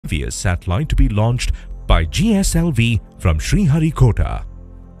heaviest satellite to be launched by GSLV from Sriharikota.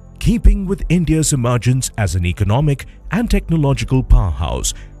 Keeping with India's emergence as an economic and technological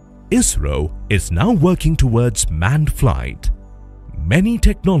powerhouse, ISRO is now working towards manned flight. Many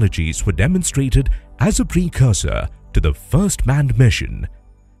technologies were demonstrated as a precursor to the first manned mission.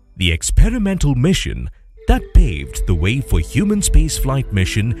 The experimental mission that paved the way for human spaceflight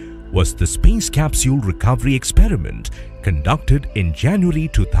mission was the Space Capsule Recovery Experiment conducted in January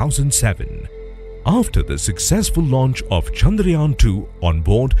 2007. After the successful launch of Chandrayaan-2 on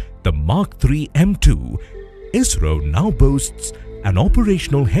board the Mark III M2, ISRO now boasts an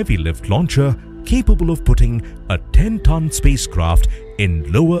operational heavy lift launcher capable of putting a 10-ton spacecraft in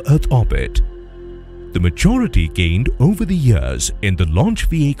lower Earth orbit. The maturity gained over the years in the launch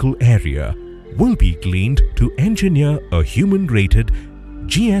vehicle area will be gleaned to engineer a human-rated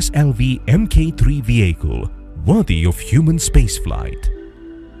GSLV Mk3 vehicle worthy of human spaceflight.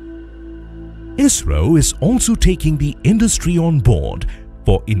 ISRO is also taking the industry on board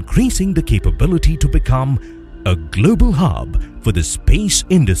for increasing the capability to become a global hub for the space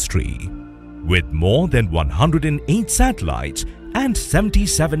industry. With more than 108 satellites and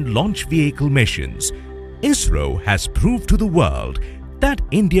 77 launch vehicle missions, ISRO has proved to the world that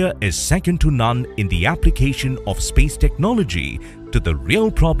India is second to none in the application of space technology to the real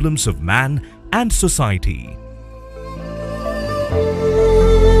problems of man and society.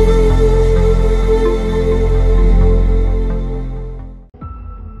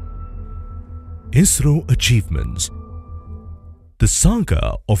 ISRO achievements. The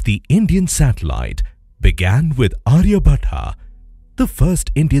saga of the Indian satellite began with Aryabhatta, the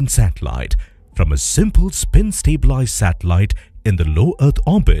first Indian satellite, from a simple spin-stabilized satellite in the low Earth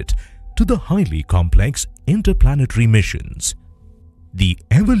orbit to the highly complex interplanetary missions. The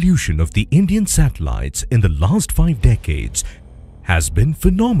evolution of the Indian satellites in the last 5 decades has been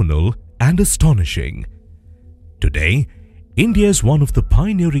phenomenal and astonishing. Today, India is one of the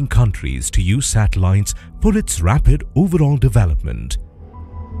pioneering countries to use satellites for its rapid overall development.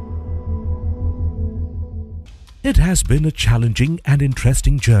 It has been a challenging and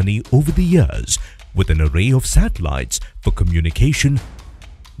interesting journey over the years, with an array of satellites for communication,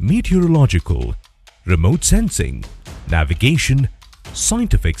 meteorological, remote sensing, navigation,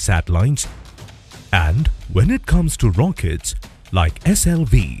 scientific satellites, and when it comes to rockets like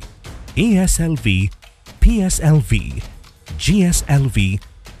SLV, ASLV, PSLV, GSLV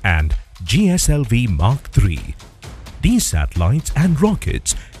and GSLV Mark III. These satellites and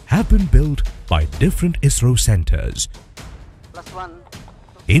rockets have been built by different ISRO centers.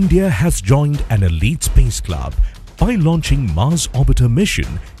 India has joined an elite space club by launching Mars Orbiter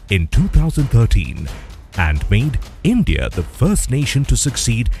mission in 2013 and made India the first nation to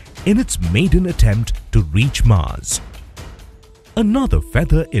succeed in its maiden attempt to reach Mars. Another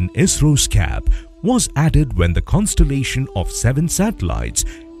feather in ISRO's cap was added when the constellation of 7 satellites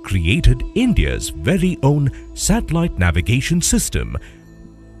created India's very own satellite navigation system.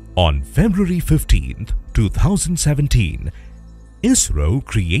 On February 15, 2017, ISRO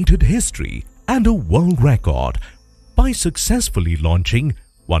created history and a world record by successfully launching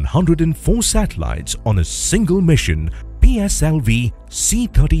 104 satellites on a single mission, PSLV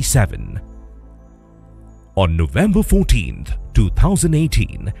C-37. On November 14,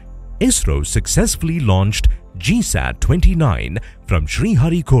 2018, ISRO successfully launched GSAT-29 from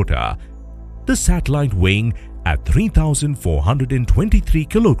Sriharikota. The satellite weighing at 3,423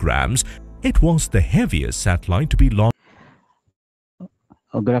 kilograms, it was the heaviest satellite to be launched.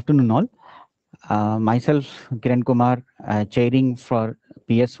 Good afternoon all. Myself Kiran Kumar, chairing for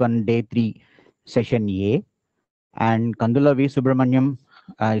PS1 Day 3 Session A, and Kandula V. Subramaniam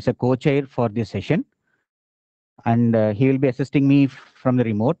is a co-chair for this session, and he will be assisting me from the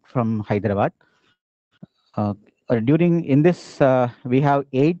remote from Hyderabad. In this, we have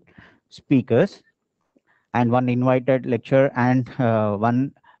 8 speakers and 1 invited lecturer and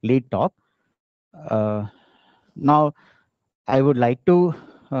 1 lead talk. Now, I would like to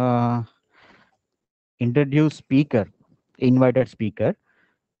introduce invited speaker.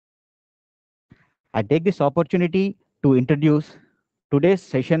 I take this opportunity to introduce today's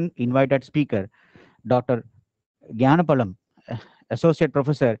session invited speaker, Dr. Gyanapalam, Associate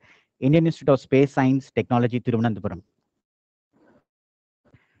Professor, Indian Institute of Space Science Technology, Thiruvananthapuram.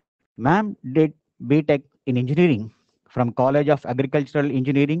 Ma'am did BTech in Engineering from College of Agricultural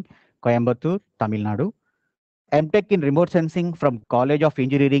Engineering, Coimbatore, Tamil Nadu. MTech in Remote Sensing from College of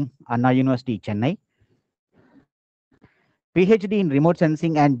Engineering, Anna University, Chennai. PhD in Remote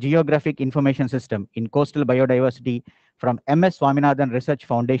Sensing and Geographic Information System in Coastal Biodiversity from MS Swaminathan Research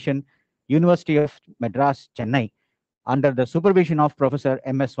Foundation, University of Madras, Chennai, under the supervision of Professor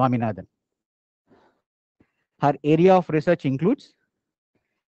M.S. Swaminathan. Her area of research includes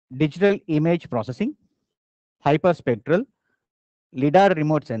digital image processing, hyperspectral, LIDAR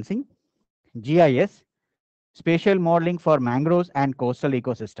remote sensing, GIS, spatial modeling for mangroves and coastal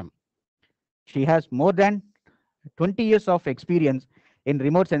ecosystem. She has more than 20 years of experience in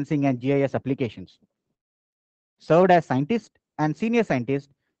remote sensing and GIS applications. Served as scientist and senior scientist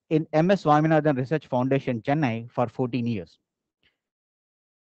in MS Swaminathan Research Foundation, Chennai for 14 years.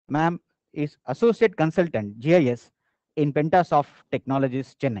 Ma'am is associate consultant GIS in Pentasoft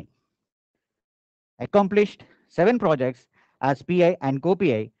Technologies, Chennai. Accomplished 7 projects as PI and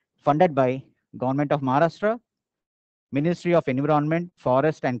co-PI funded by Government of Maharashtra, Ministry of Environment,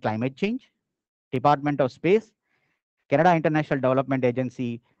 Forest and Climate Change, Department of Space, Canada International Development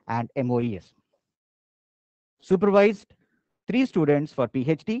Agency, and MOES. Supervised 3 students for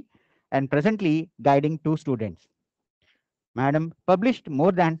PhD and presently guiding 2 students. Madam published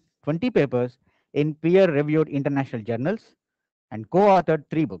more than 20 papers in peer-reviewed international journals and co-authored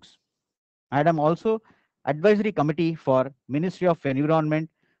 3 books. Madam also advisory committee for Ministry of Environment,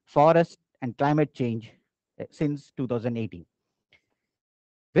 Forest and Climate Change since 2018.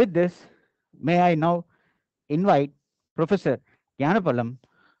 With this, may I now invite Professor Gyanapalam,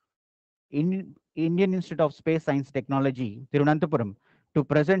 Indian Institute of Space Science Technology, Tirunanthapuram, to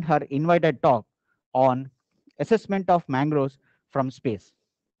present her invited talk on assessment of mangroves from space.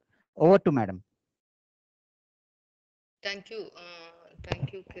 Over to Madam. Thank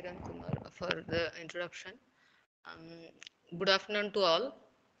you, Kiran Kumar, for the introduction. Good afternoon to all.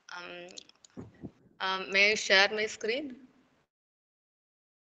 May I share my screen?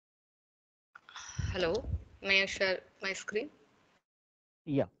 Hello, may I share my screen?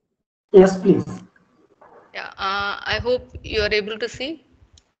 Yeah. Yes, please. Yeah, I hope you are able to see.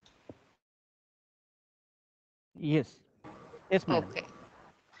 Yes. Yes, Madam. Okay.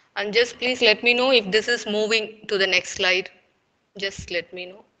 And just please let me know if this is moving to the next slide. Just let me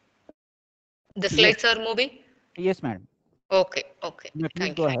know. The Yes. slides are moving? Yes, Madam. Okay, okay. Yeah, please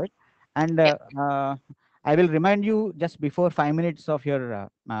Thank go you. ahead. And Yeah, I will remind you just before 5 minutes of your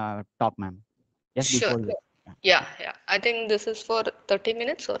talk, ma'am. Just sure. before you. Yeah. I think this is for 30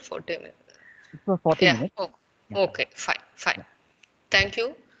 minutes or 40 minutes. It's for 40 Yeah, minutes. oh, Yeah. okay, fine. Yeah. Thank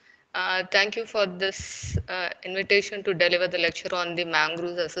you. Thank you for this invitation to deliver the lecture on the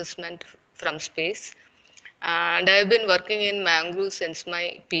mangroves assessment from space. And I've been working in mangroves since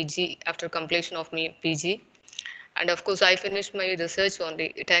my PG, after completion of my PG. And of course, I finished my research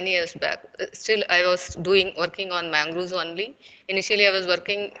only 10 years back. Still, I was working on mangroves only. Initially, I was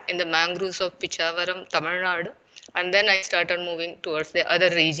working in the mangroves of Pichavaram, Tamil Nadu. And then I started moving towards the other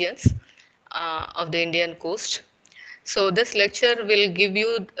regions of the Indian coast. So this lecture will give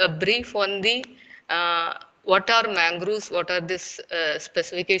you a brief on the what are mangroves, what are these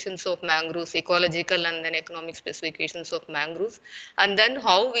specifications of mangroves, ecological and then economic specifications of mangroves, and then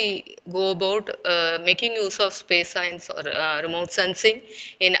how we go about making use of space science or remote sensing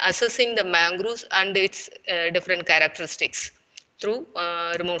in assessing the mangroves and its different characteristics through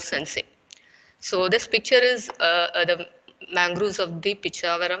remote sensing. So this picture is the mangroves of the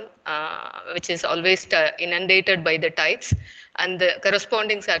Pichavaram, which is always inundated by the tides, and the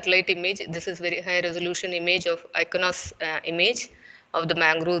corresponding satellite image. This is very high resolution image of Iconos image of the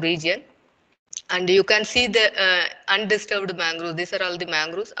mangrove region. And you can see the undisturbed mangroves. These are all the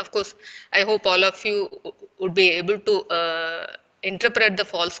mangroves. Of course, I hope all of you would be able to interpret the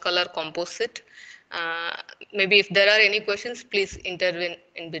false color composite. Uh, Maybe if there are any questions, please intervene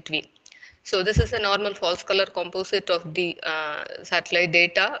in between. So this is a normal false color composite of the satellite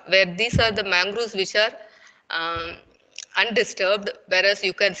data, where these are the mangroves which are um, undisturbed, whereas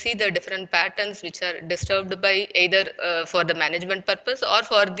you can see the different patterns which are disturbed by either for the management purpose or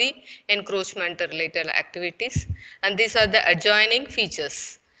for the encroachment related activities. And these are the adjoining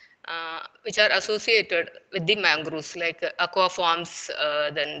features which are associated with the mangroves, like aquaforms,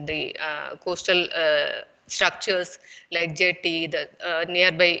 then the coastal structures like jetty, the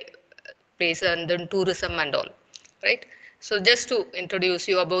nearby place, and then tourism and all, right? So just to introduce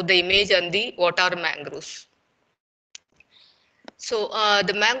you about the image and the what are mangroves. So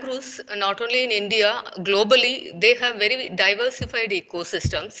the mangroves, not only in India, globally, they have very diversified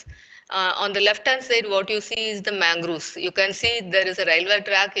ecosystems. On the left-hand side, what you see is the mangroves. You can see there is a railway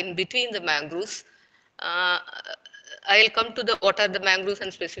track in between the mangroves. Uh, I'll come to the what are the mangroves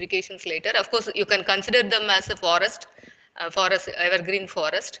and specifications later. Of course, you can consider them as a forest, evergreen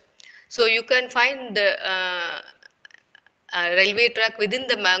forest. So you can find the railway track within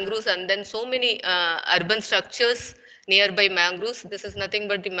the mangroves, and then so many urban structures nearby mangroves. This is nothing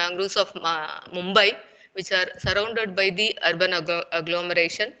but the mangroves of Mumbai, which are surrounded by the urban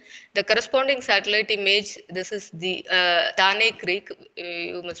agglomeration. The corresponding satellite image, this is the Thane Creek.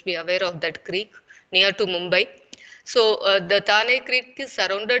 You must be aware of that creek near to Mumbai. So the Thane Creek is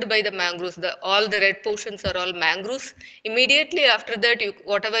surrounded by the mangroves. All the red portions are all mangroves. Immediately after that,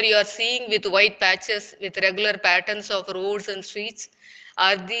 whatever you are seeing with white patches with regular patterns of roads and streets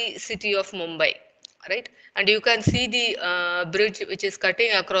are the city of Mumbai, right? And you can see the bridge which is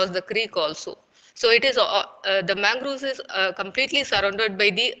cutting across the creek also. So it is the mangroves is completely surrounded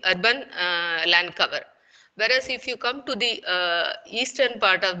by the urban land cover. Whereas if you come to the eastern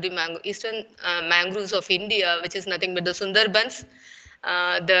part of the eastern mangroves of India, which is nothing but the Sundarbans,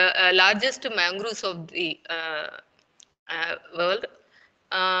 the largest mangroves of the world.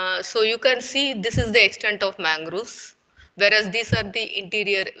 So you can see this is the extent of mangroves, whereas these are the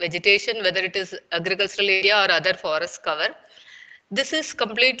interior vegetation, whether it is agricultural area or other forest cover. This is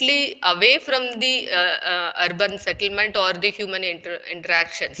completely away from the urban settlement or the human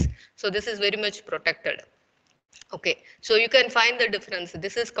interactions. So this is very much protected. Okay, so you can find the difference.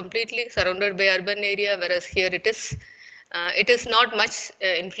 This is completely surrounded by urban area, whereas here it is not much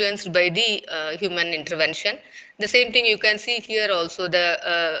influenced by the human intervention. The same thing you can see here also,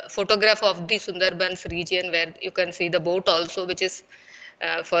 the photograph of the Sundarbans region where you can see the boat also, which is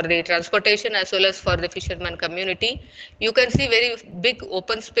for the transportation as well as for the fisherman community. You can see very big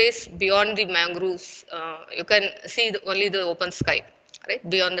open space beyond the mangroves. You can see only the open sky, right,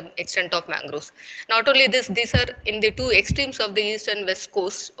 beyond the extent of mangroves. Not only this, these are in the two extremes of the east and west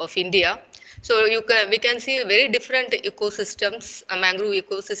coast of India. So we can see very different ecosystems, a mangrove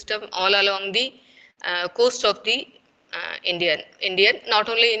ecosystem all along the coast of the not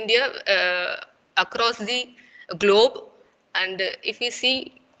only India, across the globe. And if we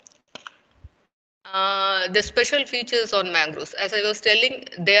see the special features on mangroves, as I was telling,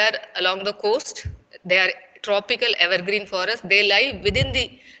 they are along the coast. They are tropical evergreen forest. They lie within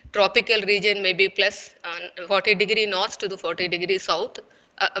the tropical region, maybe plus 40° north to the 40° south,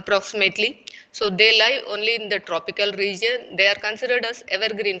 approximately. So they lie only in the tropical region. They are considered as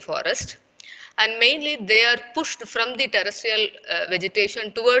evergreen forest. And mainly they are pushed from the terrestrial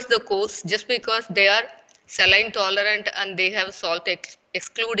vegetation towards the coast just because they are saline tolerant and they have salt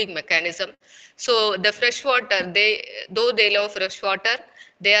excluding mechanism. So the fresh water, though they love fresh water,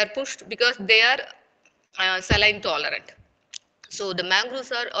 they are pushed because they are saline tolerant. So the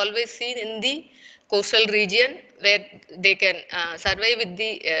mangroves are always seen in the coastal region where they can survive with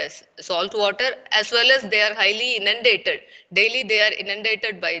the salt water, as well as they are highly inundated. Daily they are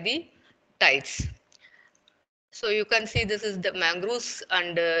inundated by the tides. So you can see this is the mangroves,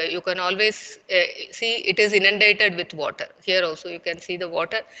 and you can always see it is inundated with water. Here also you can see the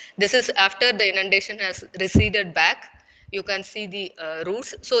water. This is after the inundation has receded back. You can see the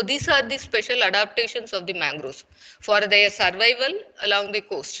roots. So these are the special adaptations of the mangroves for their survival along the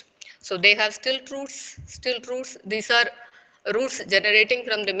coast. So they have still roots. These are roots generating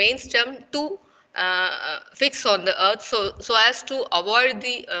from the main stem to fix on the earth, so as to avoid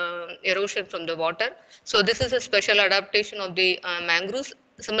the erosion from the water. So this is a special adaptation of the mangroves.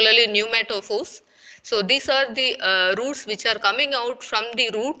 Similarly, pneumatophores. So these are the roots which are coming out from the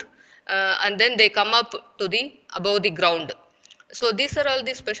root, and then they come up to the above the ground. So these are all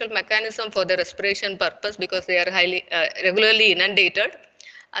the special mechanism for the respiration purpose because they are highly regularly inundated.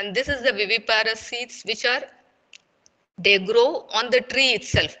 And this is the viviparous seeds which are, they grow on the tree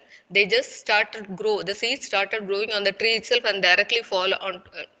itself. They just started grow. The seeds started growing on the tree itself and directly fall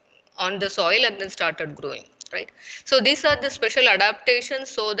on the soil and then started growing. Right. So these are the special adaptations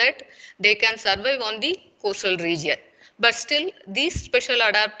so that they can survive on the coastal region. But still, these special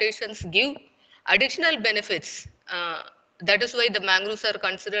adaptations give additional benefits. That is why the mangroves are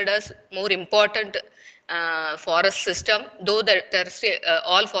considered as more important forest system. Though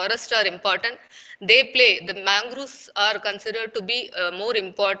all forests are important, the mangroves are considered to be a more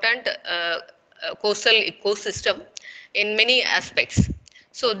important coastal ecosystem in many aspects.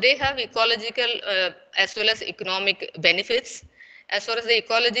 So they have ecological as well as economic benefits. As far as the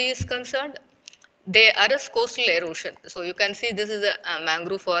ecology is concerned, they arrest coastal erosion. So you can see this is a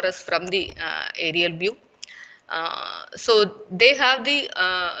mangrove forest from the aerial view. So they have the,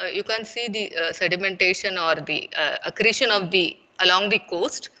 you can see the sedimentation or the accretion of the along the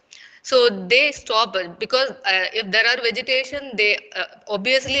coast. So they stop because if there are vegetation, they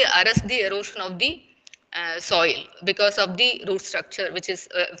obviously arrest the erosion of the soil because of the root structure which is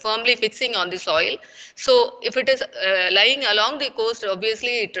firmly fixing on the soil. So if it is lying along the coast,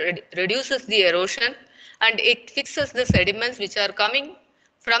 obviously it reduces the erosion and it fixes the sediments which are coming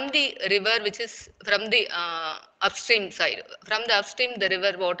from the river, which is from the upstream side. From the upstream, the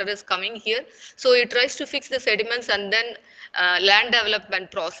river water is coming here. So it tries to fix the sediments, and then land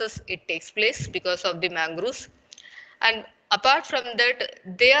development process, it takes place because of the mangroves. And apart from that,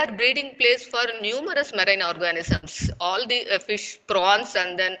 they are breeding place for numerous marine organisms. All the fish, prawns,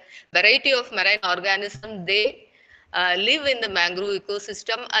 and then variety of marine organisms, they live in the mangrove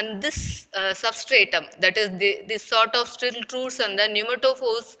ecosystem. And this substratum, that is the sort of still roots and the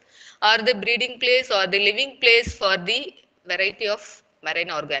pneumatophores, are the breeding place or the living place for the variety of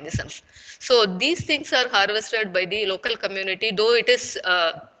marine organisms. So these things are harvested by the local community, though it is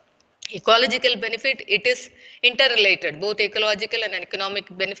ecological benefit, it is interrelated. Both ecological and economic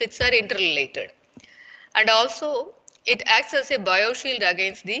benefits are interrelated. And also, it acts as a bioshield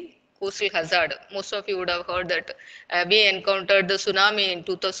against the coastal hazard. Most of you would have heard that we encountered the tsunami in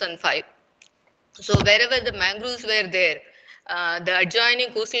 2005. So wherever the mangroves were there, the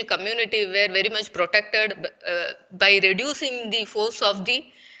adjoining coastal community were very much protected by reducing the force of the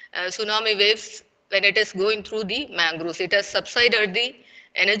tsunami waves when it is going through the mangroves. It has subsided the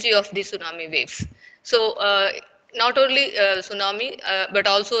energy of the tsunami waves. So not only tsunami, but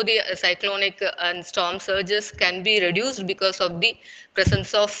also the cyclonic and storm surges can be reduced because of the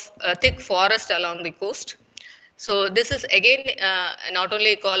presence of thick forest along the coast. So this is again not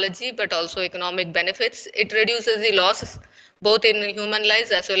only ecology but also economic benefits. It reduces the loss both in human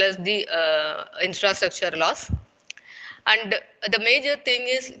lives as well as the infrastructure loss. And the major thing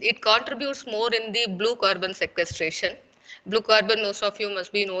is it contributes more in the blue carbon sequestration. Blue carbon, most of you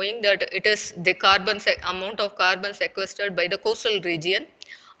must be knowing that it is the amount of carbon sequestered by the coastal region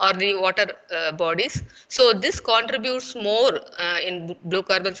or the water bodies. So this contributes more in blue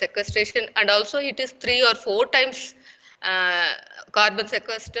carbon sequestration, and also it is 3 or 4 times uh, carbon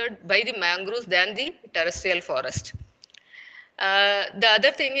sequestered by the mangroves than the terrestrial forest. The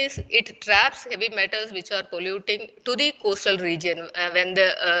other thing is it traps heavy metals which are polluting to the coastal region. When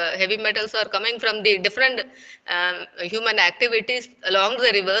the heavy metals are coming from the different human activities along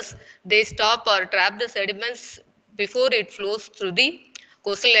the rivers, they stop or trap the sediments before it flows through the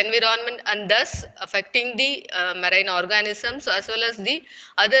coastal environment, and thus affecting the marine organisms as well as the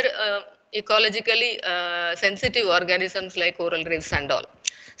other ecologically sensitive organisms like coral reefs and all.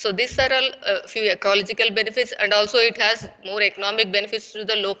 So these are all few ecological benefits, and also it has more economic benefits to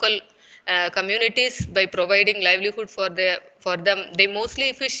the local communities by providing livelihood for them. They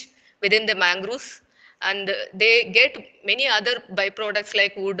mostly fish within the mangroves, and they get many other byproducts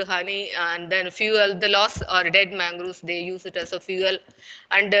like wood, honey, and then fuel. The lost or dead mangroves, they use it as a fuel,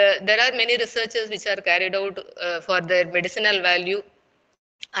 and there are many researches which are carried out for their medicinal value.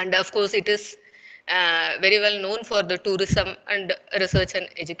 And of course it is very well known for the tourism and research and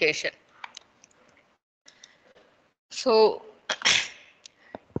education. So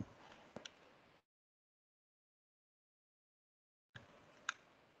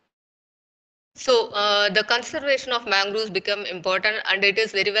the conservation of mangroves become important, and it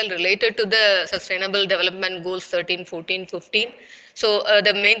is very well related to the Sustainable Development Goals 13, 14, 15. So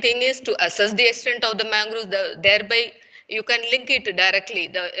the main thing is to assess the extent of the mangroves, thereby you can link it directly.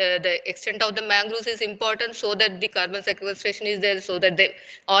 The extent of the mangroves is important so that the carbon sequestration is there, so that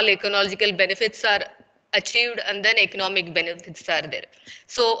all ecological benefits are achieved, and then economic benefits are there.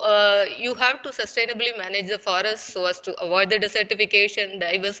 So you have to sustainably manage the forest so as to avoid the desertification,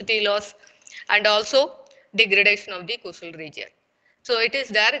 diversity loss, and also degradation of the coastal region. So it is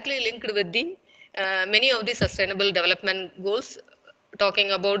directly linked with the many of the sustainable development goals,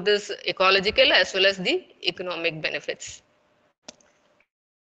 talking about this ecological as well as the economic benefits.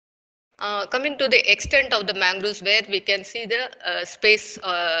 Coming to the extent of the mangroves, where we can see the space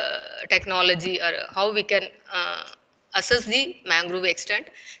technology, or how we can assess the mangrove extent.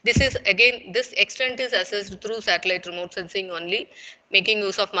 This is again, this extent is assessed through satellite remote sensing only, making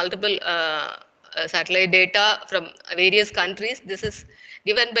use of multiple satellite data from various countries. This is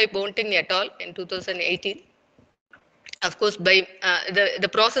given by Bonting et al. In 2018. Of course, by the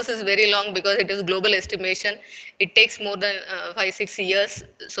process is very long because it is global estimation. It takes more than 5-6 years.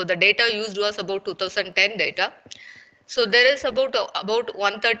 So the data used was about 2010 data. So there is about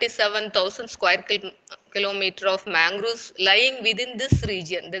 137,000 square kilometer of mangroves lying within this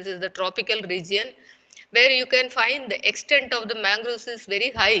region. This is the tropical region, where you can find the extent of the mangroves is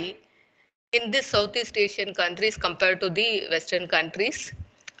very high in the Southeast Asian countries compared to the Western countries.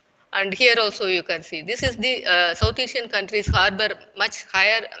 And here also you can see, this is the South Asian countries harbor much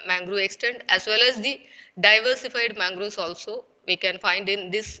higher mangrove extent, as well as the diversified mangroves also we can find in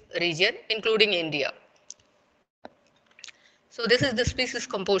this region, including India. So this is the species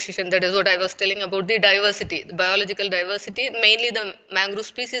composition. That is what I was telling about the diversity, the biological diversity. Mainly the mangrove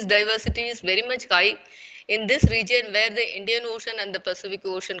species diversity is very much high in this region where the Indian Ocean and the Pacific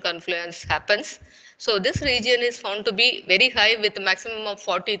Ocean confluence happens. So this region is found to be very high with a maximum of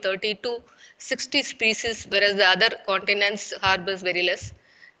 40, 30 to 60 species, whereas the other continents harbors very less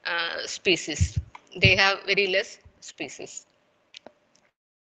species. They have very less species.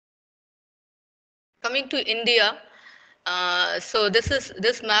 Coming to India, so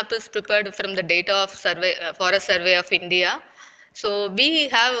this map is prepared from the data of Forest Survey of India. So we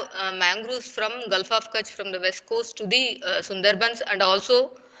have mangroves from Gulf of Kutch from the west coast to the Sundarbans and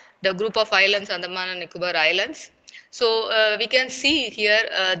also the group of islands, Andaman and Nicobar Islands. So we can see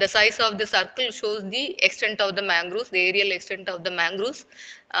here the size of the circle shows the extent of the mangroves, the aerial extent of the mangroves.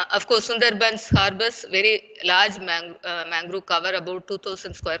 Of course, Sundarbans harbors very large mangrove cover, about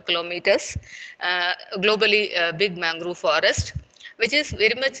 2,000 square kilometers, globally big mangrove forest, which is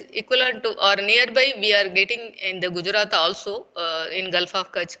very much equivalent to or nearby. We are getting in the Gujarat also, in Gulf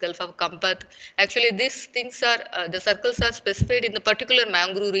of Kutch, Gulf of Kampat. Actually, these things are, the circles are specified in the particular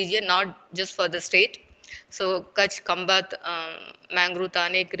mangrove region, not just for the state. So Kutch, Kambat, mangrove,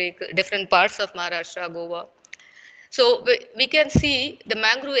 Thane Creek, different parts of Maharashtra, Goa. So we can see the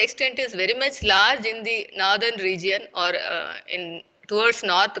mangrove extent is very much large in the northern region or in towards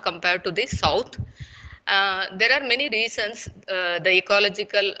north compared to the south. There are many reasons, the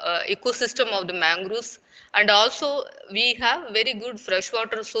ecological ecosystem of the mangroves, and also we have very good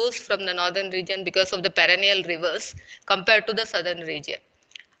freshwater source from the northern region because of the perennial rivers compared to the southern region.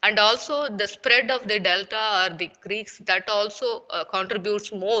 And also the spread of the delta or the creeks, that also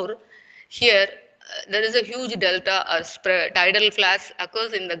contributes more here. There is a huge delta or spread, tidal flats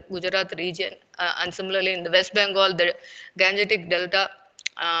occurs in the Gujarat region, and similarly in the West Bengal, the Gangetic delta,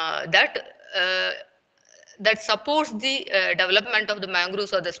 uh, that supports the development of the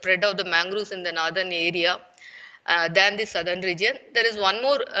mangroves or the spread of the mangroves in the northern area than the southern region. There is one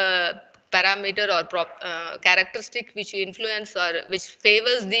more parameter or characteristic which influence or which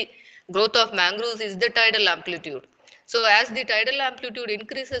favors the growth of mangroves is the tidal amplitude. So as the tidal amplitude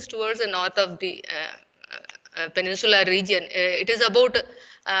increases towards the north of the peninsular region, it is about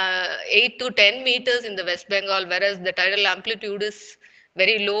 8 to 10 meters in the West Bengal, whereas the tidal amplitude is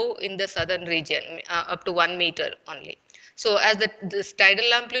very low in the southern region, up to 1 meter only. So as this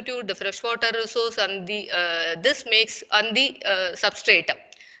tidal amplitude, the freshwater resource, and the this makes on the substratum,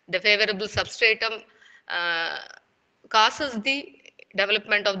 the favorable substratum causes the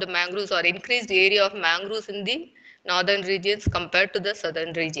development of the mangroves or increased area of mangroves in the northern regions compared to the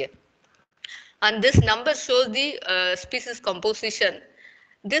southern region. And this number shows the species composition.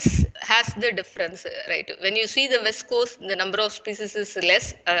 This has the difference, right? When you see the west coast, the number of species is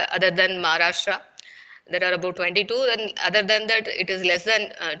less, other than Maharashtra. There are about 22, and other than that, it is less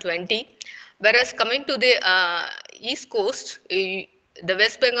than 20. Whereas coming to the east coast, the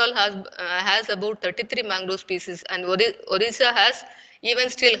West Bengal has about 33 mangrove species, and Odisha has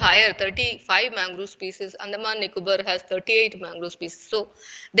even still higher, 35 mangrove species. Andaman Nicobar has 38 mangrove species. So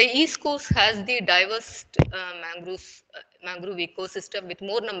the east coast has the diverse mangrove ecosystem with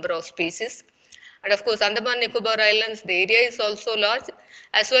more number of species. And of course, Andaman Nicobar Islands, the area is also large,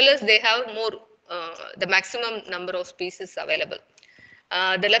 as well as they have more, the maximum number of species available.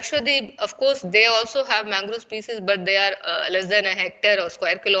 The Lakshadweep, of course, they also have mangrove species, but they are less than a hectare or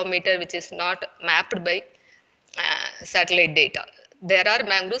square kilometer, which is not mapped by satellite data. There are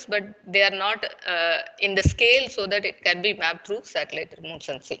mangroves, but they are not in the scale so that it can be mapped through satellite remote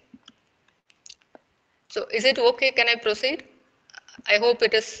sensing. So is it okay? Can I proceed? I hope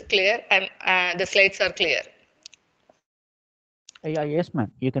it is clear and the slides are clear. Yes,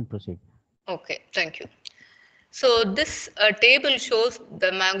 ma'am. You can proceed. Okay, thank you. So this table shows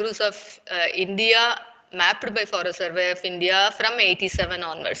the mangroves of India mapped by Forest Survey of India from 87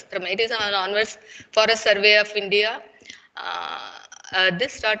 onwards. From 87 onwards, Forest Survey of India,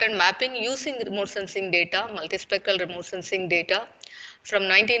 this started mapping using remote sensing data, multispectral remote sensing data. From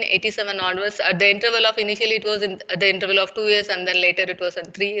 1987 onwards, at the interval of, initially it was in the interval of 2 years, and then later it was in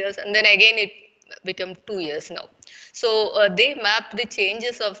 3 years, and then again it became 2 years now. So they mapped the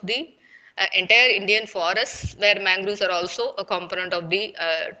changes of the entire Indian forests, where mangroves are also a component of the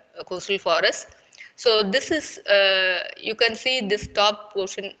coastal forest. So this is, you can see this top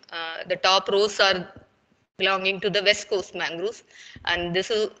portion, the top rows are belonging to the west coast mangroves, and this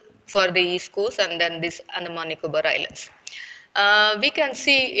is for the east coast, and then this Andaman Nicobar Islands. We can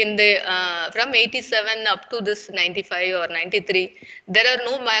see in the from 87 up to this 95 or 93, there are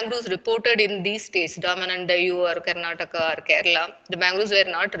no mangroves reported in these states, Daman Dayu or Karnataka or Kerala. The mangroves were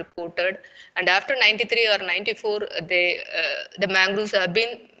not reported, and after 93 or 94, the mangroves have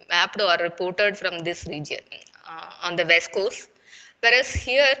been mapped or reported from this region on the west coast. Whereas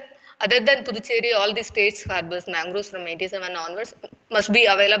here, other than Puducherry, all the states harbors mangroves from 87 onwards must be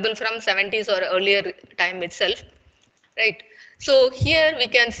available from 70s or earlier time itself. Right. So here we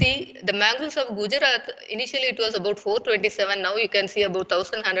can see the mangroves of Gujarat. Initially, it was about 427. Now you can see about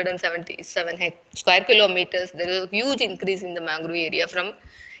 1,177 square kilometers. There is a huge increase in the mangrove area from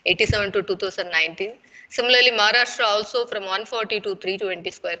 87 to 2019. Similarly, Maharashtra also from 140 to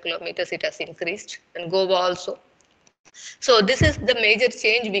 320 square kilometers it has increased, and Goa also. So this is the major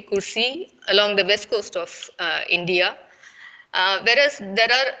change we could see along the west coast of India. Whereas there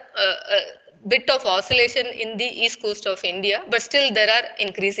are bit of oscillation in the east coast of India, but still there are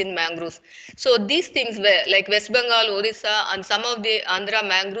increase in mangroves. So these things were like West Bengal, Orissa, and some of the Andhra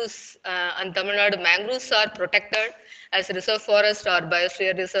mangroves and Tamil Nadu mangroves are protected as reserve forest or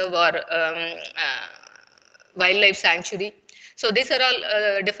biosphere reserve or wildlife sanctuary. So these are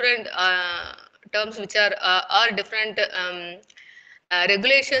all different terms which are different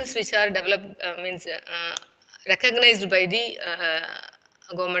regulations which are developed means recognized by the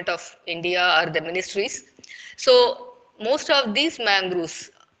government of India or the ministries. So most of these mangroves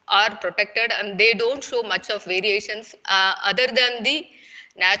are protected and they don't show much of variations other than the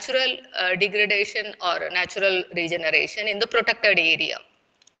natural degradation or natural regeneration in the protected area.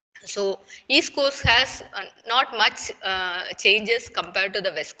 So East Coast has not much changes compared to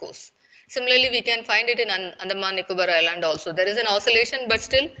the West Coast. Similarly, we can find it in Andaman Nicobar Island also. There is an oscillation, but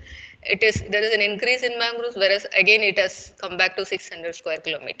still there is an increase in mangroves, whereas again it has come back to 600 square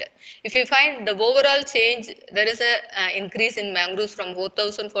kilometer. If you find the overall change, there is a increase in mangroves from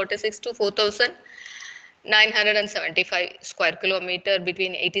 4,046 to 4,975 square kilometer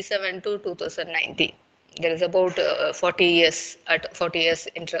between 87 to 2019. There is about 40 years at 40 years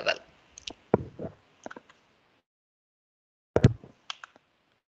interval.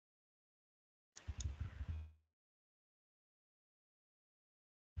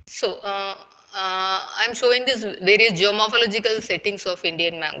 So I'm showing these various geomorphological settings of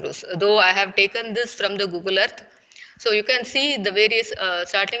Indian mangroves. Though I have taken this from the Google Earth, so you can see the various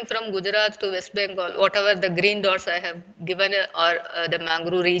starting from Gujarat to West Bengal, whatever the green dots I have given are the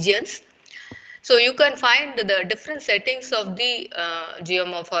mangrove regions. So you can find the different settings of the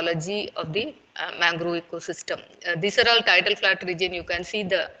geomorphology of the mangrove ecosystem. These are all tidal flat region. You can see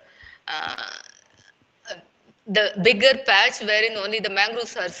uh, the bigger patch wherein only the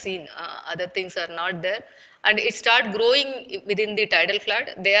mangroves are seen, other things are not there, and it start growing within the tidal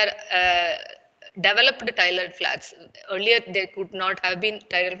flat. They are developed tidal flats. Earlier they could not have been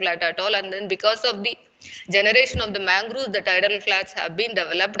tidal flat at all, and then because of the generation of the mangroves, the tidal flats have been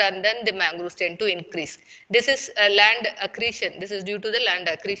developed, and then the mangroves tend to increase. This is land accretion. This is due to the land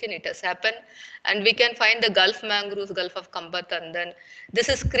accretion. It has happened, and we can find the Gulf mangroves, Gulf of Kambat, and then this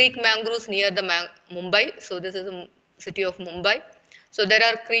is creek mangroves near the Mumbai. So this is the city of Mumbai. So there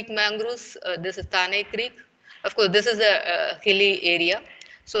are creek mangroves. This is Thane Creek. Of course, this is a hilly area.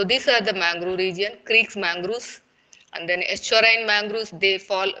 So these are the mangrove region, creeks mangroves. And then estuarine mangroves, they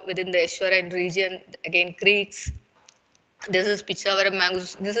fall within the estuarine region, again creeks. This is Pichavaram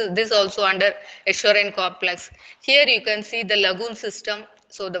mangroves. This also under estuarine complex. Here you can see the lagoon system.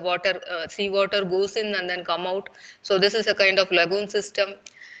 So the water, sea water goes in and then come out. So this is a kind of lagoon system.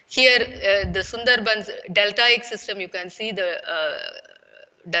 Here the Sundarbans deltaic system, you can see the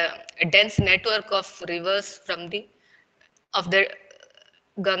dense network of rivers from the of the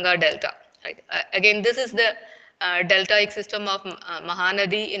Ganga Delta. Right? Again, this is the deltaic system of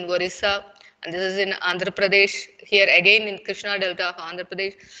Mahanadi in Orissa, and this is in Andhra Pradesh. Here again in Krishna Delta of Andhra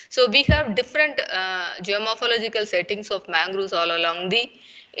Pradesh. So we have different geomorphological settings of mangroves all along the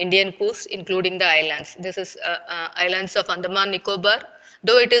Indian coast, including the islands. This is islands of Andaman Nicobar.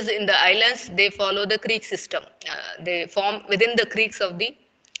 Though it is in the islands, they follow the creek system. They form within the creeks of the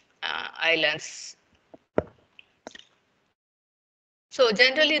islands. So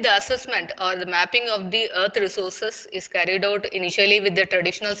generally the assessment or the mapping of the earth resources is carried out initially with the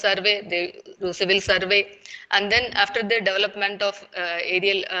traditional survey, the civil survey, and then after the development of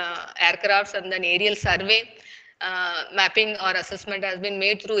aerial aircrafts and then aerial survey, mapping or assessment has been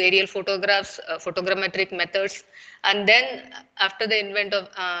made through aerial photographs, photogrammetric methods, and then after the invent of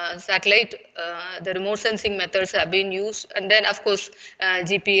satellite, the remote sensing methods have been used, and then of course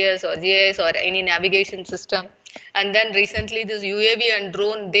GPS or GIS or any navigation system. And then recently this UAV and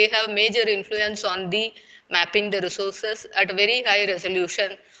drone, they have major influence on the mapping the resources at a very high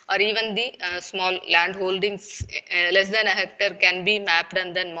resolution, or even the small land holdings less than a hectare can be mapped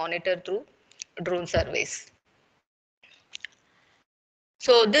and then monitored through drone surveys.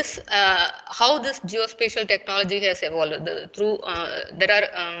 So this, how this geospatial technology has evolved through, there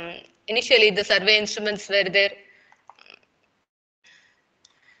are initially the survey instruments were there,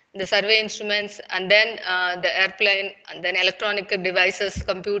 the survey instruments, and then the airplane, and then electronic devices,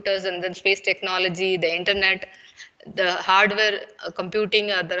 computers, and then space technology, the internet, the hardware computing,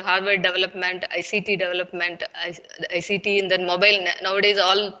 the hardware development, ICT development, ICT, and then mobile. Nowadays,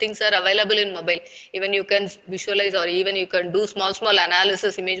 all things are available in mobile. Even you can visualize, or even you can do small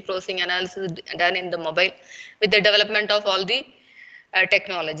analysis, image processing analysis done in the mobile with the development of all the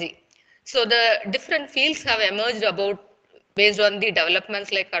technology. So the different fields have emerged about based on the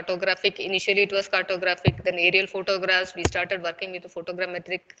developments like cartographic. Initially it was cartographic, then aerial photographs. We started working with the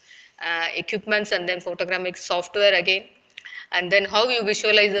photogrammetric equipments, and then photogrammetric software again. And then how you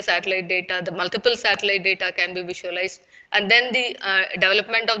visualize the satellite data, the multiple satellite data can be visualized. And then the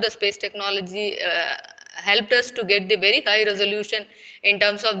development of the space technology helped us to get the very high resolution in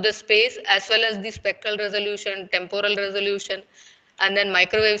terms of the space, as well as the spectral resolution, temporal resolution. And then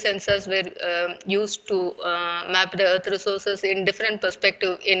microwave sensors were used to map the earth resources in different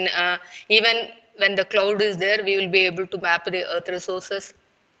perspective. In even when the cloud is there, we will be able to map the earth resources.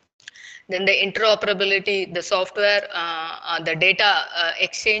 Then the interoperability, the software, the data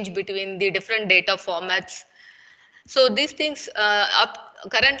exchange between the different data formats. So these things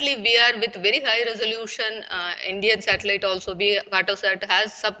currently we are with very high resolution. Indian satellite also, Cartosat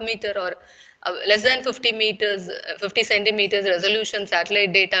has sub-meter or less than 50 meters, 50 centimeters resolution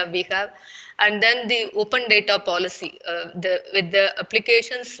satellite data we have. And then the open data policy, with the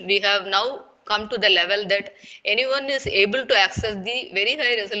applications we have now come to the level that anyone is able to access the very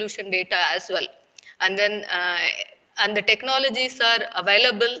high resolution data as well. And then and the technologies are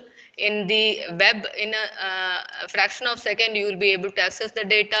available in the web. In a fraction of a second you will be able to access the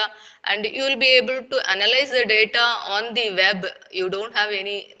data, and you will be able to analyze the data on the web. You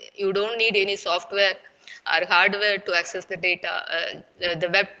don't need any software or hardware to access the data. The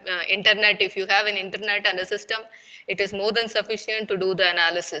web, internet, if you have an internet and a system, it is more than sufficient to do the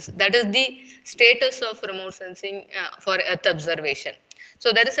analysis. That is the status of remote sensing for Earth observation.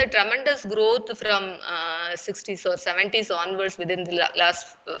 So there is a tremendous growth from 60s or 70s onwards within the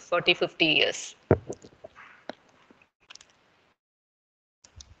last 40, 50 years.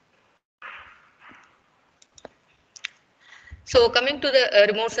 So coming to the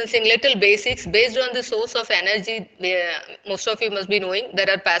remote sensing, little basics. Based on the source of energy, most of you must be knowing there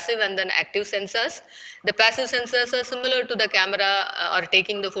are passive and then active sensors. The passive sensors are similar to the camera or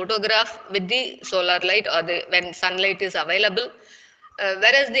taking the photograph with the solar light or when sunlight is available.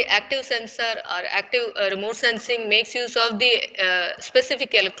 Whereas the active sensor or active remote sensing makes use of the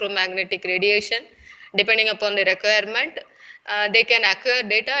specific electromagnetic radiation. Depending upon the requirement, they can acquire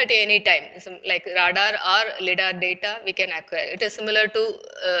data at any time. So like radar or lidar data we can acquire. It is similar to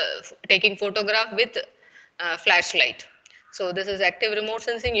taking photograph with flashlight. So this is active remote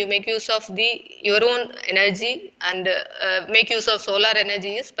sensing. You make use of your own energy, and make use of solar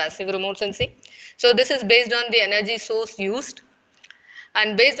energy is passive remote sensing. So this is based on the energy source used.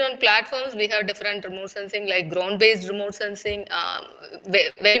 And based on platforms, we have different remote sensing, like ground-based remote sensing,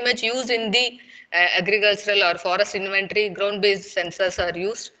 very much used in the agricultural or forest inventory. Ground-based sensors are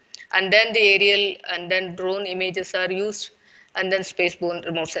used, and then the aerial and then drone images are used, and then space-borne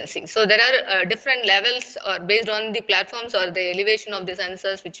remote sensing. So there are different levels, or based on the platforms or the elevation of the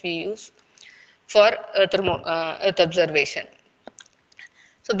sensors which we use for Earth observation.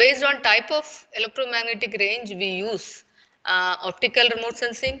 So based on type of electromagnetic range, we use optical remote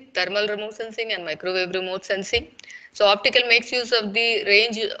sensing, thermal remote sensing, and microwave remote sensing. So optical makes use of the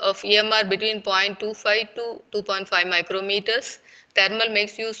range of EMR between 0.25 to 2.5 micrometers. Thermal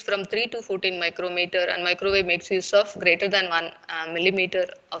makes use from 3 to 14 micrometer, and microwave makes use of greater than 1 millimeter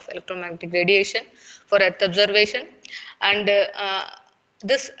of electromagnetic radiation for Earth observation. And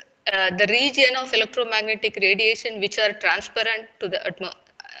this the region of electromagnetic radiation which are transparent to the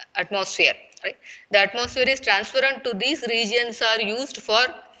atmosphere, right? The atmosphere is transparent to these regions are used for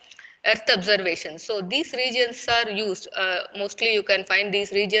Earth observation. So these regions are used, mostly you can find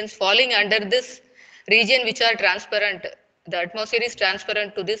these regions falling under this region which are transparent. The atmosphere is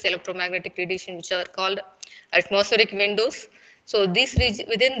transparent to this electromagnetic radiation which are called atmospheric windows. So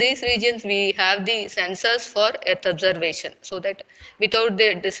within these regions we have the sensors for Earth observation, so that without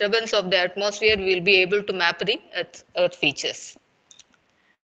the disturbance of the atmosphere we will be able to map the Earth features.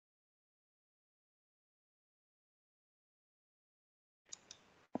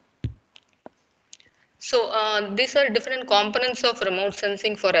 So these are different components of remote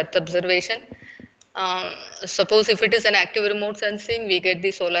sensing for Earth observation. Um, Suppose if it is an active remote sensing, we get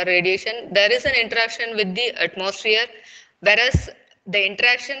the solar radiation. There is an interaction with the atmosphere, whereas the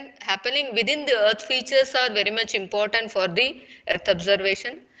interaction happening within the Earth features are very much important for the Earth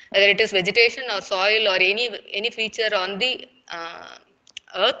observation, whether it is vegetation or soil or any feature on the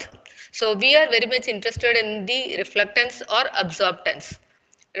Earth. So we are very much interested in the reflectance or absorptance,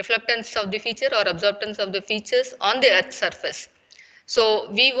 reflectance of the feature or absorptance of the features on the Earth's surface. So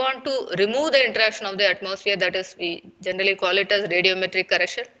we want to remove the interaction of the atmosphere, that is, we generally call it as radiometric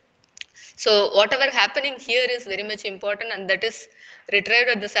correction. So whatever happening here is very much important, and that is retrieved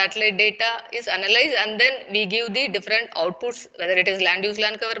at the satellite data is analyzed, and then we give the different outputs, whether it is land use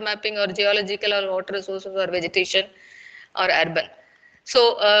land cover mapping or geological or water resources or vegetation or urban.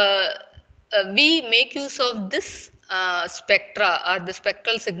 So we make use of this spectra or the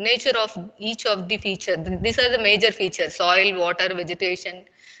spectral signature of each of the features. These are the major features: soil, water, vegetation,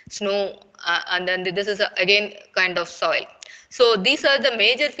 snow, and then this is again kind of soil. So these are the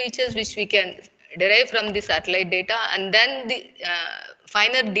major features which we can derive from the satellite data, and then the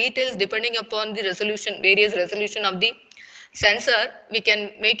finer details depending upon the resolution, various resolution of the sensor, we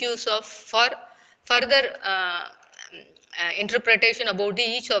can make use of for further interpretation about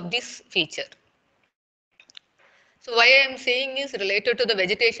each of these feature. So why I am saying is related to the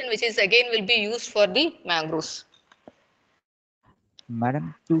vegetation, which is again will be used for the mangroves.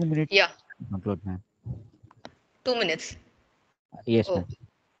 Madam, 2 minutes. Yeah, Conclude, ma'am. 2 minutes. Yes, Oh,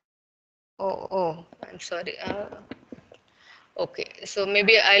 ma'am. I'm sorry. Okay, so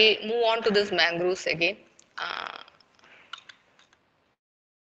maybe I'll move on to this mangroves again. Uh,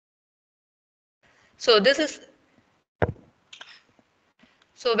 so this is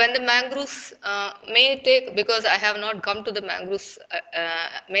so when the mangroves may take, because I have not come to the mangroves,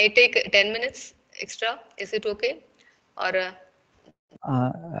 may take 10 minutes extra. Is it okay? Or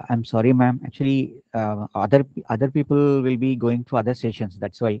I'm sorry, ma'am. Actually, other people will be going to other sessions.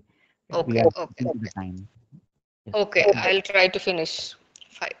 That's why we okay, are okay. taking the time. Yes. Okay, I'll try to finish.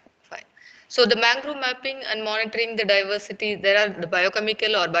 Fine, fine. So the mangrove mapping and monitoring the diversity, there are the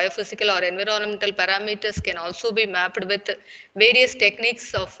biochemical or biophysical or environmental parameters can also be mapped with various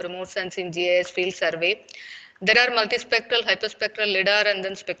techniques of remote sensing GIS field survey. There are multispectral, hyperspectral, LIDAR and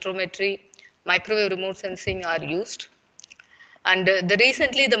then spectrometry, microwave remote sensing are used. And the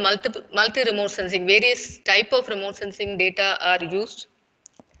recently the multi remote sensing, various type of remote sensing data are used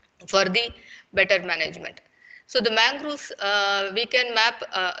for the better management. So the mangroves, we can map,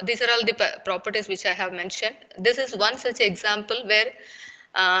 these are all the properties which I have mentioned. This is one such example where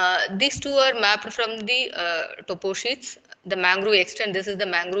these two are mapped from the topo sheets, the mangrove extent, this is the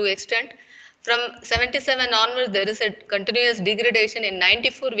mangrove extent. From 77 onwards, there is a continuous degradation. In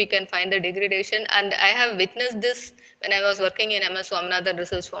 94, we can find the degradation, and I have witnessed this when I was working in MS Swaminathan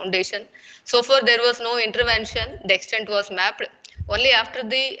Research Foundation. So far, there was no intervention. The extent was mapped. Only after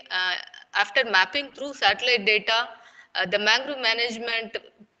mapping through satellite data, the mangrove management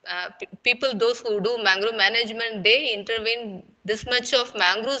people, those who do mangrove management, they intervene. This much of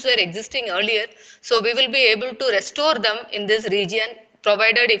mangroves were existing earlier, so we will be able to restore them in this region,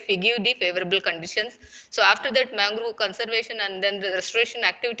 provided if we give the favorable conditions. So after that, mangrove conservation and then the restoration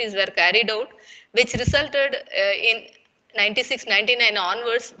activities were carried out, which resulted in 96, 99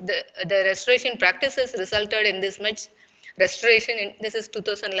 onwards, the restoration practices resulted in this much restoration. This is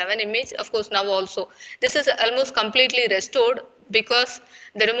 2011 image. Of course, now also this is almost completely restored because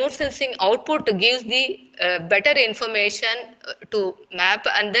the remote sensing output gives the better information to map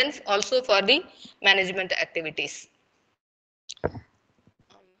and then also for the management activities.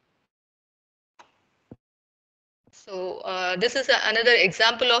 So this is another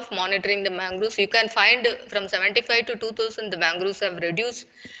example of monitoring the mangroves. You can find from 75 to 2000 the mangroves have reduced,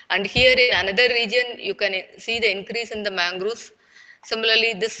 and here in another region you can see the increase in the mangroves.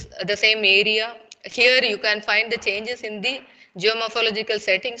 Similarly, this the same area here you can find the changes in the geomorphological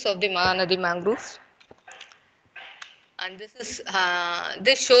settings of the Mahanadi mangroves, and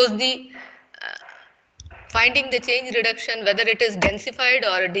this shows the finding the change reduction, whether it is densified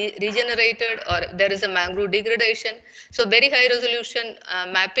or regenerated or there is a mangrove degradation. So very high resolution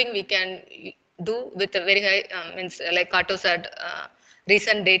mapping we can do with a very high, means like Cartosat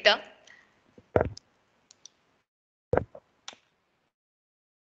recent data.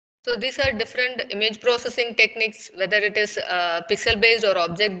 So these are different image processing techniques, whether it is pixel based or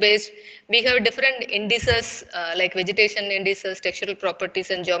object based. We have different indices like vegetation indices, textural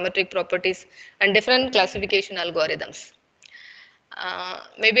properties and geometric properties, and different classification algorithms.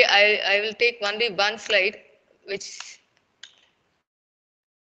 Maybe I will take only one slide, which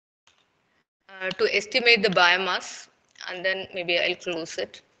to estimate the biomass, and then maybe I'll close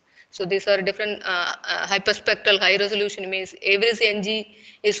it. So these are different hyperspectral high resolution images. Every CNG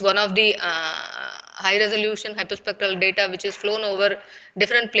is one of the high resolution hyperspectral data which is flown over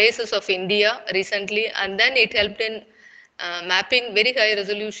different places of India recently, and then it helped in mapping very high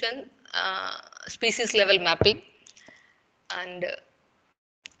resolution species level mapping. And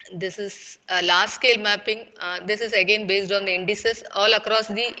this is a large scale mapping. This is again based on the indices all across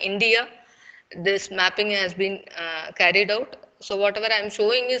the India. This mapping has been carried out. So whatever I am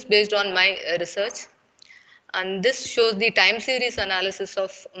showing is based on my research, and this shows the time series analysis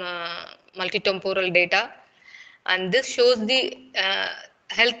of multitemporal data, and this shows the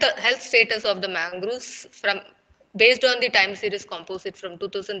health status of the mangroves from based on the time series composite from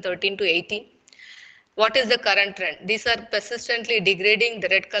 2013 to 18. What is the current trend? These are persistently degrading, the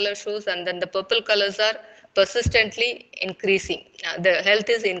red color shows, and then the purple colors are persistently increasing. The health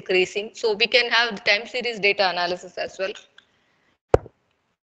is increasing. So we can have the time series data analysis as well.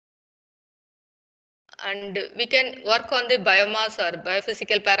 And we can work on the biomass or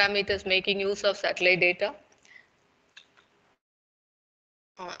biophysical parameters making use of satellite data.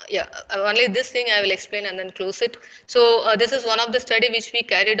 Only this thing I will explain and then close it. So this is one of the study which we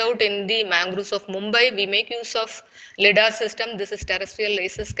carried out in the mangroves of Mumbai. We make use of LiDAR system. This is terrestrial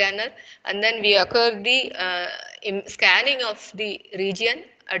laser scanner, and then we occur the scanning of the region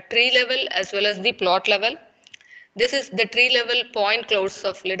at tree level as well as the plot level. This is the tree level point clouds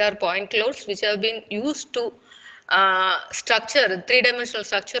of LiDAR point clouds which have been used to structure, three-dimensional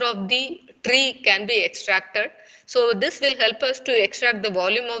structure of the tree can be extracted. So this will help us to extract the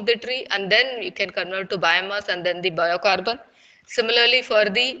volume of the tree, and then you can convert to biomass and then the biocarbon. Similarly, for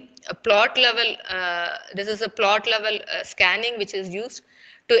the plot level, this is a plot level scanning which is used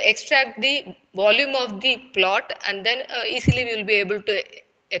to extract the volume of the plot, and then easily we will be able to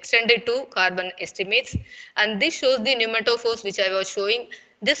extend it to carbon estimates. And this shows the pneumatophores which I was showing.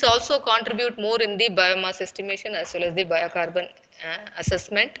 This also contribute more in the biomass estimation as well as the biocarbon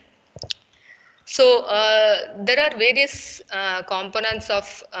assessment. So there are various components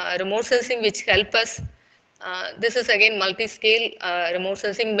of remote sensing which help us. This is again multi-scale remote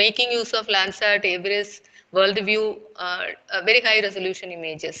sensing, making use of Landsat, Everest, World View, very high resolution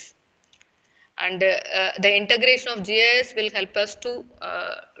images. And the integration of GIS will help us to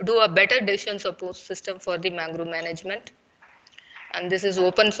do a better decision support system for the mangrove management. And this is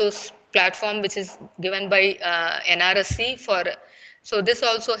open source platform which is given by NRSC for. So this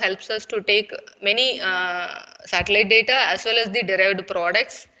also helps us to take many satellite data as well as the derived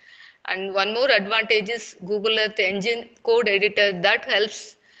products. And one more advantage is Google Earth Engine code editor that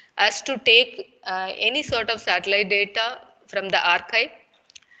helps us to take any sort of satellite data from the archive.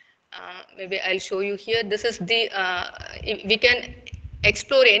 Maybe I'll show you here. This is the, we can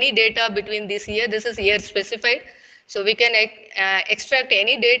explore any data between this year. This is year specified. So we can extract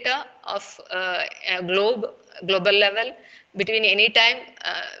any data of a global level between any time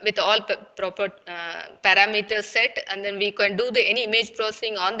with all proper parameters set, and then we can do the any image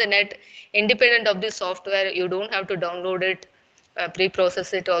processing on the net independent of the software. You don't have to download it,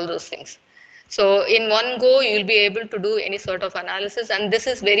 pre-process it, all those things. So in one go, you'll be able to do any sort of analysis, and this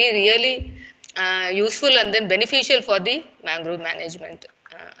is very really useful and then beneficial for the mangrove management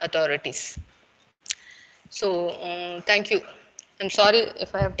authorities. So thank you. I'm sorry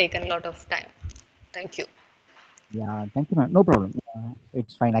if I have taken a lot of time. Thank you. Yeah, thank you, ma'am. No problem.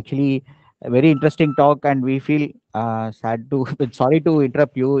 It's fine. Actually, a very interesting talk, and we feel sad to, sorry to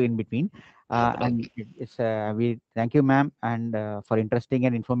interrupt you in between. No problem. And it's we thank you, ma'am, and for interesting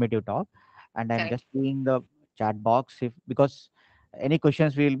and informative talk. And I'm Thank just seeing the chat box if because any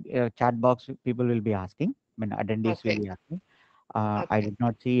questions will chat box people will be asking. I mean, you. attendees will Okay. be asking. I Okay. did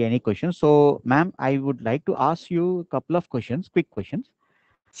not see any questions. So, ma'am, I would like to ask you a couple of questions, quick questions.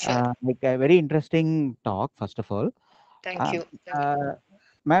 Sure. Like a very interesting talk, first of all. Thank Uh, you. Thank you. uh,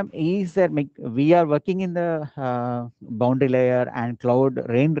 Ma'am, is there we are working in the boundary layer and cloud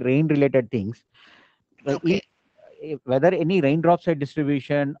rain related things. Okay. Whether any raindrops are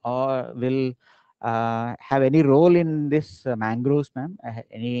distribution or will have any role in this mangroves, ma'am?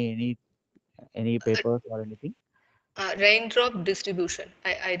 Any papers or anything? Raindrop distribution.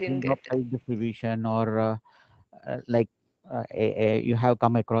 I didn't Raindrop get it. size distribution or like you have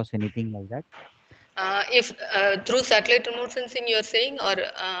come across anything like that? If through satellite remote sensing you're saying, or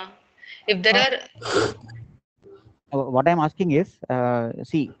if there are. What I'm asking is,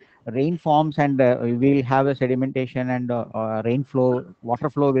 see, rain forms and we will have a sedimentation and rain flow, water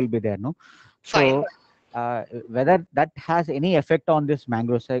flow will be there, no? Fine. So, whether that has any effect on this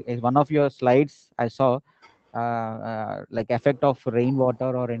mangroves? Is one of your slides I saw, like effect of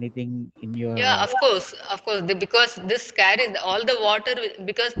rainwater or anything in your Yeah, of course, because this carries all the water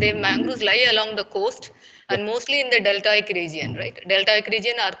because the mangroves lie along the coast Yep. and mostly in the deltaic region, right? Deltaic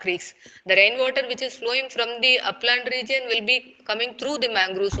region or creeks. The rainwater which is flowing from the upland region will be coming through the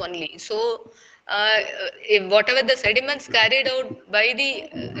mangroves only. So, if whatever the sediments carried out by the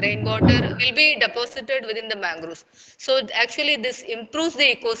rainwater will be deposited within the mangroves. So, actually, this improves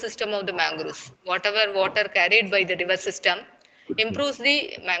the ecosystem of the mangroves. Whatever water carried by the river system Okay. improves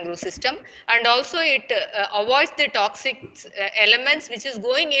the mangrove system, and also it avoids the toxic elements which is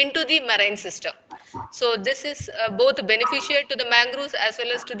going into the marine system. So this is both beneficial to the mangroves as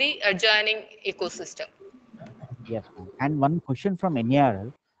well as to the adjoining ecosystem. Yes, ma'am. And one question from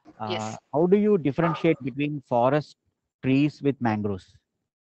NARL. Yes. How do you differentiate between forest trees with mangroves?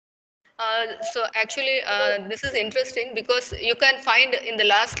 So actually, this is interesting because you can find in the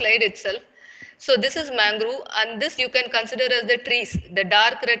last slide itself. So this is mangrove, and this you can consider as the trees. The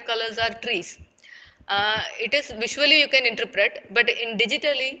dark red colors are trees. It is visually you can interpret, but in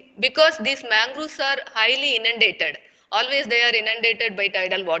digitally, because these mangroves are highly inundated, always they are inundated by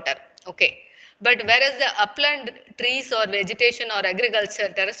tidal water. Okay. But whereas the upland trees or vegetation or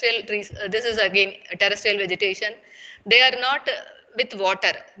agriculture, terrestrial trees, this is again terrestrial vegetation, they are not with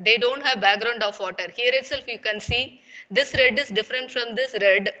water. They don't have background of water. Here itself you can see this red is different from this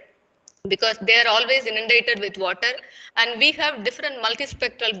red because they are always inundated with water, and we have different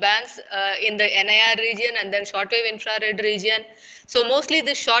multispectral bands in the NIR region and then shortwave infrared region. So mostly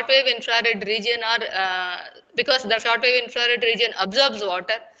the shortwave infrared region are because the shortwave infrared region absorbs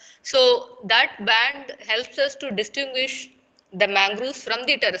water, so that band helps us to distinguish the mangroves from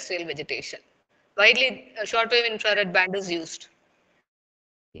the terrestrial vegetation. Widely shortwave infrared band is used.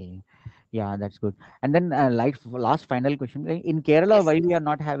 Okay. Yeah, that's good. And then, like last final question, in Kerala, Yes, why we are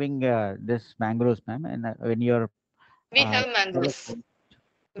not having this mangroves, ma'am? And when you're we uh, have Kerala mangroves. coast,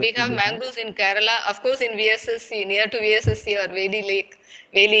 We have you have. mangroves in Kerala, of course, in VSSC, near to VSSC or Veli Lake,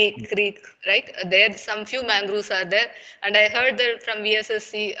 Veli Creek, right? There, some few mangroves are there. And I heard that from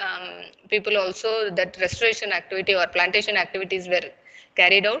VSSC people also that restoration activity or plantation activities were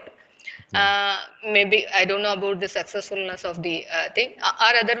carried out. Okay. Maybe I don't know about the successfulness of the thing.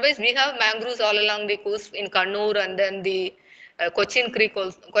 Or otherwise, we have mangroves all along the coast in Kannur, and then the Cochin Creek,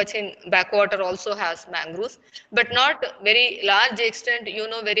 also, Cochin backwater also has mangroves, but not very large extent. You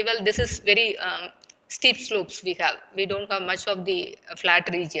know very well, this is very steep slopes we have. We don't have much of the flat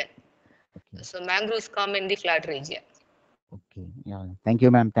region. Okay. So mangroves come in the flat region. Okay. Yeah. Thank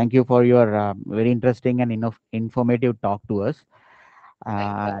you, ma'am. Thank you for your very interesting and informative talk to us.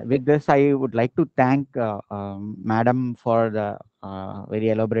 Thank you. With this, I would like to thank Madam for the very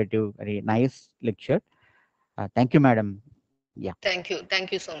elaborative, very nice lecture. Thank you, Madam. Yeah. Thank you.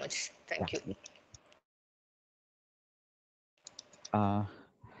 Thank you so much. Yeah. Thank you. Yeah. Uh,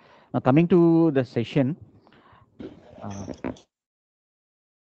 Now, coming to the session, uh,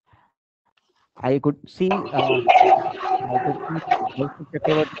 I could see Joseph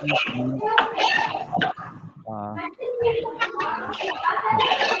Chakravarty's name. Uh,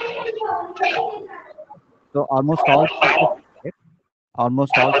 so almost all speakers are there.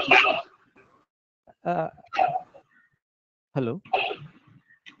 Almost all. Uh, Hello.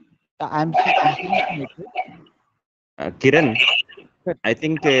 I'm seeing some echo. Kiran, Sir, I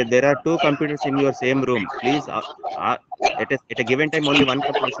think there are two computers in your same room. Please, at a given time, only one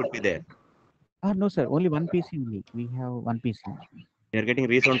computer should be there. no, sir. Only one PC only. We have one PC. You're getting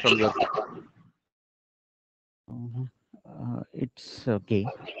resound from your. Mhm. It's okay.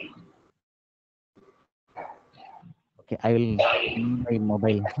 Okay, I will use my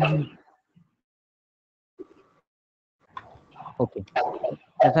mobile. Okay.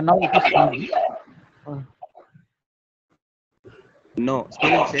 So now it is fine. Uh, No,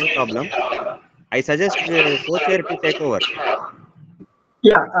 still same problem. I suggest co-chair to take over.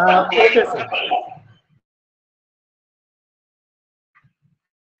 Yeah, okay, sir.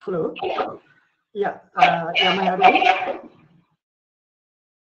 Hello. Yeah, am I audible?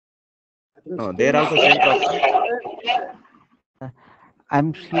 I think No, there still also same problem.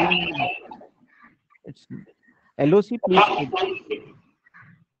 I'm seeing it's LOC. Please put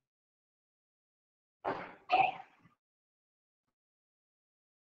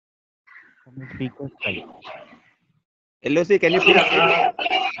from the speaker side. LOC, can you please check? Yeah,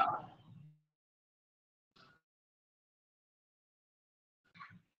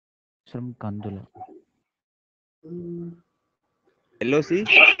 From Kandula. mm, LOC?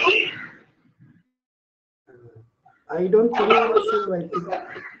 I don't hear you. I think.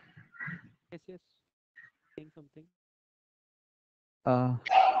 Yes, yes. Saying something. Uh,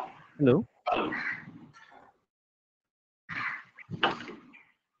 Hello.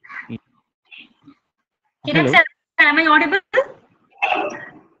 Kiran Hello. sir, am I audible?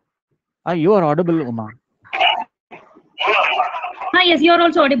 You are audible, Uma. Yes, you are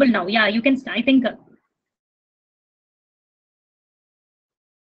also audible now. Yeah, you can. I think.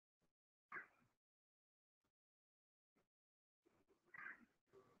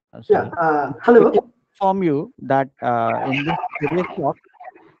 Sorry. Hello. Inform you that in this today's talk,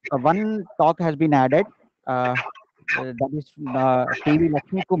 one talk has been added. That is TV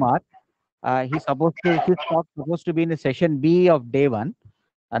Lakshmi Kumar. His talk supposed to be in the session B of day 1.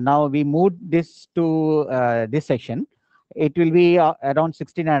 And now we moved this to this section. It will be around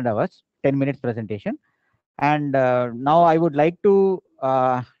 16 hours, 10 minutes presentation. And now I would like to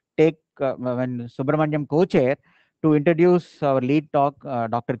take when Subramaniam co-chair to introduce our lead talk,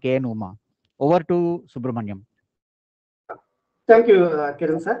 Dr. K. N. Uma. Over to Subramaniam. Thank you,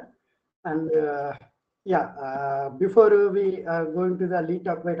 Kiran sir. And before we go into the lead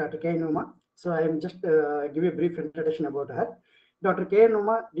talk by Dr. K. Numa, so I am just give a brief introduction about her. Dr. K.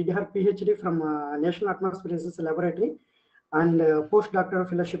 Numa did her PhD from National Atmospheric Physics Laboratory and postdoctoral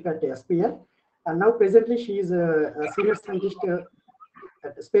fellowship at SPL. And now presently she is a senior scientist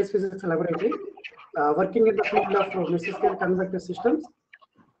at Space Physics Laboratory, working in the field of mesoscale convective systems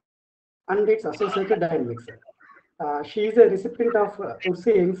and its associated dynamics. She is a recipient of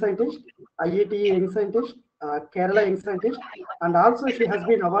URSI Young Scientist, IET Young Scientist, Kerala Young Scientist, and also she has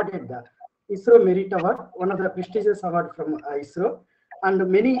been awarded the ISRO Merit Award, one of the prestigious awards from ISRO, and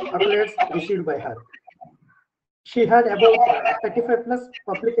many accolades received by her. She had about 35 plus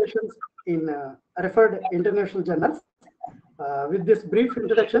publications in referred international journals. With this brief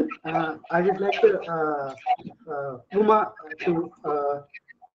introduction, I would like Uma to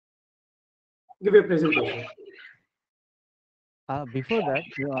give a presentation. Before that,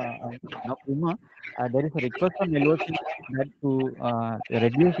 Uma, there is a request from LOC that to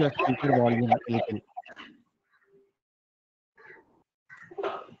reduce your speaker volume a little.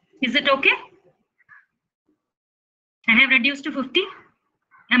 Is it okay? I have reduced to 50.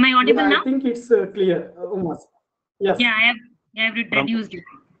 Am I audible now? I think it's clear, Uma. Yes. Yeah, I have reduced it.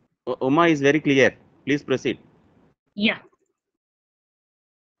 Uma is very clear. Please proceed. Yeah.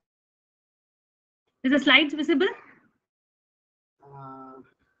 Is the slides visible?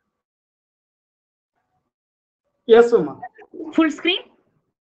 Yes, Uma. Full screen?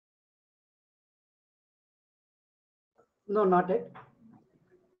 No, not yet.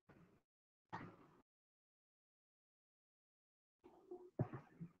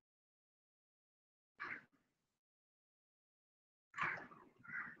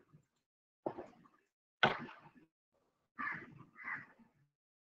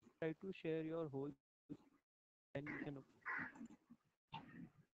 Try to share your whole and you can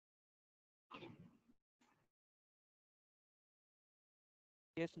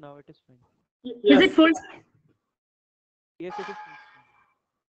yes, now it is fine. Yes. Is it full? Yes, it is full.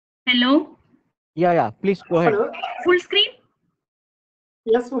 Hello? Yeah, please go ahead. Hello. Full screen?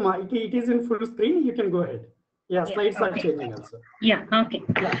 Yes, Uma, it is in full screen. You can go ahead. Yeah, Yeah, slides are okay. changing also. Yeah, okay.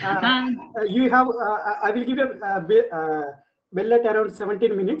 Yeah, you have, I will give a bell at around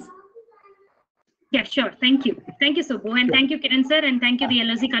 17 minutes. Yeah, sure. Thank you. Thank you, Subbu. And thank you, Kiran sir. And thank you, the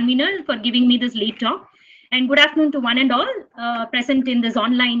LOC convener, for giving me this lead talk. And good afternoon to one and all present in this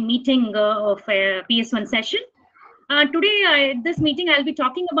online meeting of PS1 session. Today, at this meeting, I'll be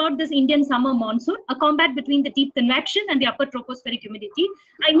talking about this Indian summer monsoon, a combat between the deep convection and the upper tropospheric humidity.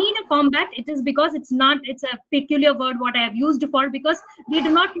 I mean a combat. It is because it's a peculiar word what I have used for, because we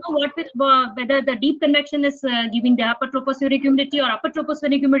do not know whether the deep convection is giving the upper tropospheric humidity, or upper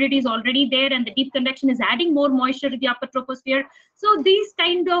tropospheric humidity is already there and the deep convection is adding more moisture to the upper troposphere. So these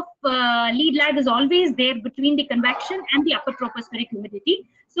kind of lead lag is always there between the convection and the upper tropospheric humidity.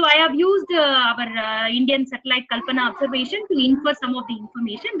 So I have used our Indian satellite Kalpana observation to infer some of the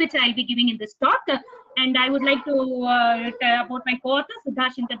information which I'll be giving in this talk. And I would like to tell about my co-author,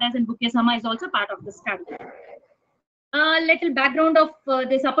 Siddharth Shinkadas and Bukya Sama is also part of the study. Little background of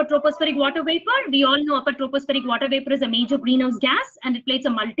this upper tropospheric water vapor. We all know upper tropospheric water vapor is a major greenhouse gas, and it plays a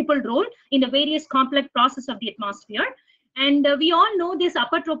multiple role in the various complex process of the atmosphere. And we all know this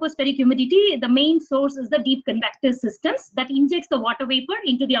upper tropospheric humidity, the main source is the deep convective systems that injects the water vapor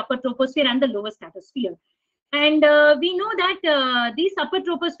into the upper troposphere and the lower stratosphere. And we know that this upper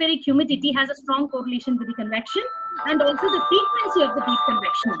tropospheric humidity has a strong correlation with the convection and also the frequency of the deep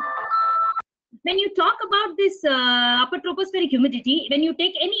convection. When you talk about this upper tropospheric humidity, when you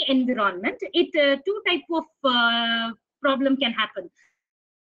take any environment, two type of problem can happen.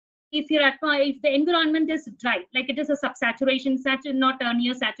 If the environment is dry, like it is a subsaturation, not a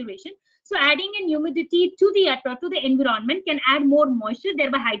near saturation, So adding in humidity to the environment can add more moisture,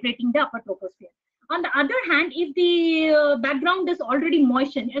 thereby hydrating the upper troposphere. On the other hand, if the background is already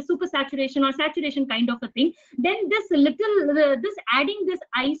moistened, a supersaturation or saturation kind of a thing, then this adding this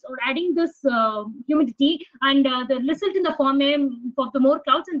ice or adding this humidity and the result in the form of the more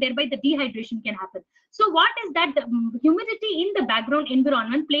clouds, and thereby the dehydration can happen. So what is that? The humidity in the background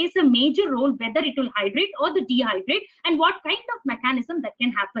environment plays a major role whether it will hydrate or the dehydrate, and what kind of mechanism that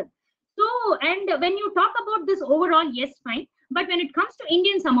can happen. So, and when you talk about this overall, yes, fine. But when it comes to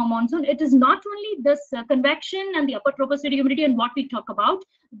Indian summer monsoon, it is not only this convection and the upper tropospheric humidity and what we talk about.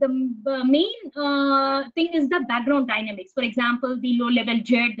 The main thing is the background dynamics. For example, the low-level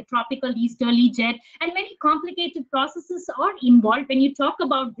jet, the tropical easterly jet, and many complicated processes are involved when you talk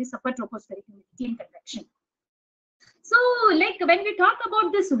about this upper tropospheric humidity and convection. So, like when we talk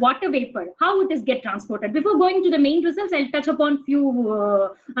about this water vapor, how it is get transported. Before going to the main results, I'll touch upon few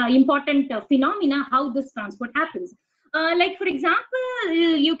important phenomena, how this transport happens. Like for example,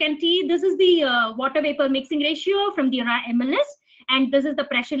 you can see this is the water vapor mixing ratio from the MLS, and this is the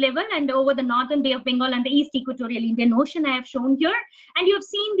pressure level, and over the northern Bay of Bengal and the East Equatorial Indian Ocean I have shown here. And you have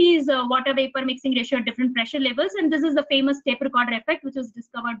seen these water vapor mixing ratio at different pressure levels, and this is the famous tape recorder effect which was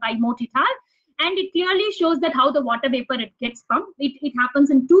discovered by Mott et al. And it clearly shows that how the water vapor it gets from. It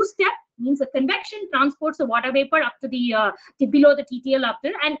happens in two steps. Means the convection transports the water vapor up to the below the TTL up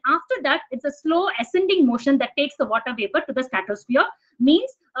there, and after that it's a slow ascending motion that takes the water vapor to the stratosphere.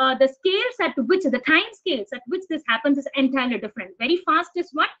 Means the scales at which the time scales at which this happens is entirely different. Very fast is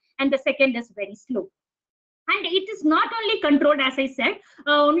one, and the second is very slow. And it is not only controlled, as I said,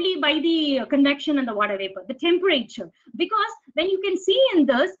 only by the convection and the water vapor, the temperature. Because when you can see in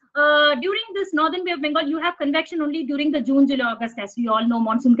this, during this northern Bay of Bengal, you have convection only during the June, July, August, as we all know,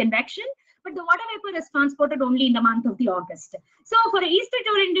 monsoon convection. But the water vapor is transported only in the month of the August. So for East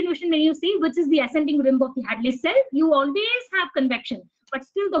Equatorial Indian Ocean, when you see, which is the ascending rim of the Hadley cell, you always have convection. But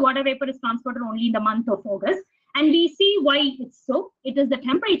still the water vapor is transported only in the month of August. And we see why it's so. It is the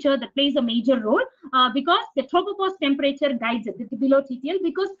temperature that plays a major role because the tropopause temperature guides it below TTL.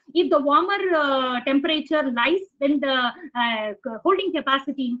 Because if the warmer temperature lies, then the holding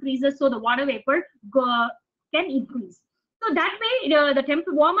capacity increases, so the water vapor can increase. So that way, the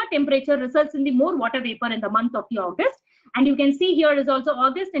warmer temperature results in the more water vapor in the month of the August. And you can see here is also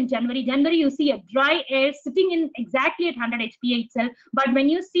August and January. January, you see a dry air sitting in exactly at 100 HPA itself. But when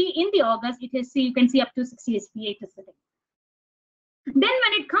you see in the August, you can see up to 60 HPA it is sitting. Then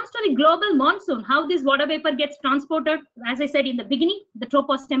when it comes to the global monsoon, how this water vapor gets transported, as I said in the beginning, the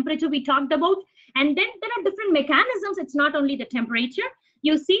tropopause temperature we talked about. And then there are different mechanisms. It's not only the temperature.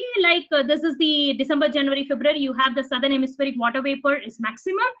 You see, like this is the December, January, February, you have the southern hemispheric water vapor is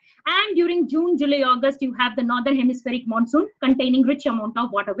maximum. And during June, July, August, you have the northern hemispheric monsoon containing rich amount of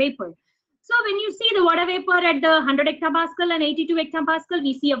water vapor. So when you see the water vapor at the 100 hectopascal and 82 hectopascal,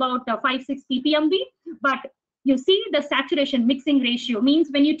 we see about 5-6 ppmv. But you see the saturation mixing ratio means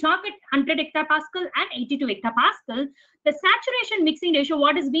when you talk at 100 hectopascal and 82 hectopascal, the saturation mixing ratio,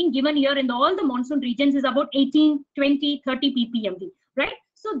 what is being given here in all the monsoon regions is about 18, 20, 30 ppmv, right?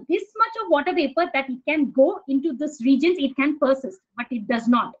 So this much of water vapor that it can go into this regions, it can persist, but it does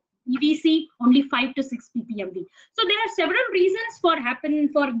not. We see only 5 to 6 ppmv. So there are several reasons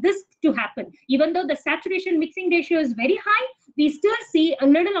for this to happen. Even though the saturation mixing ratio is very high, we still see a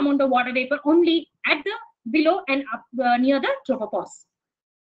little amount of water vapor only at the below and up near the tropopause.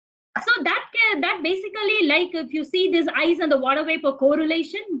 So that basically, like if you see this ice and the water vapor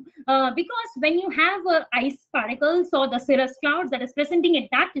correlation, because when you have ice particles or the cirrus clouds that is presenting at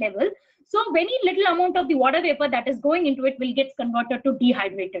that level, so very little amount of the water vapor that is going into it will get converted to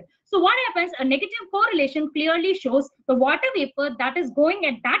dehydrated. So what happens, a negative correlation clearly shows the water vapor that is going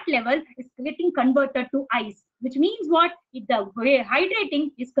at that level is getting converted to ice, which means what? The way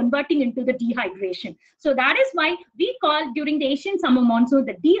hydrating is converting into the dehydration. So that is why we call during the Asian summer monsoon,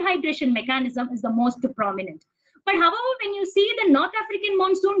 the dehydration mechanism is the most prominent. But however, when you see the North African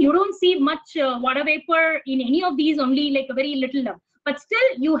monsoon, you don't see much water vapor in any of these, only like a very little. But still,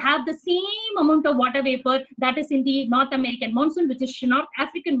 you have the same amount of water vapor that is in the North American monsoon, which is North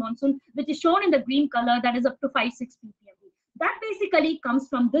African monsoon, which is shown in the green color, that is up to 5-6 ppm. That basically comes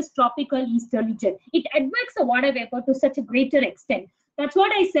from this tropical easterly jet. It adverbs the water vapor to such a greater extent. That's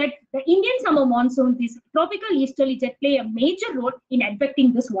what I said. The Indian summer monsoon, this tropical easterly jet play a major role in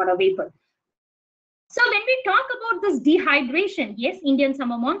advecting this water vapor. So when we talk about this dehydration, yes, Indian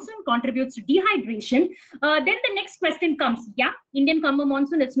summer monsoon contributes to dehydration. Then the next question comes, yeah, Indian summer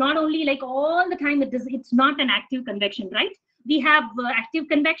monsoon, it's not only like all the time, it's not an active convection, right? we have active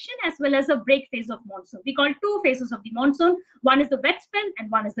convection as well as a break phase of monsoon. We call two phases of the monsoon. One is the wet spell and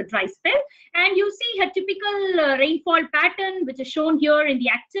one is the dry spell. And you see a typical rainfall pattern, which is shown here in the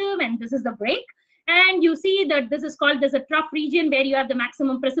active, and this is the break. And you see that this is called, there's a trough region where you have the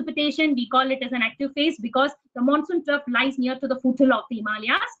maximum precipitation. We call it as an active phase because the monsoon trough lies near to the foothill of the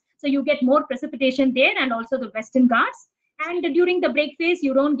Himalayas. So you get more precipitation there, and also the Western Ghats. And during the break phase,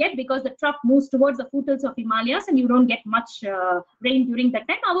 you don't get, because the trough moves towards the foothills of Himalayas, and you don't get much rain during that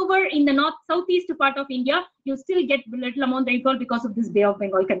time. However, in the north southeast part of India, you still get little amount of rainfall because of this Bay of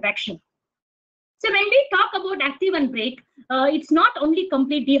Bengal convection. So when we talk about active and break, it's not only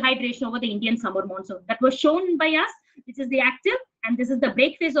complete dehydration over the Indian summer monsoon that was shown by us. This is the active and this is the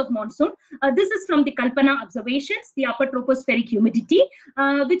break phase of monsoon. This is from the Kalpana observations, the upper tropospheric humidity,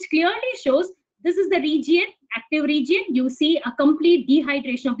 which clearly shows this is the region, active region. You see a complete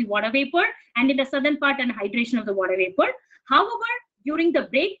dehydration of the water vapor, and in the southern part, an hydration of the water vapor. However, during the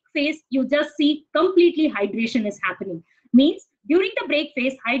break phase, you just see completely hydration is happening. Means during the break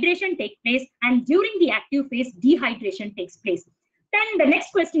phase, hydration takes place, and during the active phase, dehydration takes place. Then the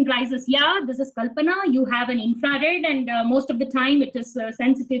next question rises, yeah, this is Kalpana, you have an infrared, and most of the time it is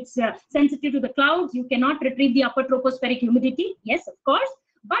sensitive to the clouds. You cannot retrieve the upper tropospheric humidity. Yes, of course.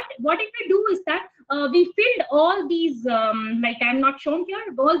 But what if we do is that we filled all these, like I'm not shown here,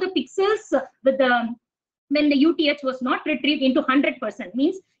 all the pixels with the, when the UTH was not retrieved into 100%.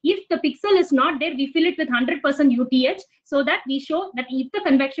 Means if the pixel is not there, we fill it with 100% UTH, so that we show that if the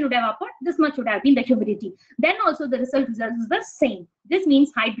convection would have occurred, this much would have been the humidity. Then also the result is the same. This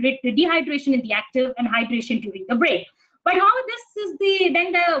means dehydration in the active and hydration during the break. But how this is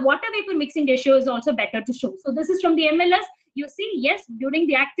then the water vapor mixing ratio is also better to show. So this is from the MLS. You see, yes, during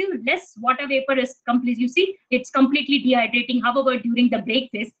the active, less water vapor is complete. You see, it's completely dehydrating. However, during the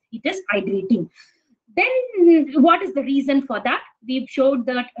break phase, it is hydrating. Then what is the reason for that? We've showed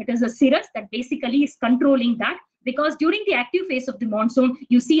that it is a cirrus that basically is controlling that, because during the active phase of the monsoon,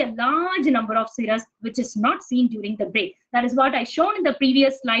 you see a large number of cirrus, which is not seen during the break. That is what I shown in the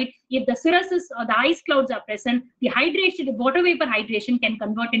previous slide. If the cirruses or the ice clouds are present, the hydration, the water vapor hydration can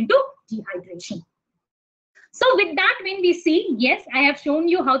convert into dehydration. So with that, when we see, yes, I have shown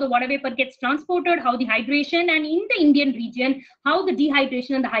you how the water vapor gets transported, how the hydration, and in the Indian region, how the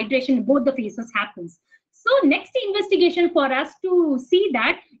dehydration and the hydration in both the phases happens. So next investigation for us to see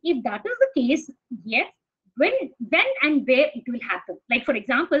that if that is the case, yes, when and where it will happen. Like for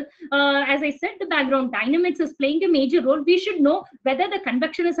example, as I said, the background dynamics is playing a major role. We should know whether the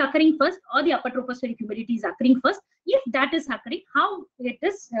convection is occurring first or the upper tropospheric humidity is occurring first. If that is occurring, how it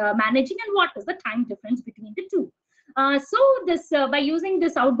is managing, and what is the time difference between the two. So this by using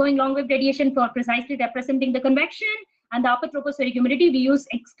this outgoing long wave radiation for precisely representing the convection and the upper tropospheric humidity, we use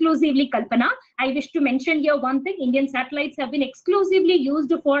exclusively Kalpana. I wish to mention here one thing: Indian satellites have been exclusively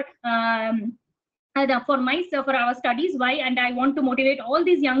used for for our studies. Why? And I want to motivate all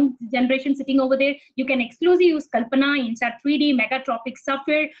these young generation sitting over there. You can exclusively use Kalpana, Insat 3D, Megatropic,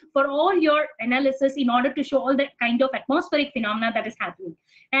 Sapphire for all your analysis in order to show all the kind of atmospheric phenomena that is happening.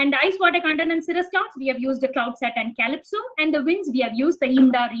 And ice, water content, and cirrus clouds, we have used the CloudSat and Calypso. And the winds, we have used the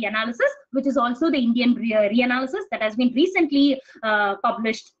IMDA reanalysis, which is also the Indian reanalysis that has been recently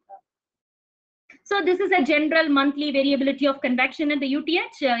published. So this is a general monthly variability of convection in the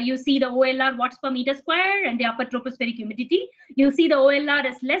UTH. You see the OLR watts per meter square and the upper tropospheric humidity. You see the OLR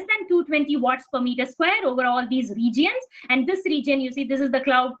is less than 220 watts per meter square over all these regions. And this region, you see, this is the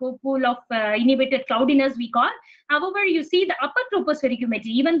cloud pool of inhibited cloudiness we call. However, you see the upper tropospheric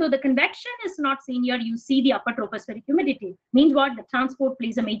humidity. Even though the convection is not seen here, you see the upper tropospheric humidity. Means what? The transport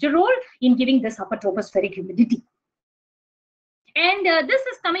plays a major role in giving this upper tropospheric humidity. And this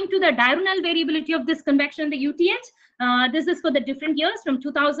is coming to the diurnal variability of this convection in the UTH. This is for the different years from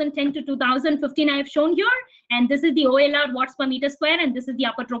 2010 to 2015 I have shown here. And this is the OLR watts per meter square, and this is the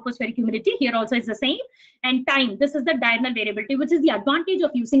upper tropospheric humidity. Here also is the same. And time, this is the diurnal variability, which is the advantage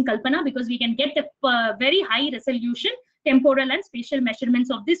of using Kalpana, because we can get a very high resolution temporal and spatial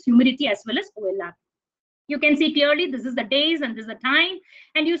measurements of this humidity as well as OLR. You can see clearly this is the days and this is the time.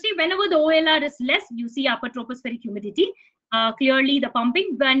 And you see whenever the OLR is less, you see upper tropospheric humidity. Clearly the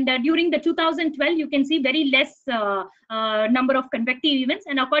pumping, and during the 2012 you can see very less number of convective events,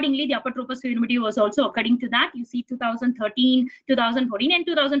 and accordingly the upper tropospheric humidity was also according to that. You see 2013, 2014 and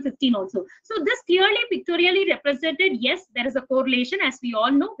 2015 also. So this clearly pictorially represented, yes, there is a correlation, as we all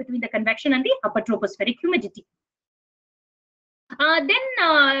know, between the convection and the upper tropospheric humidity.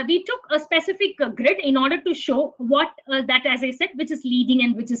 Then we took a specific grid in order to show what that, as I said, which is leading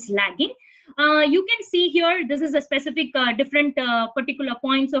and which is lagging. You can see here, this is a specific different particular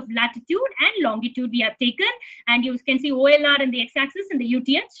points of latitude and longitude we have taken. And you can see OLR in the x-axis and the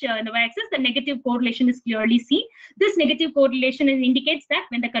UTH in the y-axis. The negative correlation is clearly seen. This negative correlation indicates that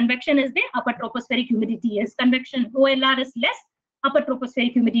when the convection is there, upper tropospheric humidity is convection. OLR is less, upper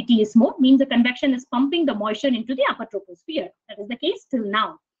tropospheric humidity is more, means the convection is pumping the moisture into the upper troposphere. That is the case till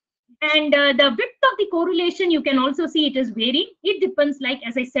now. And the width of the correlation, you can also see it is varying. It depends, like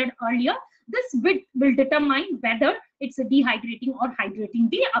as I said earlier, this width will determine whether it's a dehydrating or hydrating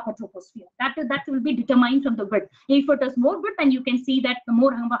the upper troposphere. That will be determined from the width. If it is more width, then you can see that the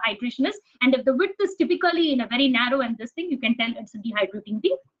more hydration is. And if the width is typically in a very narrow and this thing, you can tell it's dehydrating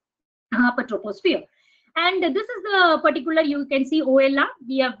the upper troposphere. And this is the particular, you can see OLR.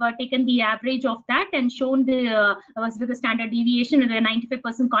 We have taken the average of that and shown the with the standard deviation and a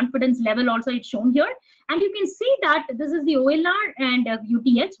 95% confidence level also it's shown here. And you can see that this is the OLR and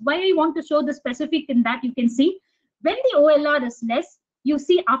UTH. Why I want to show the specific in that, you can see when the OLR is less, you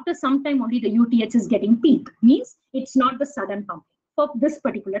see after some time only the UTH is getting peak. Means it's not the sudden pumping for this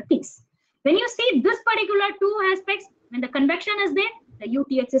particular case. When you see this particular two aspects, when the convection is there, the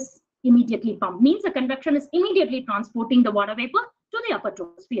UTH is immediately pumped, means the convection is immediately transporting the water vapor to the upper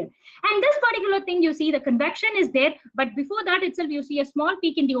troposphere. And this particular thing, you see the convection is there, but before that itself you see a small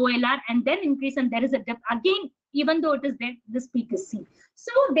peak in the OLR and then increase, and there is a dip again. Even though it is there, this peak is seen.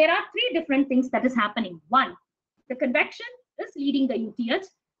 So there are three different things that is happening. One, the convection is leading the UTH.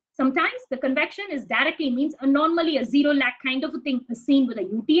 Sometimes the convection is directly, means normally a zero lag kind of a thing is seen with a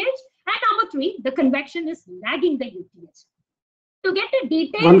UTH. And number three, the convection is lagging the UTH. To get a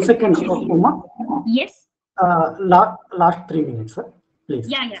detailed 1 second, Uma. Yes. Last 3 minutes, sir. Please.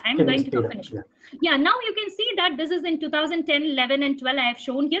 Yeah, I'm going to finish. Yeah, now you can see that this is in 2010, 11, and 12. I have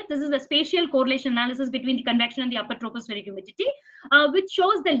shown here. This is the spatial correlation analysis between the convection and the upper tropospheric humidity, which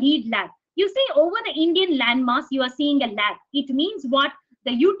shows the lead lag. You see over the Indian landmass, you are seeing a lag. It means what?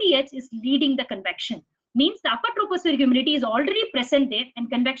 The UTH is leading the convection. Means the upper tropospheric humidity is already present there and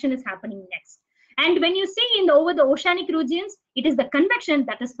convection is happening next. And when you see over the oceanic regions, it is the convection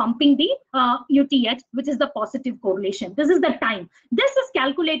that is pumping the UTH, which is the positive correlation. This is the time. This is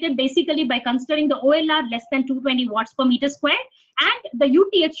calculated basically by considering the OLR less than 220 watts per meter square, and the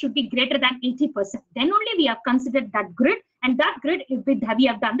UTH should be greater than 80%. Then only we have considered that grid, and that grid, we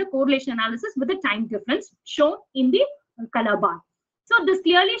have done the correlation analysis with the time difference shown in the color bar. So this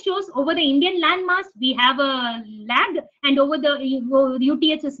clearly shows over the Indian landmass, we have a lag, and over the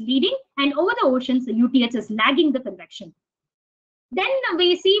UTH is leading, and over the oceans, the UTH is lagging the convection. Then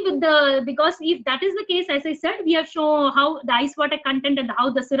we see with the, because if that is the case, as I said, we have shown how the ice water content and how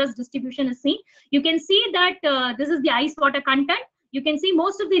the cirrus distribution is seen. You can see that this is the ice water content. You can see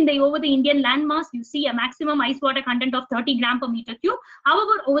most of over the Indian landmass, you see a maximum ice water content of 30 gram per meter cube.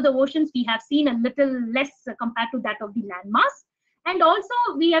 However, over the oceans, we have seen a little less compared to that of the landmass. And also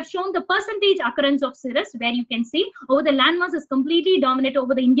we have shown the percentage occurrence of cirrus, where you can see over the landmass is completely dominant.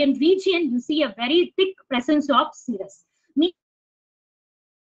 Over the Indian region, you see a very thick presence of cirrus.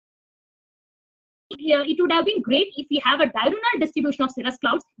 It would have been great if we have a diurnal distribution of cirrus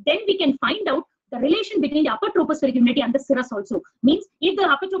clouds. Then we can find out the relation between the upper tropospheric humidity and the cirrus also. Means if the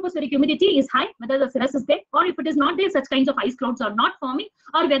upper tropospheric humidity is high, whether the cirrus is there, or if it is not there, such kinds of ice clouds are not forming,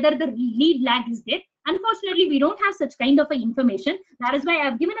 or whether the lead lag is there. Unfortunately, we don't have such kind of information. That is why I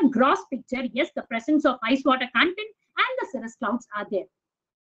have given a gross picture. Yes, the presence of ice water content and the cirrus clouds are there.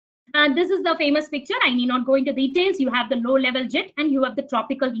 This is the famous picture. I need not go into details. You have the low level jet and you have the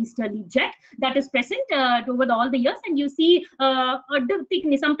tropical easterly jet that is present over all the years. And you see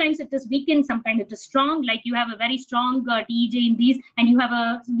sometimes it is weakened, sometimes it is strong. Like you have a very strong TEJ in these, and you have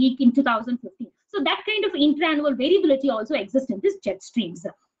a weak in 2015. So that kind of interannual variability also exists in these jet streams.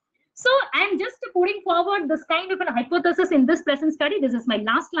 So I'm just putting forward this kind of a hypothesis in this present study. This is my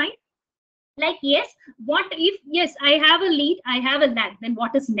last line. Like, yes, what if, yes, I have a lead, I have a lag, then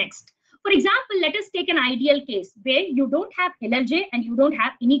what is next? For example, let us take an ideal case where you don't have LLJ and you don't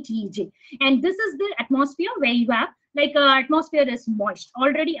have any TEJ. And this is the atmosphere where you have, like, atmosphere is moist,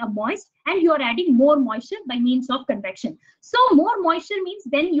 already a moist, and you are adding more moisture by means of convection. So more moisture means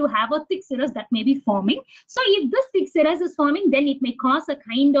then you have a thick cirrus that may be forming. So if this thick cirrus is forming, then it may cause a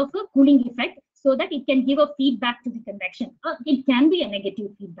kind of a cooling effect so that it can give a feedback to the convection. It can be a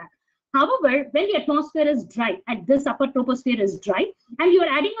negative feedback. However, when the atmosphere is dry, and this upper troposphere is dry, and you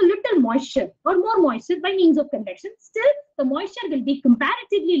are adding a little moisture or more moisture by means of convection, still the moisture will be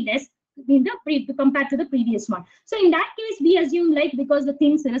comparatively less in the compared to the previous one. So in that case, we assume, like, because the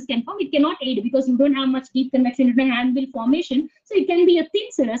thin cirrus can form, it cannot aid because you don't have much deep convection, you don't have anvil formation. So it can be a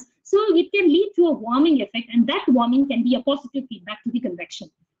thin cirrus. So it can lead to a warming effect, and that warming can be a positive feedback to the convection.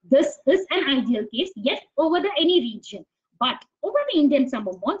 This is an ideal case, yet over the any region. But over the Indian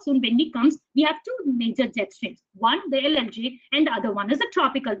summer monsoon, when it comes, we have two major jet streams. One, the LLJ, and the other one is the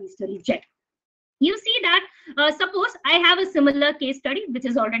tropical easterly jet. You see that, suppose I have a similar case study, which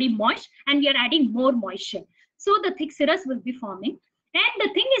is already moist, and we are adding more moisture. So the thick cirrus will be forming. And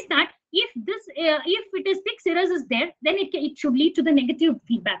the thing is that if it is thick cirrus is there, then it should lead to the negative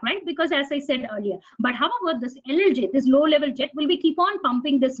feedback, right? Because as I said earlier, but however, this LLJ, this low level jet, will be keep on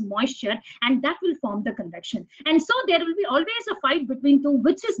pumping this moisture, and that will form the convection. And so there will be always a fight between two,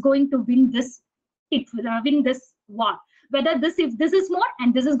 which is going to win this, win this war. Whether if this is more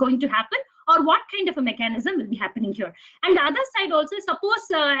and this is going to happen, or what kind of a mechanism will be happening here. And the other side also, suppose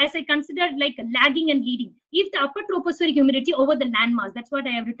as I consider like lagging and leading, if the upper tropospheric humidity over the landmass, that's what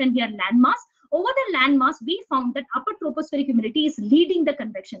I have written here, landmass, over the landmass, we found that upper tropospheric humidity is leading the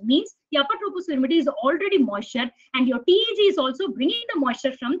convection, means the upper tropospheric humidity is already moisture, and your TEG is also bringing the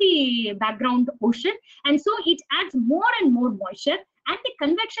moisture from the background ocean, and so it adds more and more moisture, and the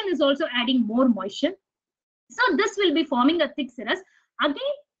convection is also adding more moisture. So this will be forming a thick cirrus. Again,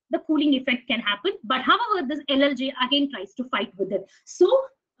 the cooling effect can happen, but however, this LLJ again tries to fight with it. So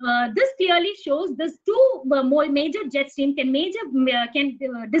this clearly shows this two more major jet stream can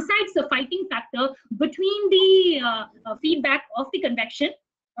decides the fighting factor between the feedback of the convection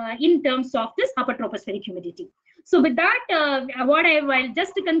in terms of this upper tropospheric humidity. So with that, while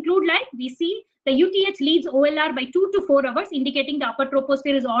just to conclude, like we see the UTH leads OLR by 2 to 4 hours, indicating the upper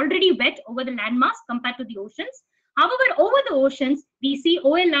troposphere is already wet over the landmass compared to the oceans. However, over the oceans, we see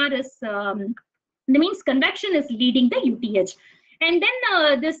OLR is, that means convection is leading the UTH. And then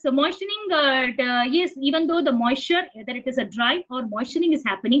this moistening, yes, even though the moisture, whether it is a dry or moistening is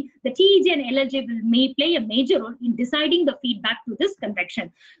happening, the TEG and LLJ may play a major role in deciding the feedback to this convection.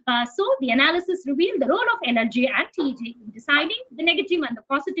 So the analysis revealed the role of LLJ and TEG in deciding the negative and the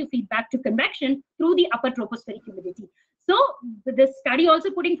positive feedback to convection through the upper tropospheric humidity. So this study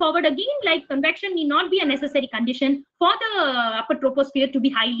also putting forward again, like convection need not be a necessary condition for the upper troposphere to be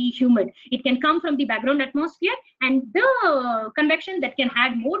highly humid. It can come from the background atmosphere, and the convection that can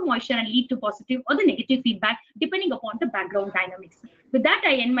add more moisture and lead to positive or the negative feedback depending upon the background dynamics. With that,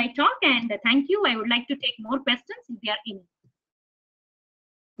 I end my talk, and thank you. I would like to take more questions if there are any.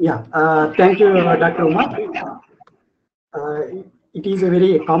 Yeah, thank you, Dr. Uma. It is a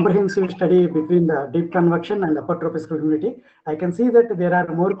very comprehensive study between the deep convection and upper tropospheric humidity. I can see that there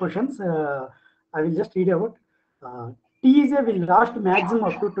are more questions. I will just read out. TEJ will last maximum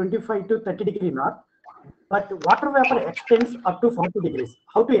up to 25 to 30 degrees north, but water vapor extends up to 40 degrees.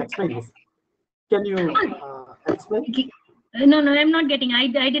 How to explain this? Can you explain? No, I'm not getting. I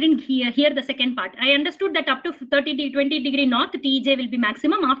didn't hear the second part. I understood that up to 20 degree north, TEJ will be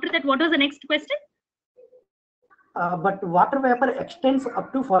maximum. After that, what was the next question? But water vapor extends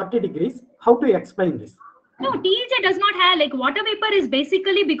up to 40 degrees. How to explain this? No, TEJ does not have, like, water vapor is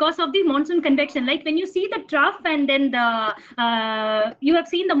basically because of the monsoon convection. Like when you see the trough and then the, you have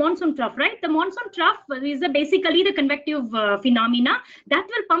seen the monsoon trough, right? The monsoon trough is basically the convective phenomena that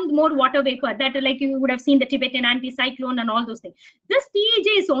will pump more water vapor. That, like you would have seen the Tibetan anticyclone and all those things. This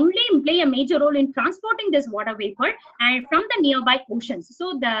TEJ is only play a major role in transporting this water vapor and from the nearby oceans.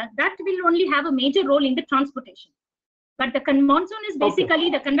 So that will only have a major role in the transportation. But the monsoon is basically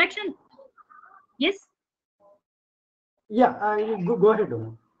the convection. Yes. Yeah, go ahead.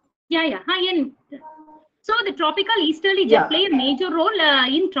 Yeah. So the tropical easterly jet play a major role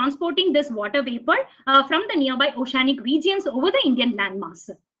in transporting this water vapor from the nearby oceanic regions over the Indian landmass.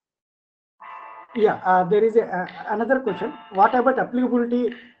 Yeah, there is another question. What about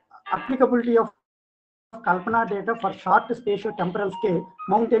applicability of Kalpana data for short spatio-temporal scale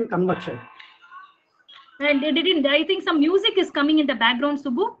mountain convection? And I think some music is coming in the background,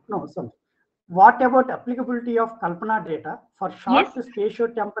 Subbu. No, sorry. What about applicability of Kalpana data for short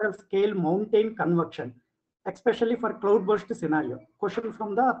spatio-temporal scale mountain convection, especially for cloudburst scenario? Question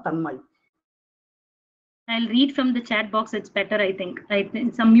from the Tanmay. I'll read from the chat box. It's better, I think.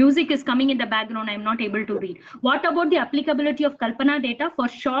 Some music is coming in the background. I'm not able to read. What about the applicability of Kalpana data for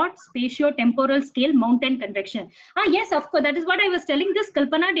short spatio-temporal scale mountain convection? Yes, of course. That is what I was telling. This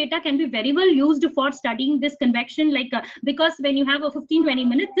Kalpana data can be very well used for studying this convection, like because when you have a 15-20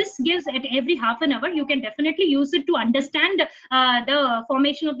 minutes, this gives at every half an hour, you can definitely use it to understand the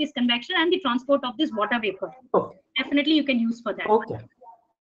formation of this convection and the transport of this water vapor. Okay. Definitely you can use for that. Okay.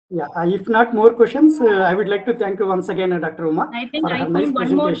 Yeah, if not more questions, I would like to thank you once again, Dr. Uma. I think I found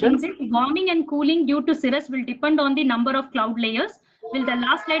one more thing. Warming and cooling due to cirrus will depend on the number of cloud layers. Will the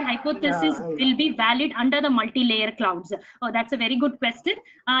last slide hypothesis will be valid under the multi-layer clouds? Oh, that's a very good question.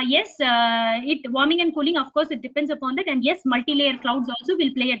 Yes, warming and cooling, of course, it depends upon that. And yes, multi-layer clouds also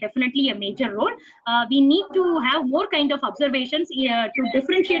will play definitely a major role. We need to have more kind of observations to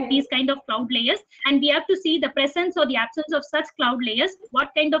differentiate these kind of cloud layers, and we have to see the presence or the absence of such cloud layers,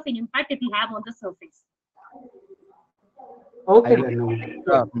 what kind of an impact it will have on the surface. Okay,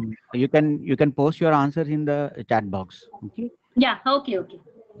 you can post your answers in the chat box. Okay. Yeah. Okay.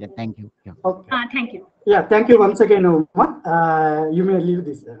 Yeah. Thank you. Yeah. Okay. Thank you. Yeah. Thank you once again, Uma. You may leave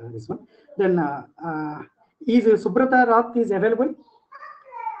this one. Then is Subrata Rath is available?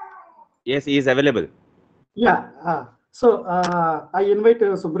 Yes, he is available. Yeah. So I invite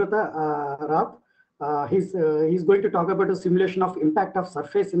Subrata Rath. He's going to talk about a simulation of impact of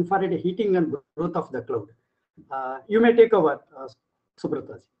surface infrared heating and growth of the cloud. You may take over,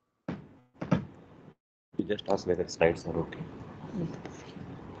 Subrata. You just ask whether slides are okay.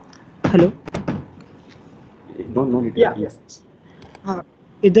 Hello. No need. Yeah. Yes.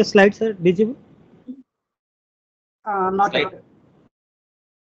 Is the slides are visible? Not yet.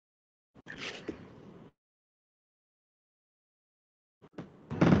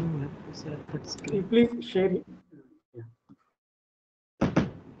 Please share it. Yeah.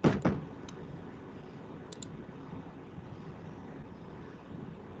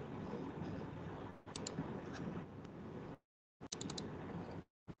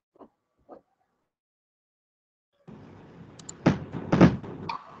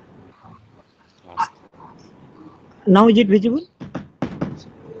 Now is it visible?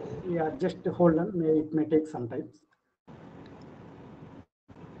 Yeah, just hold on. It may take some time.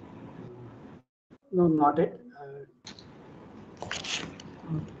 No, not it.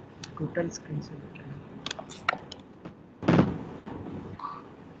 Total screen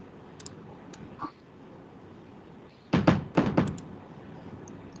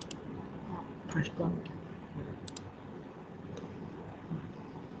first one.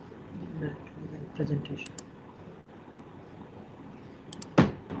 Presentation.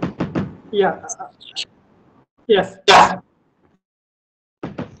 Yeah. Yes.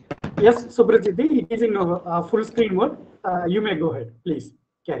 Yes, Subrajit, it is in full screen mode. You may go ahead. Please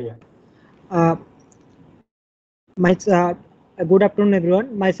carry on. Good afternoon,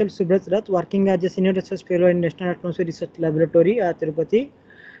 everyone. Myself, Subraj Rath, working as a senior research fellow in National Atmosphere Research Laboratory at Tirupati,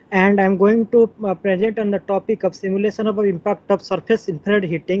 and I'm going to present on the topic of simulation of impact of surface infrared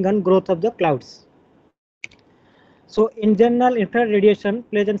heating and growth of the clouds. So, in general, infrared radiation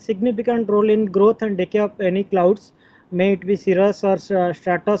plays a significant role in growth and decay of any clouds, may it be cirrus or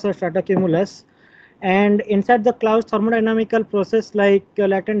stratus or stratocumulus. And inside the clouds, thermodynamical process like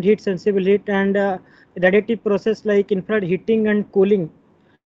latent heat, sensible heat, and radiative process like infrared heating and cooling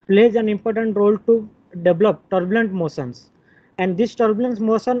plays an important role to develop turbulent motions. And this turbulent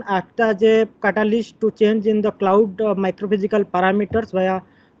motion acts as a catalyst to change in the cloud microphysical parameters via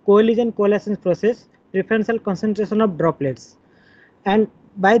coalition coalescence process, preferential concentration of droplets. And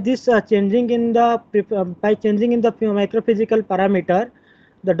by this changing in the microphysical parameter,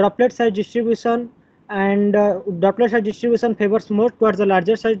 the droplet size distribution and droplet size distribution favors more towards the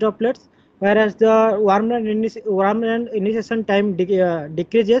larger size droplets, whereas the warm and initiation time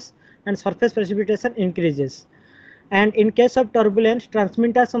decreases and surface precipitation increases. And in case of turbulence,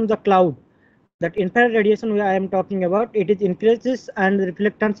 transmitters from the cloud, that infrared radiation I am talking about, it is increases and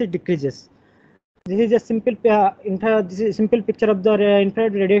reflectance decreases. This is a simple picture of the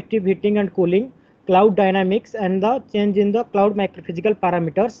infrared radiative heating and cooling, cloud dynamics, and the change in the cloud microphysical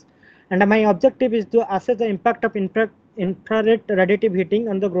parameters. And my objective is to assess the impact of infrared radiative heating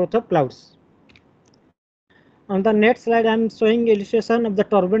on the growth of clouds. On the next slide, I am showing illustration of the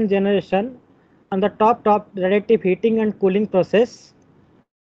turbulent generation. On the top radiative heating and cooling process.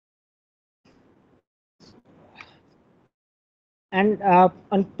 And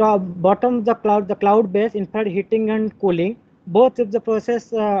on top bottom the cloud based infrared heating and cooling, both of the process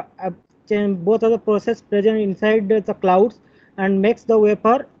present inside the clouds and makes the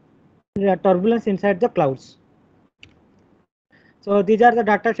vapor turbulence inside the clouds. So these are the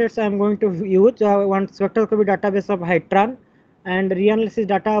data sets I am going to use. One spectroscopy database of Hytran and reanalysis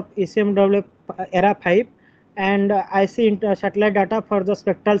data of ECMW ERA 5 and IC satellite data for the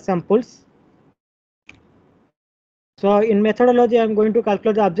spectral samples. So in methodology, I am going to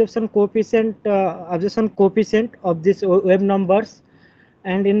calculate the absorption coefficient of these wave numbers.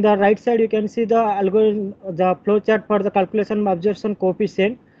 And in the right side, you can see the algorithm, the flowchart for the calculation of absorption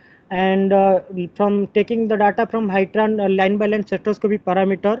coefficient. And from taking the data from Hytran line by line spectroscopy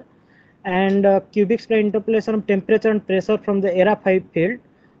parameter and cubic spray interpolation of temperature and pressure from the ERA 5 field,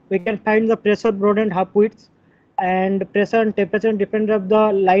 we can find the pressure, Broad and half widths and pressure and temperature independent of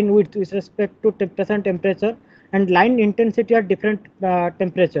the line width with respect to pressure and temperature, and line intensity at different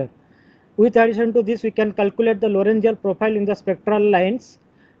temperature. With addition to this, we can calculate the Lorentzian profile in the spectral lines,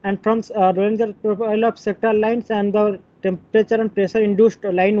 and from Lorentzian profile of spectral lines and the temperature and pressure induced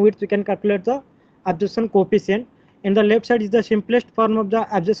line width, we can calculate the absorption coefficient. In the left side is the simplest form of the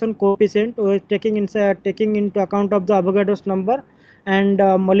absorption coefficient, taking into account of the Avogadro's number and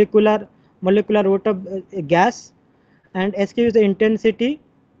molecular weight of gas, and SQ is the intensity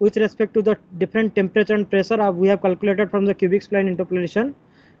with respect to the different temperature and pressure we have calculated from the cubic spline interpolation,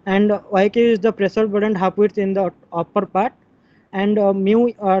 and YK is the pressure burden half width in the upper part, and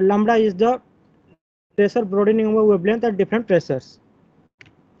lambda is the pressure broadening over wavelength at different pressures.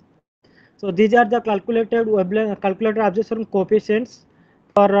 So these are the calculated absorption coefficients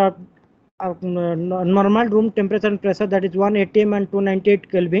for normal room temperature and pressure, that is 1 atm and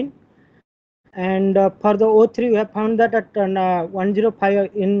 298 Kelvin. And for the O3, we have found that at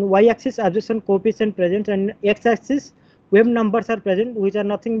 105 in y-axis absorption coefficient present, and x-axis wave numbers are present, which are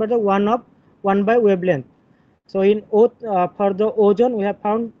nothing but the 1 by wavelength. So in for the ozone, we have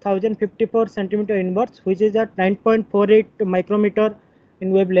found 1054 centimeter inverse, which is at 9.48 micrometer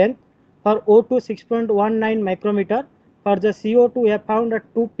in wavelength. For O2, 6.19 micrometer. For the CO2, we have found at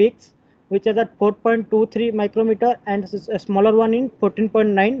 2 peaks, which are at 4.23 micrometer, and a smaller one in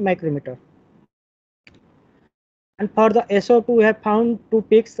 14.9 micrometer. And for the SO2, we have found 2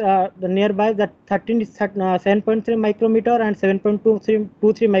 peaks the nearby, that 7.3 micrometer and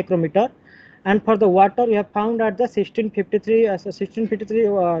 7.23 micrometer. And for the water, we have found at the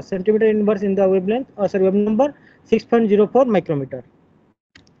 1653 centimeter inverse in the wavelength, wave number 6.04 micrometer.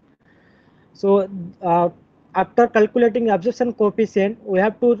 So after calculating absorption coefficient, we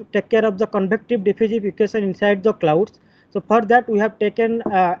have to take care of the convective diffusive equation inside the clouds. So for that, we have taken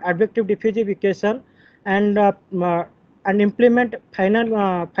advective diffusive equation and implement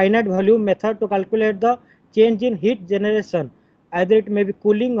finite volume method to calculate the change in heat generation, either it may be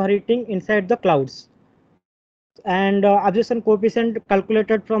cooling or heating inside the clouds. And absorption coefficient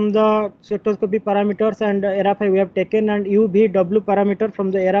calculated from the spectroscopy parameters and era phi we have taken, and UVW parameter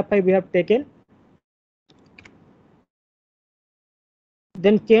from the era phi we have taken.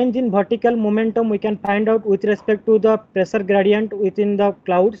 Then change in vertical momentum we can find out with respect to the pressure gradient within the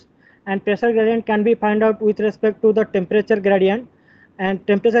clouds, and pressure gradient can be found out with respect to the temperature gradient, and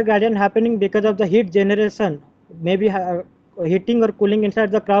temperature gradient happening because of the heat generation, maybe heating or cooling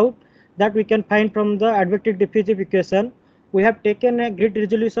inside the cloud, that we can find from the advective diffusive equation. We have taken a grid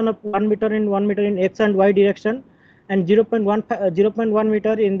resolution of 1 meter in x and y direction, and 0.1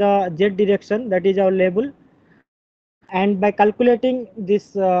 meter in the z direction, that is our label. And by calculating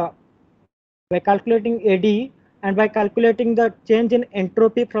this, by calculating AD, and by calculating the change in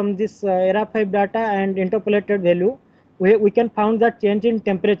entropy from this era 5 data and interpolated value, we can find that change in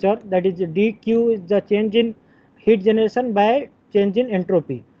temperature, that is dq is the change in heat generation by change in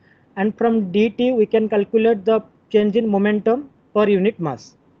entropy, and from dt we can calculate the change in momentum per unit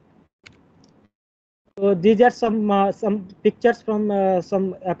mass. So these are some pictures from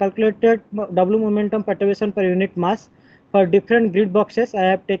some calculated W momentum perturbation per unit mass for different grid boxes. I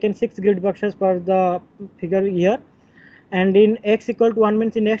have taken 6 grid boxes for the figure here, and in x equal to 1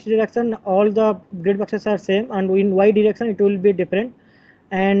 means in x direction all the grid boxes are same, and in y direction it will be different.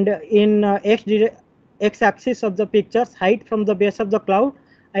 And in x axis of the pictures, height from the base of the cloud,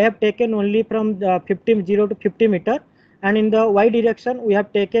 I have taken only from 0 to 50 meter, and in the y direction we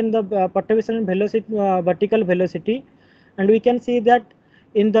have taken the perturbation velocity, vertical velocity, and we can see that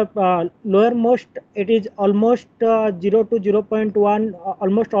in the lowermost it is almost 0 to 0.1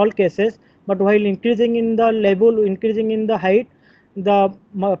 almost all cases, but while increasing in the level, increasing in the height, the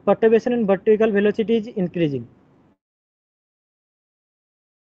perturbation and vertical velocity is increasing.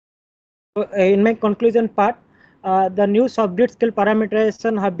 So, in my conclusion part, the new soft-grid scale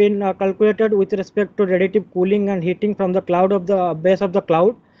parameterization have been calculated with respect to radiative cooling and heating from the cloud of the base of the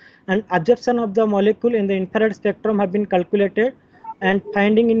cloud, and absorption of the molecule in the infrared spectrum have been calculated, and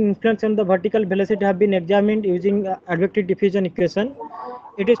finding in influence on the vertical velocity have been examined using advective diffusion equation.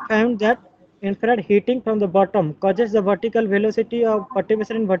 It is found that infrared heating from the bottom causes the vertical velocity of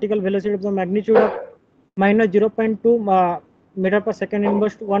perturbation in vertical velocity of the magnitude of minus 0.2 meter per second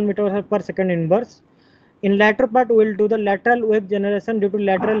inverse to 1 meter per second inverse. In latter part, we will do the lateral wave generation due to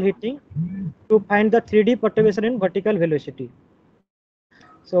lateral heating to find the 3D perturbation in vertical velocity.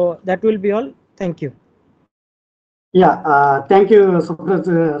 So that will be all. Thank you. Yeah, thank you, Subraj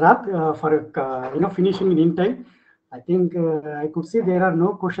Rat, for finishing in time. I think I could see there are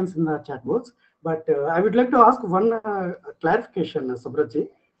no questions in the chat box, but I would like to ask one clarification, Subraj.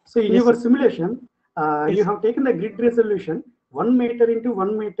 So in Yes, your sir. simulation, Yes. You have taken the grid resolution 1 meter into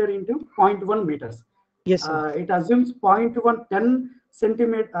 1 meter into 0.1 meters. Yes, sir. It assumes 0.1 10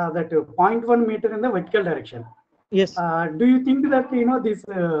 centimeter, that 0.1 meter in the vertical direction. Yes. Do you think that this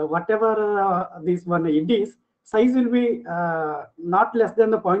whatever this one it is, size will be not less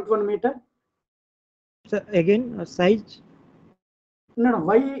than the 0.1 meter? So again, size. No,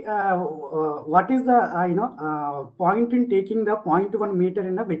 why? What is the point in taking the 0.1 meter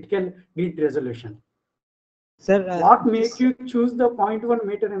in a vertical grid resolution? Sir, What make you choose the 0.1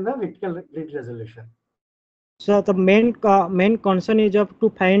 meter in the vertical grid resolution? so the main concern is of to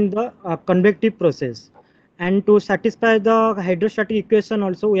find the convective process, and to satisfy the hydrostatic equation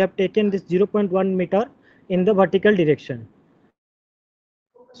also we have taken this 0.1 meter in the vertical direction.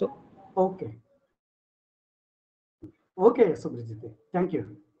 So Okay. Okay, Subhajit. Thank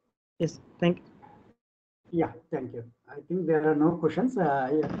you. yes, thank you. Yeah, thank you. I think there are no questions.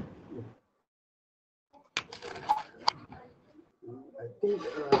 Yeah. I think,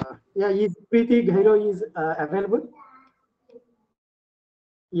 yeah, is Preeti Ghairo is available?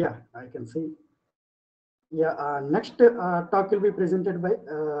 Yeah, I can see. Yeah, next talk will be presented by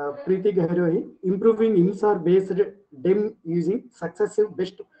Preeti Ghairo, improving INSAR-based DEM using successive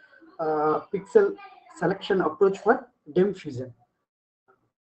best pixel selection approach for DEM fusion.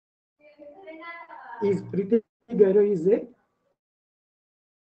 Is Preeti Ghairo is there?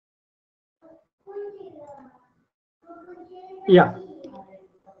 Yeah.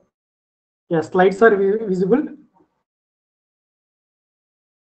 Yeah, slides are visible.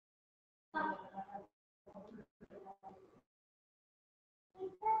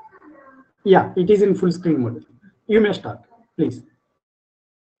 Yeah, it is in full screen mode. You may start, please.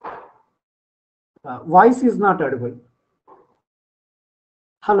 Voice is not audible.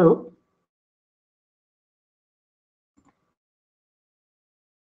 Hello.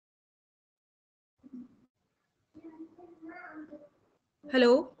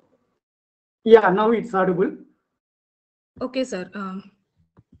 Hello. Yeah, now it's audible. Okay, sir.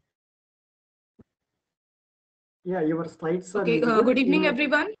 Yeah, your slides are Okay. visible. Good evening,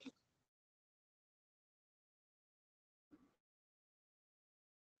 everyone.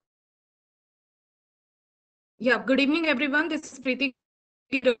 Yeah. Good evening, everyone. This is Preeti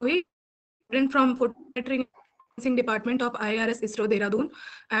Rohi, from Food Monitoring Department of IRS ISRO Dehradun,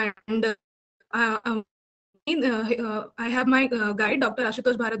 and I have my guide, Dr.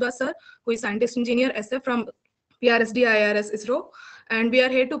 Ashutosh Bharadwaj sir, who is scientist engineer SF from PRSD IRS ISRO, and we are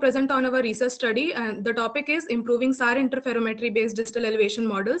here to present on our research study, and the topic is improving SAR interferometry based digital elevation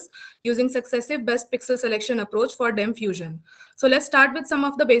models using successive best pixel selection approach for DEM fusion. So let's start with some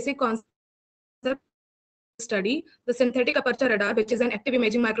of the basic concepts study. The synthetic aperture radar, which is an active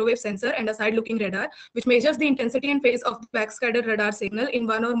imaging microwave sensor and a side-looking radar, which measures the intensity and phase of the backscattered radar signal in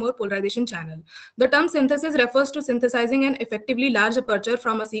one or more polarization channel. The term synthesis refers to synthesizing an effectively large aperture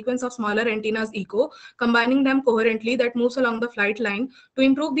from a sequence of smaller antennas echo, combining them coherently that moves along the flight line to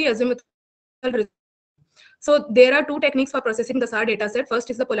improve the azimuthal resolution. So there are two techniques for processing the SAR dataset. First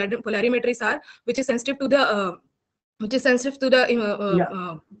is the polarimetry SAR, which is sensitive to the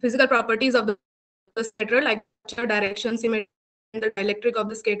physical properties of the scatter, like direction, symmetry, and the dielectric of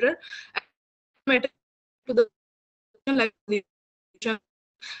the scatter, and to the like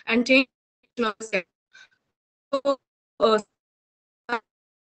and change of the scatter. So,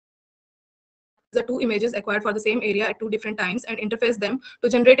 the two images acquired for the same area at two different times and interface them to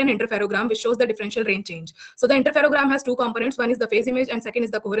generate an interferogram which shows the differential range change. So the interferogram has two components. One is the phase image and second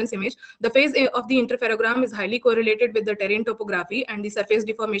is the coherence image. The phase of the interferogram is highly correlated with the terrain topography, and the surface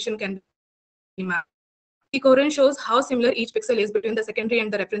deformation can be mapped. The coherence shows how similar each pixel is between the secondary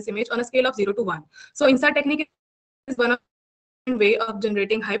and the reference image on a scale of 0 to 1. So INSAR technique is one of way of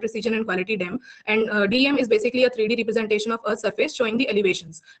generating high precision and quality DEM, and DEM is basically a 3D representation of Earth's surface showing the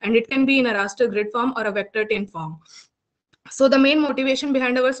elevations, and it can be in a raster grid form or a vector tin form. So the main motivation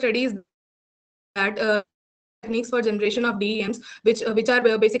behind our study is that techniques for generation of DEMs, which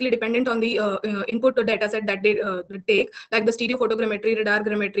are basically dependent on the input data set that they take, like the stereo photogrammetry, radar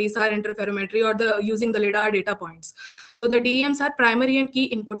grammetry, SAR interferometry, or the using the LiDAR data points. So the DEMs are primary and key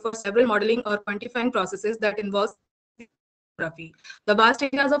input for several modeling or quantifying processes that involve geography. The vast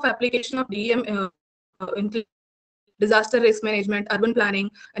areas of application of DEM include disaster risk management, urban planning,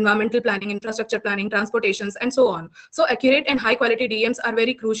 environmental planning, infrastructure planning, transportations, and so on. So accurate and high quality DMs are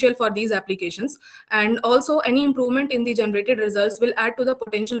very crucial for these applications. And also any improvement in the generated results will add to the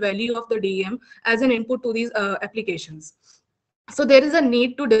potential value of the DEM as an input to these applications. So there is a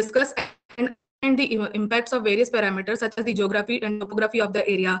need to discuss and the impacts of various parameters such as the geography and topography of the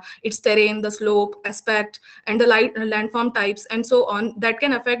area, its terrain, the slope, aspect, and the landform types, and so on, that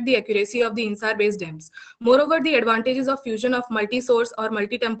can affect the accuracy of the INSAR-based DEMS. Moreover, the advantages of fusion of multi-source or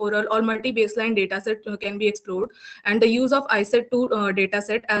multi-temporal or multi-baseline dataset can be explored, and the use of ISET2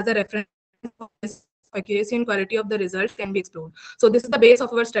 dataset as a reference for this accuracy and quality of the results can be explored. So this is the base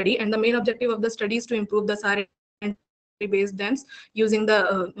of our study, and the main objective of the study is to improve the SAR based DEMS using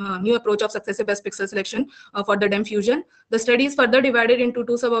the new approach of successive best pixel selection for the DEM fusion. The study is further divided into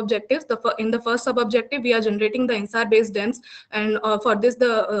two sub-objectives. In the first sub-objective, we are generating the INSAR based DEMS, and for this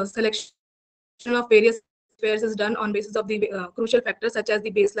the selection of various pairs is done on basis of the crucial factors such as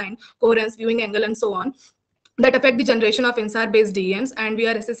the baseline, coherence, viewing angle, and so on, that affect the generation of INSAR-based DEMs, and we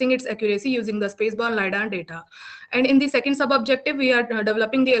are assessing its accuracy using the spaceborne LiDAR data. And in the second sub-objective, we are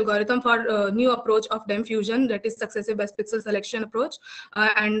developing the algorithm for new approach of DEM fusion, that is successive best pixel selection approach,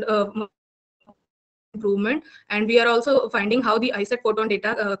 and improvement. And we are also finding how the ISET photon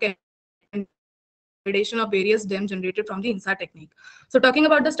data can validation of various DEM generated from the INSAR technique. So talking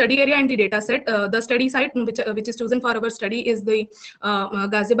about the study area and the data set, the study site which is chosen for our study is the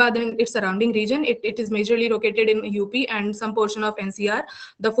Ghaziabad and its surrounding region. It is majorly located in UP and some portion of NCR.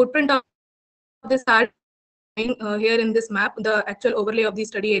 The footprint of this here in this map, the actual overlay of the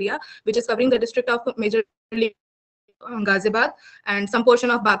study area, which is covering the district of majorly Ghaziabad, and some portion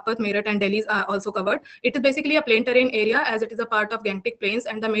of Baghpat, Meerut, and Delhi are also covered. It is basically a plain terrain area as it is a part of Gangetic Plains,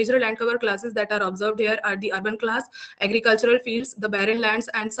 and the major land cover classes that are observed here are the urban class, agricultural fields, the barren lands,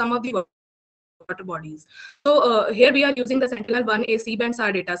 and some of the water bodies. So here we are using the Sentinel-1A C-band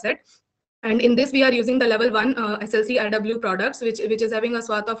SAR dataset. And in this, we are using the level 1 SLC RW products, which is having a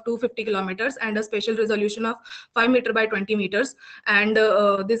swath of 250 kilometers and a spatial resolution of 5 meter by 20 meters. And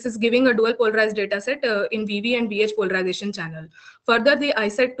this is giving a dual polarized data set in VV and VH polarization channel. Further, the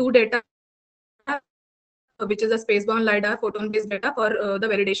ISET2 data, which is a spaceborne LiDAR photon-based data for the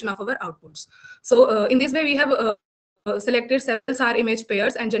validation of our outputs. So in this way, we have selected several SAR image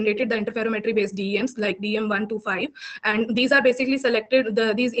pairs and generated the interferometry based DEMs like DM1 to 5, and these are basically selected,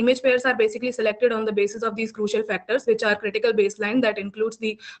 these image pairs are basically selected on the basis of these crucial factors, which are critical baseline, that includes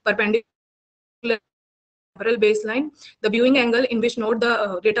the perpendicular baseline, the viewing angle in which node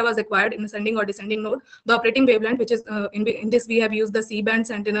the data was acquired, in ascending or descending node, the operating wavelength, which is in this we have used the C-band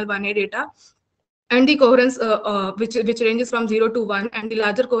Sentinel-1A data, and the coherence which ranges from 0 to 1, and the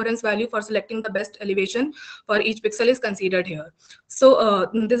larger coherence value for selecting the best elevation for each pixel is considered here. So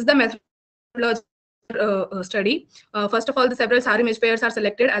this is the methodology study. First of all, the several SAR image pairs are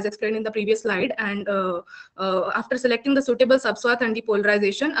selected as explained in the previous slide, and after selecting the suitable subswath and the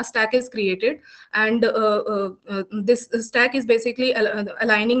polarization, a stack is created, and this stack is basically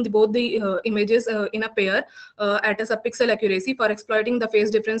aligning both the images in a pair at a subpixel accuracy for exploiting the phase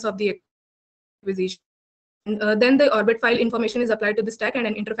difference of the acquisition. Then the orbit file information is applied to the stack, and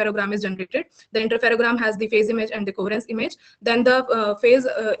an interferogram is generated. The interferogram has the phase image and the coherence image. Then the phase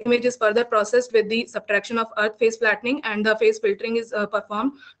image is further processed with the subtraction of Earth phase flattening, and the phase filtering is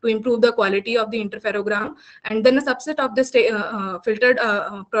performed to improve the quality of the interferogram. And then a subset of the filtered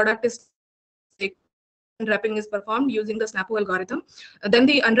product is unwrapping is performed using the SNAPO algorithm. Then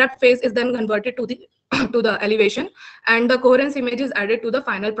the unwrapped phase is then converted to the to the elevation, and the coherence image is added to the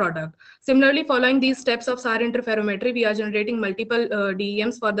final product. Similarly, following these steps of SAR interferometry, we are generating multiple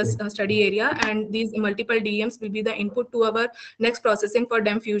DEMs for the study area, and these multiple DEMs will be the input to our next processing for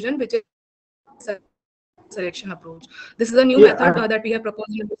DEM fusion, which is selection approach. This is a new method that we have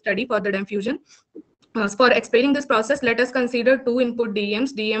proposed in the study for the DEM fusion. For explaining this process, let us consider two input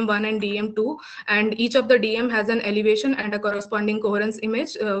DMs, DM1 and DM2, and each of the DM has an elevation and a corresponding coherence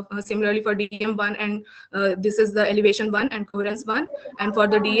image. Similarly for DM1, and this is the elevation 1 and coherence 1, and for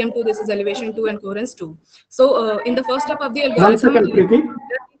the DM2, this is elevation 2 and coherence 2. So in the first step of the algorithm, 1 second, Preeti.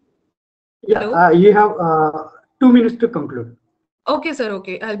 Yeah, you have 2 minutes to conclude. Okay, sir.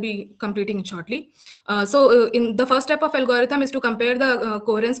 Okay, I'll be completing it shortly. So in the first step of algorithm is to compare the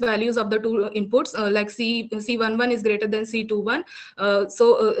coherence values of the two inputs, like C11 is greater than C21.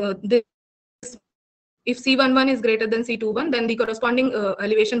 If C11 is greater than C21, then the corresponding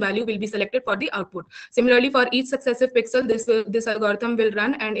elevation value will be selected for the output. Similarly, for each successive pixel, this algorithm will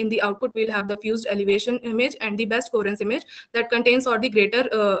run, and in the output we'll have the fused elevation image and the best coherence image that contains all the greater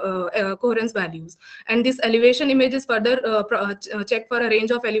coherence values. And this elevation image is further checked for a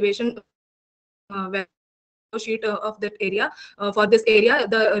range of elevation sheet of that area. For this area,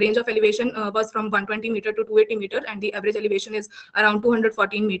 the range of elevation was from 120 meter to 280 meter, and the average elevation is around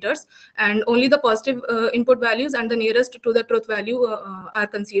 214 meters. And only the positive input values and the nearest to the truth value are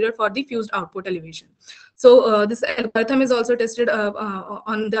considered for the fused output elevation. So this algorithm is also tested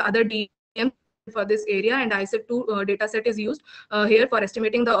on the other DM for this area, and ISET2 data set is used here for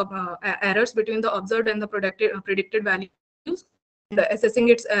estimating the errors between the observed and the predicted values, and assessing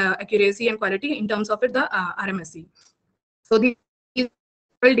its accuracy and quality in terms of the RMSE. So these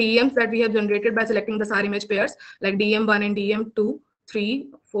DEMs that we have generated by selecting the SAR image pairs like DM1 and DM2, 3,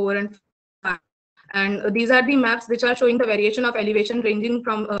 4, and 5. And these are the maps which are showing the variation of elevation ranging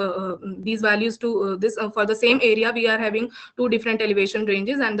from these values to this. For the same area, we are having two different elevation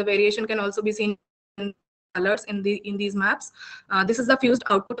ranges, and the variation can also be seen in colors in these maps. This is the fused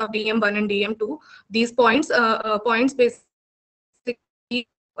output of DM1 and DM2. These points basically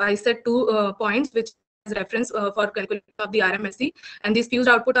I set 2 points which as reference for calculation of the RMSE, and these fused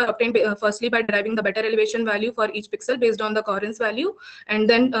output are obtained firstly by deriving the better elevation value for each pixel based on the coherence value, and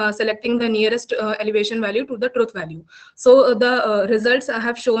then selecting the nearest elevation value to the truth value. So the results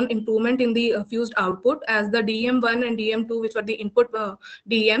have shown improvement in the fused output, as the DM1 and DM2, which were the input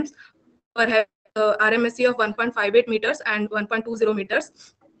DMs, were having RMSE of 1.58 meters and 1.20 meters,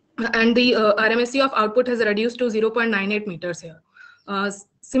 and the RMSE of output has reduced to 0.98 meters here.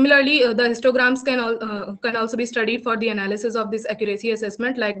 Similarly, the histograms can also be studied for the analysis of this accuracy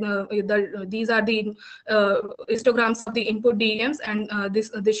assessment. Like these are the histograms of the input DEMs, and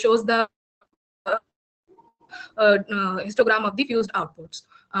this shows the histogram of the fused outputs.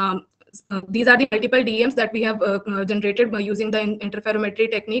 These are the multiple DMs that we have generated by using the interferometry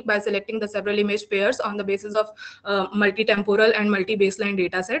technique by selecting the several image pairs on the basis of multi-temporal and multi-baseline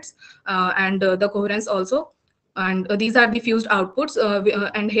data sets, and the coherence also. And these are the fused outputs,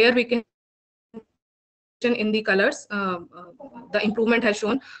 and here we can in the colors the improvement has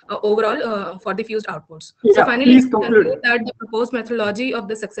shown overall for the fused outputs. Yeah, so finally, please conclude. that the proposed methodology of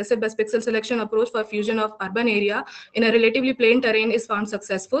the successive best pixel selection approach for fusion of urban area in a relatively plain terrain is found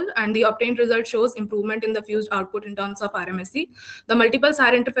successful, and the obtained result shows improvement in the fused output in terms of RMSE. The multiple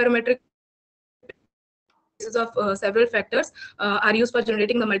SAR interferometric of several factors are used for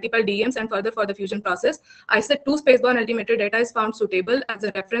generating the multiple DMs and further for the fusion process. ISET2 spaceborne altimetry data is found suitable as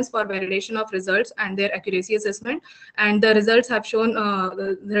a reference for validation of results and their accuracy assessment, and the results have shown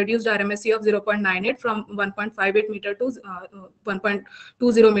the reduced RMSE of 0.98 from 1.58 meter to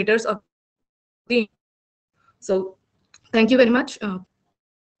 1.20 meters of the. So thank you very much.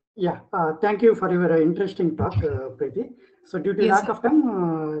 Yeah, thank you for your interesting talk, Preeti. So due to lack of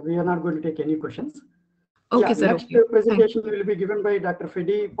time, we are not going to take any questions. Okay, sir. Next presentation will be given by Dr.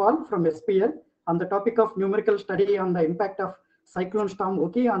 Freddy Paul from SPL on the topic of numerical study on the impact of cyclone storm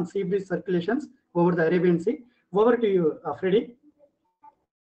Oki on sea breeze circulations over the Arabian Sea. Over to you, Freddy.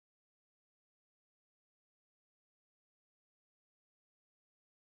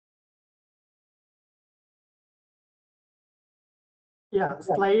 Yeah,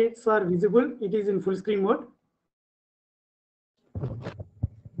 slides are visible. It is in full screen mode.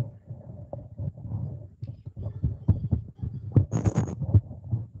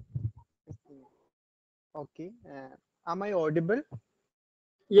 Okay. Am I audible?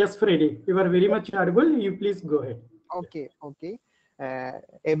 Yes, Freddy, you are very much audible. You please go ahead. Okay. Okay. A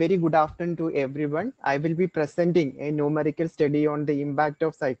very good afternoon to everyone. I will be presenting a numerical study on the impact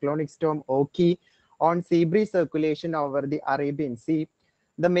of cyclonic storm Oki on sea breeze circulation over the Arabian Sea.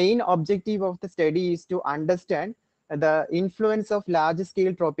 The main objective of the study is to understand the influence of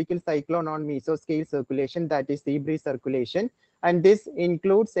large-scale tropical cyclone on mesoscale circulation, that is sea breeze circulation. And this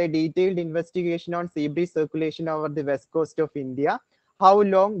includes a detailed investigation on sea breeze circulation over the west coast of India. How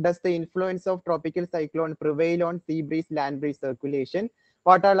long does the influence of tropical cyclone prevail on sea breeze, land breeze circulation?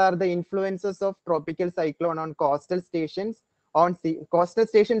 What all are the influences of tropical cyclone on coastal stations,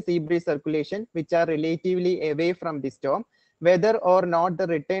 sea breeze circulation, which are relatively away from the storm? Whether or not the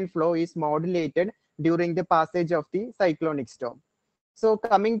return flow is modulated during the passage of the cyclonic storm. So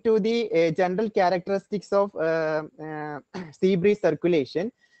coming to the general characteristics of sea breeze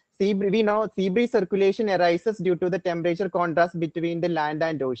circulation, we know sea breeze circulation arises due to the temperature contrast between the land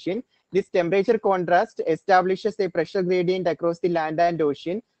and ocean. This temperature contrast establishes a pressure gradient across the land and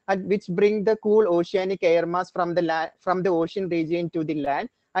ocean, and which bring the cool oceanic air mass from the ocean region to the land,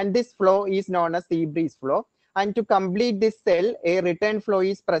 and this flow is known as sea breeze flow. And to complete this cell, a return flow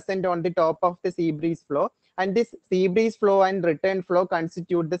is present on the top of the sea breeze flow, and this sea breeze flow and return flow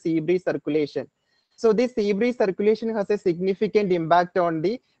constitute the sea breeze circulation. So this sea breeze circulation has a significant impact on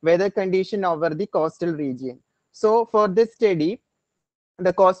the weather condition over the coastal region. So for this study,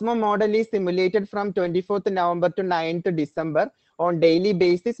 the Cosmo model is simulated from 24th November to 9th December on daily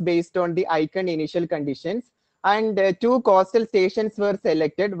basis based on the icon initial conditions. And two coastal stations were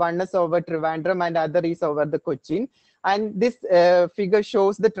selected. One is over Trivandrum and other is over the Cochin. And this figure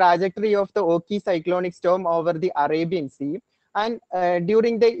shows the trajectory of the Oki cyclonic storm over the Arabian Sea. And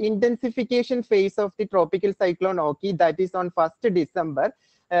during the intensification phase of the tropical cyclone Oki, that is on 1st December,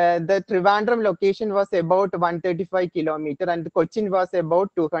 the Trivandrum location was about 135 kilometer and Cochin was about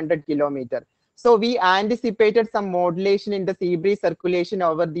 200 kilometer. So we anticipated some modulation in the sea breeze circulation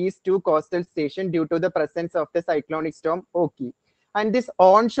over these two coastal stations due to the presence of the cyclonic storm Oki. And this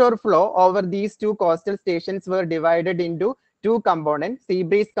onshore flow over these two coastal stations were divided into two components, sea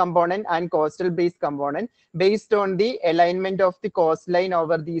breeze component and coastal breeze component, based on the alignment of the coastline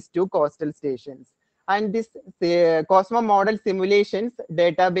over these two coastal stations. And this Cosmo model simulations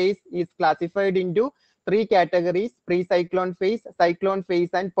database is classified into three categories: pre-cyclone phase, cyclone phase,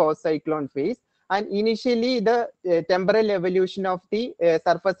 and post-cyclone phase. And initially, the temporal evolution of the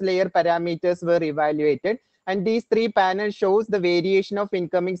surface layer parameters were evaluated. And these three panels shows the variation of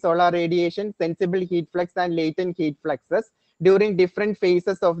incoming solar radiation, sensible heat flux, and latent heat fluxes during different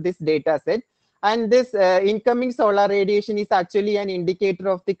phases of this data set. And this incoming solar radiation is actually an indicator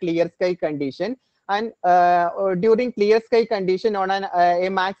of the clear sky condition. And during clear sky condition, on a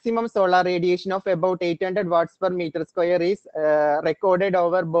maximum solar radiation of about 800 watts per meter square is recorded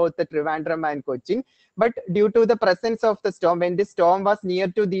over both the Trivandrum and Cochin. But due to the presence of the storm, when the storm was near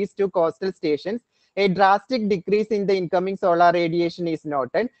to these two coastal stations, a drastic decrease in the incoming solar radiation is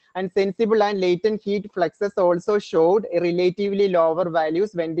noted, and sensible and latent heat fluxes also showed relatively lower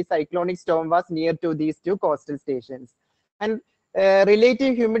values when the cyclonic storm was near to these two coastal stations. And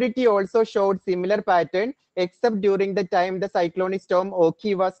relative humidity also showed similar pattern, except during the time the cyclonic storm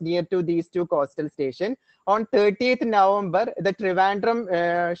Oki was near to these two coastal stations. On 30th November, the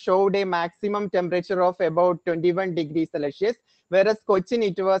Trivandrum showed a maximum temperature of about 21 degrees Celsius, whereas Cochin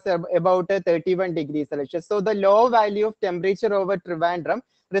it was about 31 degrees Celsius. So the low value of temperature over Trivandrum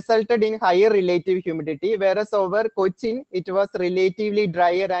resulted in higher relative humidity, whereas over Cochin it was relatively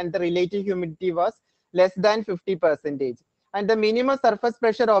drier and the relative humidity was less than 50%. And the minimum surface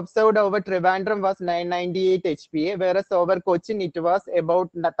pressure observed over Trivandrum was 998 HPA, whereas over Cochin it was about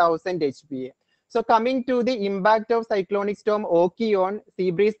 1000 HPA. So coming to the impact of cyclonic storm Oki on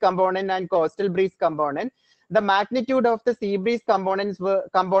sea breeze component and coastal breeze component, the magnitude of the sea breeze components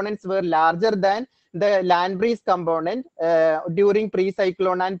were larger than the land breeze component during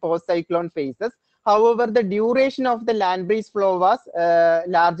pre-cyclone and post-cyclone phases. However, the duration of the land breeze flow was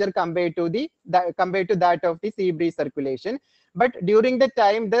larger compared to that of the sea breeze circulation. But during the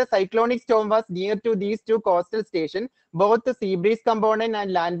time the cyclonic storm was near to these two coastal stations, both the sea breeze component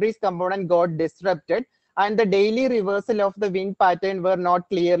and land breeze component got disrupted, and the daily reversal of the wind pattern were not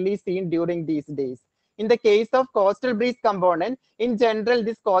clearly seen during these days. In the case of coastal breeze component, in general,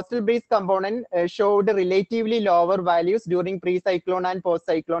 this coastal breeze component showed relatively lower values during pre-cyclone and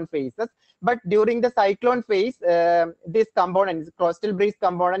post-cyclone phases. But during the cyclone phase, this component, coastal breeze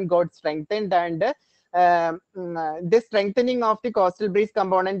component, got strengthened, and this strengthening of the coastal breeze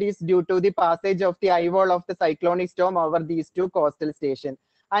component is due to the passage of the eye wall of the cyclonic storm over these two coastal stations.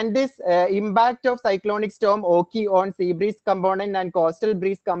 And this impact of cyclonic storm Oki on sea breeze component and coastal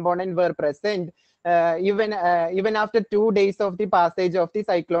breeze component were present even after 2 days of the passage of the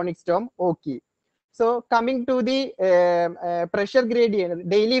cyclonic storm Oki. So coming to the pressure gradient,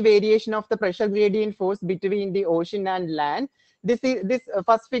 daily variation of the pressure gradient force between the ocean and land. This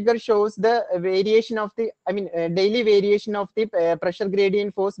first figure shows the variation of the, daily variation of the pressure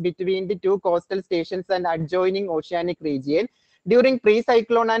gradient force between the two coastal stations and adjoining oceanic region. During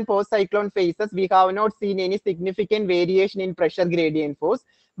pre-cyclone and post-cyclone phases, we have not seen any significant variation in pressure gradient force.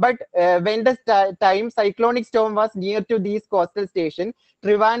 But when the time cyclonic storm was near to these coastal stations,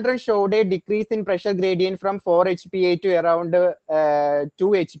 Trivandrum showed a decrease in pressure gradient from 4 HPA to around 2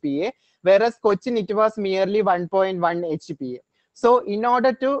 HPA, whereas Cochin it was merely 1.1 HPA. So in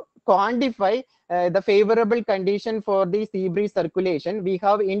order to quantify the favorable condition for the sea breeze circulation, we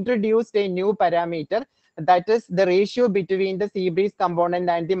have introduced a new parameter, that is the ratio between the sea breeze component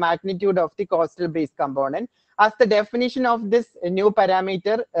and the magnitude of the coastal breeze component. As the definition of this new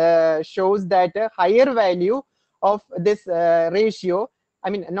parameter shows that a higher value of this ratio,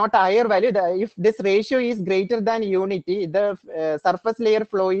 not a higher value, if this ratio is greater than unity, the surface layer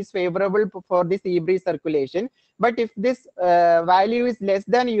flow is favorable for the sea breeze circulation. But if this value is less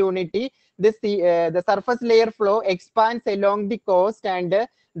than unity, the surface layer flow expands along the coast, and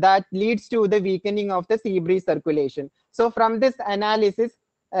that leads to the weakening of the sea breeze circulation. So from this analysis,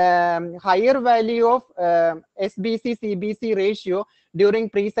 higher value of SBC-CBC ratio during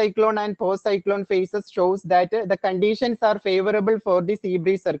pre-cyclone and post-cyclone phases shows that the conditions are favorable for the sea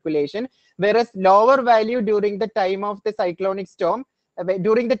breeze circulation, whereas lower value during the time of the cyclonic storm,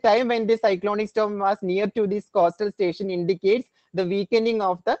 during the time when the cyclonic storm was near to this coastal station, indicates the weakening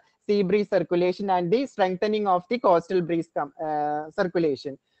of the sea breeze circulation and the strengthening of the coastal breeze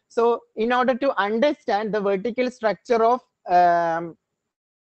circulation. So in order to understand the vertical structure of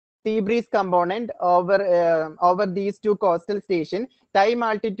sea breeze component over these two coastal stations, time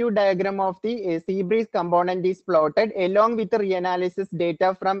altitude diagram of the sea breeze component is plotted along with the reanalysis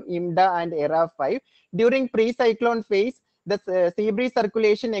data from IMDA and ERA5. During pre-cyclone phase, the sea breeze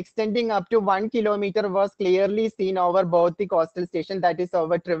circulation extending up to 1 kilometer was clearly seen over both the coastal stations, that is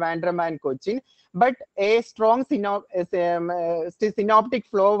over Trivandrum and Cochin. But a strong synoptic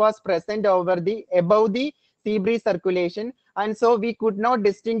flow was present above the sea breeze circulation, and so we could not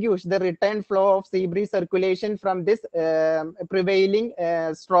distinguish the return flow of sea breeze circulation from this prevailing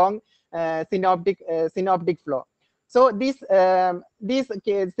strong synoptic flow. So these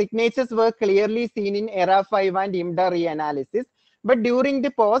signatures were clearly seen in ERA5 and IMDA reanalysis. But during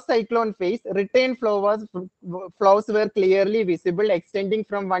the post-cyclone phase, return flows were clearly visible, extending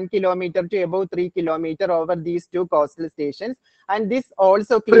from 1 kilometer to about 3 kilometers over these two coastal stations. And this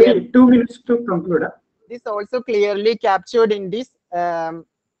also clearly 2 minutes to conclude. This also clearly captured in this both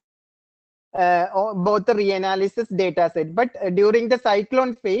the reanalysis data set. But during the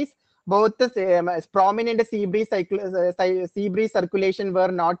cyclone phase, both the prominent sea breeze circulation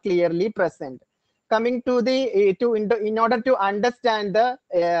were not clearly present. Coming to the in order to understand the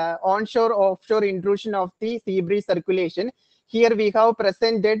onshore-offshore intrusion of the sea breeze circulation, here we have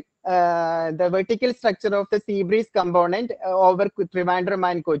presented the vertical structure of the sea breeze component over Trivandrum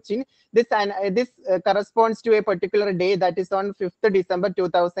and Cochin. This corresponds to a particular day, that is on 5th December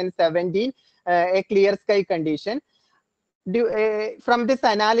 2017, a clear sky condition. From this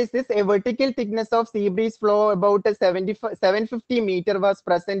analysis, a vertical thickness of sea breeze flow about 750 meter was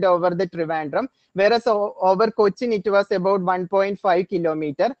present over the Trivandrum, whereas over Cochin it was about 1.5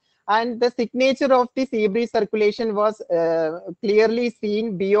 kilometer. And the signature of the sea breeze circulation was clearly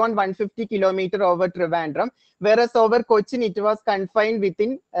seen beyond 150 kilometer over Trivandrum, whereas over Cochin it was confined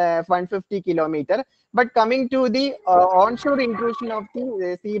within 150 kilometer. But coming to the onshore intrusion of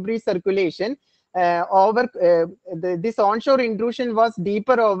the sea breeze circulation, this onshore intrusion was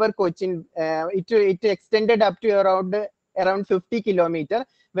deeper over Cochin. It extended up to around 50 kilometer,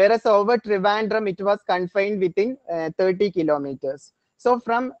 whereas over Trivandrum it was confined within 30 kilometers. So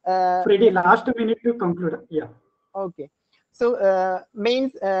from Freddy, last minute to conclude. Yeah. Okay. So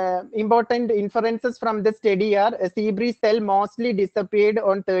main important inferences from the study are sea breeze cell mostly disappeared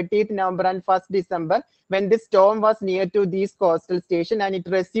on 30th November and 1st December when the storm was near to these coastal stations, and it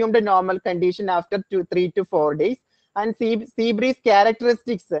resumed a normal condition after 3 to 4 days. And sea breeze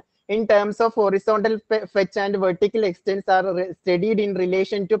characteristics in terms of horizontal fetch and vertical extents are studied in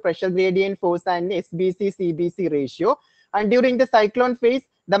relation to pressure gradient force and SBC-CBC ratio. And during the cyclone phase,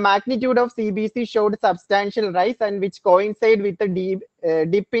 the magnitude of CBC showed substantial rise, and which coincide with the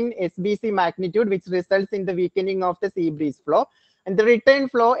dip in SBC magnitude, which results in the weakening of the sea breeze flow. And the return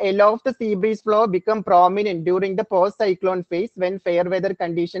flow allows the sea breeze flow become prominent during the post-cyclone phase when fair weather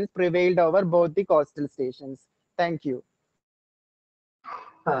conditions prevailed over both the coastal stations. Thank you.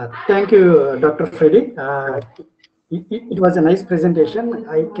 Thank you, Dr. Freddy. It was a nice presentation.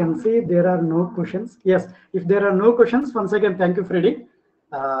 I can see there are no questions. Yes, if there are no questions, once again, thank you, Freddy,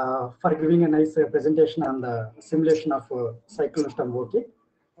 for giving a nice presentation on the simulation of cyclone storm. Okay.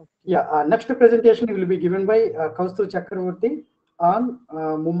 Yeah, next presentation will be given by Kaustubh Chakravarti on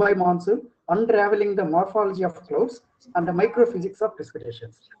Mumbai monsoon, unraveling the morphology of clouds and the microphysics of precipitation.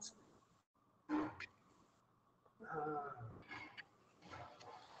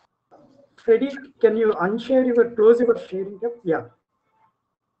 Freddy, can you close your sharing tab? Yeah.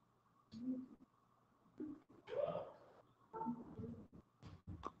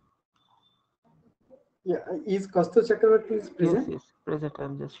 Yeah, is Kaustubh Chakravarti is present? Yes, present.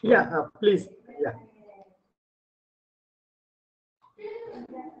 I'm just sharing. Yeah, please. Yeah.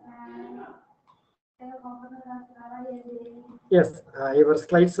 Yes, your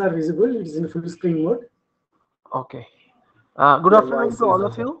slides are visible. It is in full screen mode. Okay. Good afternoon to all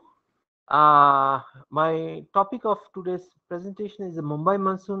of you. My topic of today's presentation is the Mumbai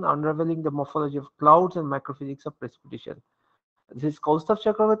monsoon, unraveling the morphology of clouds and microphysics of precipitation. This is Kaustubh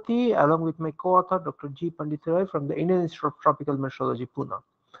Chakravarti, along with my co-author, Dr. G. Pandithiroy from the Indian Institute of Tropical Meteorology, Pune.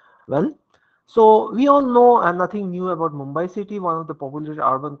 Well, so we all know nothing new about Mumbai city, one of the popular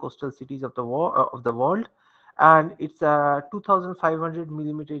urban coastal cities of the world, and it's 2,500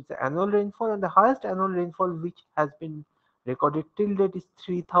 millimeters annual rainfall, and the highest annual rainfall which has been recorded till date is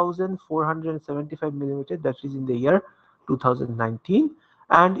 3,475 millimeters. That is in the year 2019.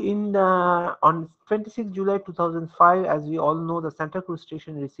 And in on 26 July 2005, as we all know, the Santa Cruz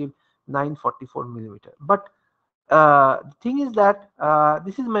station received 944 millimeters. But the thing is that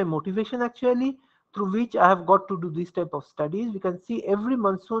this is my motivation actually, through which I have got to do this type of studies. We can see every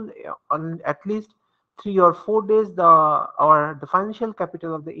monsoon on at least 3 or 4 days, the financial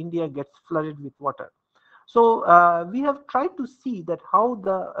capital of the India gets flooded with water. So we have tried to see that how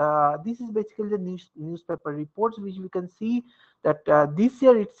this is basically the newspaper reports, which we can see that this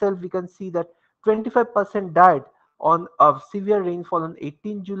year itself we can see that 25% died on of severe rainfall on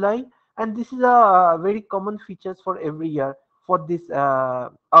 18 July, and this is a very common features for every year for this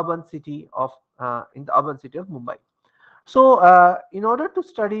urban city of in the urban city of Mumbai. So, in order to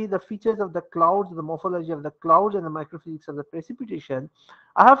study the features of the clouds, the morphology of the clouds, and the microphysics of the precipitation,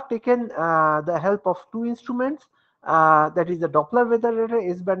 I have taken the help of two instruments. That is the Doppler weather radar,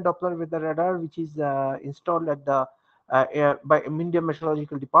 S-band Doppler weather radar, which is installed at the by India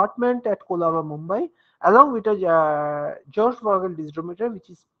Meteorological Department at Kolaba, Mumbai, along with a geosphere-biosphere disdrometer,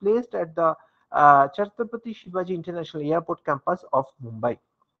 which is placed at the Chhatrapati Shivaji International Airport campus of Mumbai.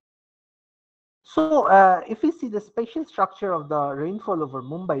 So if we see the spatial structure of the rainfall over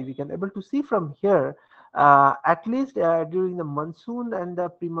Mumbai, we can able to see from here, at least during the monsoon and the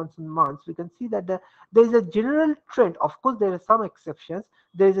pre-monsoon months, we can see that there is a general trend. Of course, there are some exceptions.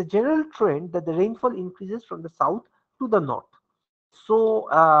 There is a general trend that the rainfall increases from the south to the north. So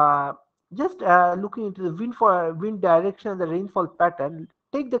just looking into the wind direction and the rainfall pattern,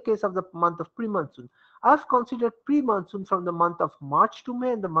 take the case of the month of pre-monsoon. I've considered pre-monsoon from the month of March to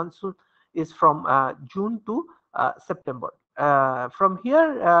May, and the monsoon is from June to September. From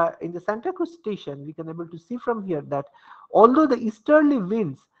here in the Santa Cruz station, we can able to see from here that although the easterly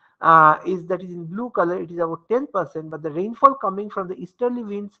winds that is in blue color, it is about 10%, but the rainfall coming from the easterly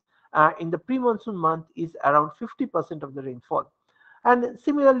winds in the pre-monsoon month is around 50% of the rainfall. And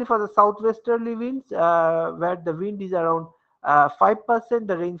similarly for the southwesterly winds, where the wind is around 5%,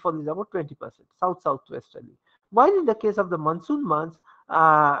 the rainfall is about 20%, southwesterly. While in the case of the monsoon months,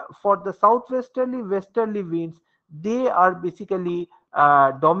 for the southwesterly, westerly winds, they are basically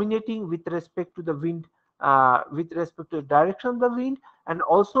dominating with respect to the wind, with respect to the direction of the wind, and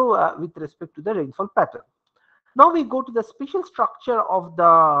also with respect to the rainfall pattern. Now we go to the spatial structure of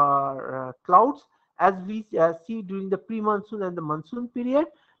the clouds. As we see during the pre-monsoon and the monsoon period,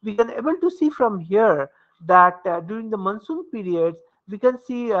 we can able to see from here that during the monsoon periods, we can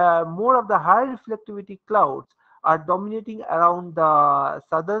see more of the higher reflectivity clouds are dominating around the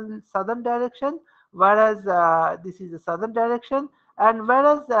southern direction, whereas this is the southern direction. And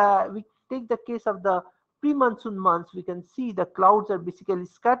whereas we take the case of the pre-monsoon months, we can see the clouds are basically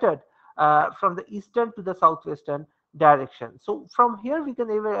scattered from the eastern to the southwestern direction. So from here we can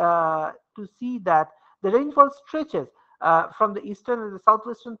able to see that the rainfall stretches from the eastern and the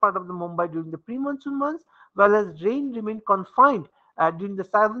southwestern part of the Mumbai during the pre-monsoon months, while as rain remained confined during the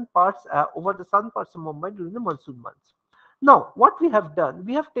southern parts over the southern parts of Mumbai during the monsoon months. Now, what we have done,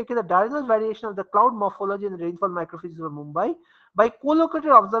 we have taken the diurnal variation of the cloud morphology and the rainfall microphysics of Mumbai by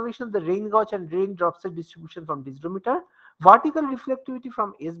co-located observation of the rain gauge and rain dropset distribution from disdrometer, vertical reflectivity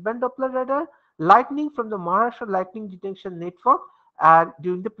from S-band Doppler radar, lightning from the Maharashtra lightning detection network, and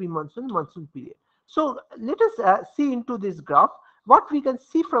during the pre-monsoon monsoon period. So let us see into this graph. What we can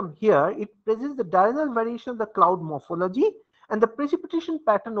see from here, it presents the diurnal variation of the cloud morphology and the precipitation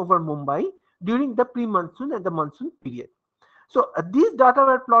pattern over Mumbai during the pre-monsoon and the monsoon period. So these data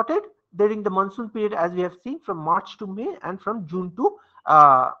were plotted during the monsoon period, as we have seen, from March to May and from June to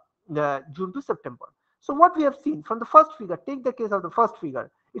September. So what we have seen from the first figure, take the case of the first figure,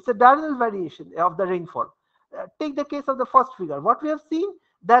 it's a diurnal variation of the rainfall. Take the case of the first figure. What we have seen,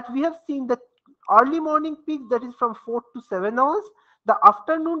 that we have seen the early morning peak, that is from 4 to 7 hours, the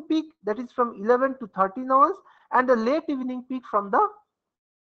afternoon peak, that is from 11 to 13 hours, and the late evening peak from the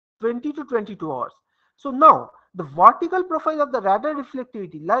 20 to 22 hours. So now the vertical profile of the radar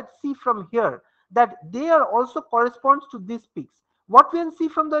reflectivity, let's see from here that they are also corresponds to these peaks. What we can see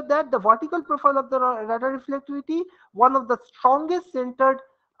from that the vertical profile of the radar reflectivity, one of the strongest centered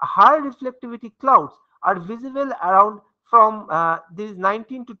high reflectivity clouds are visible around from these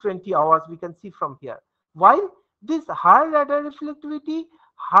 19 to 20 hours, we can see from here. While this high radar reflectivity,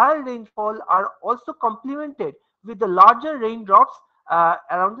 high rainfall are also complemented with the larger raindrops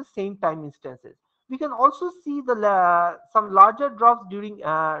around the same time instances. We can also see the some larger drops during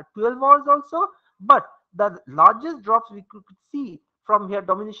 12 hours also, but the largest drops we could see from here,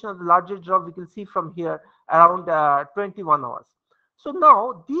 domination of the largest drop we can see from here around 21 hours. So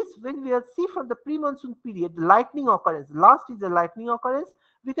now this, when we see from the pre-monsoon period, the lightning occurrence, last is the lightning occurrence,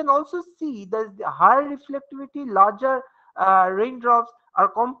 we can also see that the higher reflectivity, larger raindrops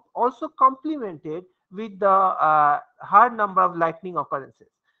are also complemented with the higher number of lightning occurrences.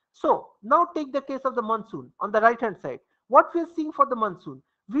 So now take the case of the monsoon on the right hand side. What we are seeing for the monsoon,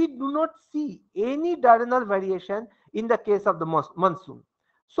 we do not see any diurnal variation in the case of the monsoon.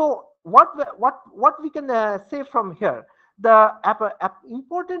 So what we can say from here, the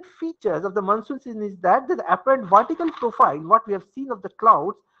important features of the monsoon season is that the apparent vertical profile, what we have seen of the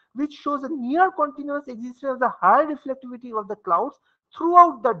clouds, which shows a near continuous existence of the higher reflectivity of the clouds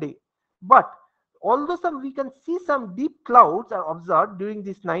throughout the day. But although we can see some deep clouds are observed during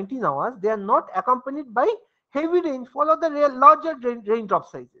these 19 hours, they are not accompanied by heavy rainfall or the larger raindrop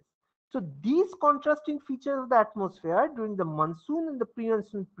sizes. So these contrasting features of the atmosphere during the monsoon and the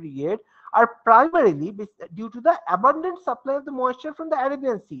pre-monsoon period are primarily due to the abundant supply of the moisture from the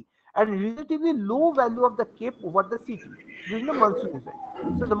Arabian Sea and relatively low value of the Cape over the city during the monsoon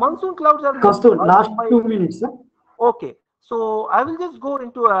event. So the monsoon clouds are last 2 minutes. Sir. Okay, so I will just go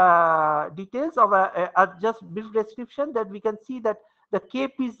into details of just brief description that we can see that the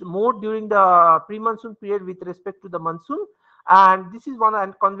Cape is more during the pre-monsoon period with respect to the monsoon, and this is one,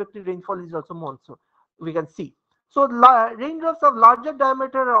 and convective rainfall is also monsoon. We can see. So raindrops of larger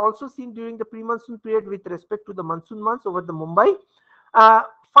diameter are also seen during the pre-monsoon period with respect to the monsoon months over the Mumbai.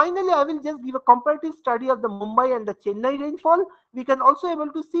 Finally, I will just give a comparative study of the Mumbai and the Chennai rainfall. We can also able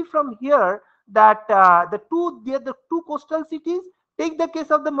to see from here that the two coastal cities. Take the case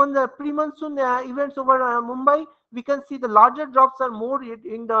of the pre-monsoon events over Mumbai. We can see the larger drops are more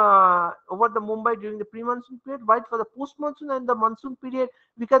in the over the Mumbai during the pre-monsoon period. While for the post-monsoon and the monsoon period,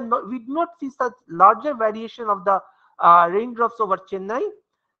 we do not see such larger variation of the raindrops over Chennai.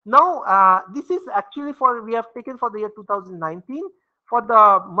 Now, this is actually we have taken for the year 2019. For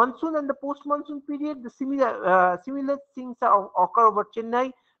the monsoon and the post-monsoon period, the similar things occur over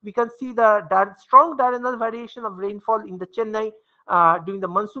Chennai. We can see the strong diurnal variation of rainfall in the Chennai during the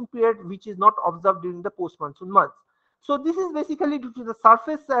monsoon period, which is not observed during the post-monsoon months. So this is basically due to the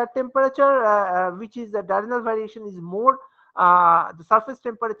surface temperature, which is the diurnal variation is more. The surface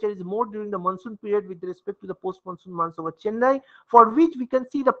temperature is more during the monsoon period with respect to the post-monsoon months over Chennai, for which we can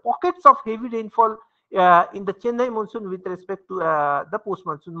see the pockets of heavy rainfall in the Chennai monsoon with respect to the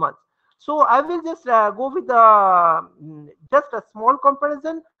post-monsoon months. So I will just go with just a small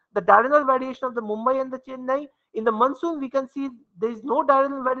comparison. The diurnal variation of the Mumbai and the Chennai. In the monsoon, we can see there is no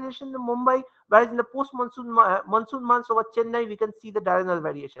diurnal variation in the Mumbai, whereas in the post-monsoon monsoon months over Chennai, we can see the diurnal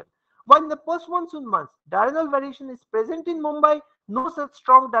variation. While in the post-monsoon months, diurnal variation is present in Mumbai, no such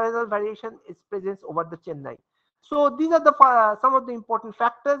strong diurnal variation is present over the Chennai. So these are the some of the important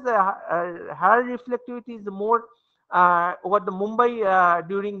factors. Higher reflectivity is more over the Mumbai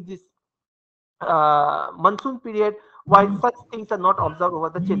during this monsoon period, while such things are not observed over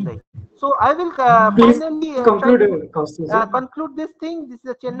the Chennai. So I will finally conclude this thing. This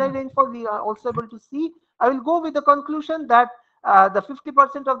is a Chennai rainfall we are also able to see. I will go with the conclusion that the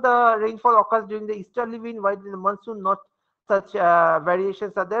 50% of the rainfall occurs during the easterly wind, while in the monsoon not such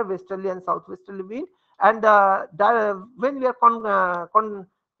variations are there, westerly and southwesterly wind. And when we are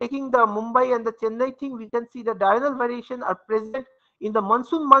taking the Mumbai and the Chennai thing, we can see the diurnal variation are present in the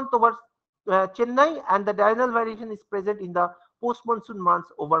monsoon month over Chennai, and the diurnal variation is present in the post-monsoon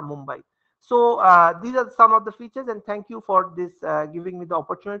months over Mumbai. So these are some of the features, and thank you for this giving me the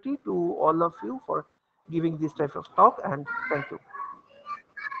opportunity to all of you for giving this type of talk, and thank you.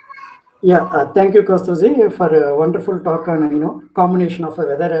 Yeah, thank you, Kaustuji, for a wonderful talk on combination of a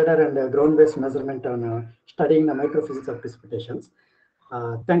weather radar and ground-based measurement on studying the microphysics of precipitations.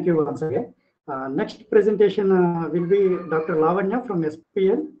 Thank you once again. Next presentation will be Dr. Lavanya from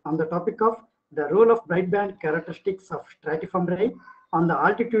SPN on the topic of the role of brightband characteristics of stratiform rain on the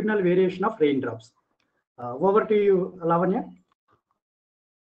altitudinal variation of raindrops. Over to you, Lavanya.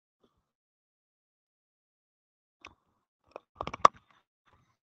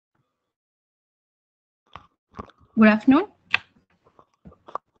 Good afternoon.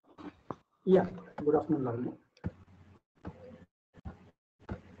 Yeah, good afternoon, Lavanya.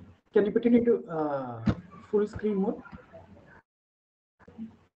 Can you put it into full screen mode?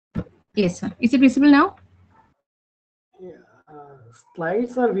 Yes, sir. Is it visible now? Yeah,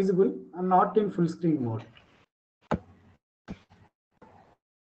 slides are visible and not in full screen mode.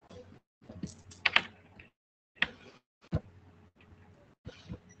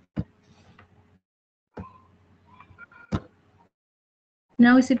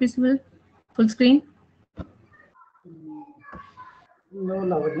 Now is it visible? Full screen? No,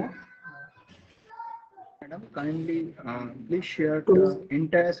 Lavanya. Madam, kindly please share the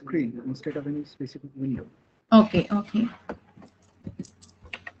entire screen instead of any specific window. Okay, okay.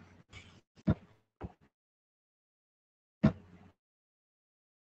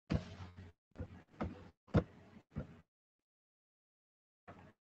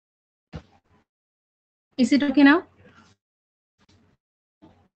 Is it okay now?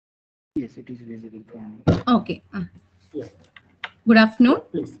 Yes, it is visible from. Okay. Yeah. Good afternoon.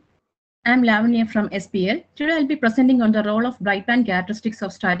 Please. I'm Lavanya from SPL. Today I'll be presenting on the role of brightband characteristics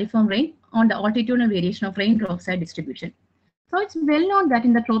of stratiform rain on the altitudinal variation of rain dropside distribution. So it's well known that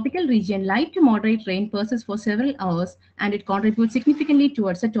in the tropical region, light to moderate rain persists for several hours and it contributes significantly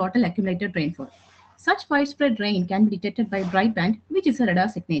towards the total accumulated rainfall. Such widespread rain can be detected by brightband, which is a radar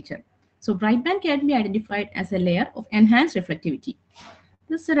signature. So brightband can be identified as a layer of enhanced reflectivity.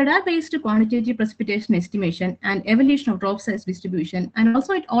 This radar-based quantitative precipitation estimation and evaluation of drop size distribution and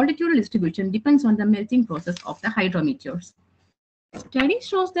also its altitudinal distribution depends on the melting process of the hydrometeors. Study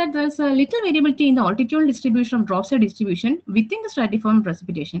shows that there is a little variability in the altitudinal distribution of drop size distribution within the stratiform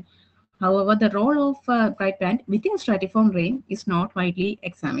precipitation. However, the role of brightband within stratiform rain is not widely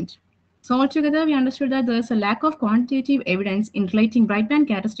examined. So altogether, we understood that there is a lack of quantitative evidence in relating brightband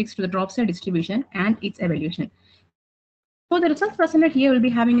characteristics to the drop size distribution and its evaluation. So the results presented here will be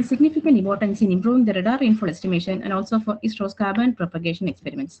having a significant importance in improving the radar rainfall estimation and also for ISRO's carbon propagation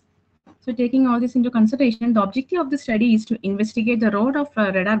experiments. So taking all this into consideration, the objective of the study is to investigate the role of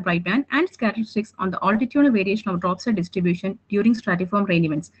radar brightband and its characteristics on the altitudinal variation of dropside distribution during stratiform rain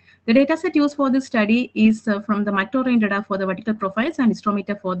events. The dataset used for this study is from the macro rain radar for the vertical profiles and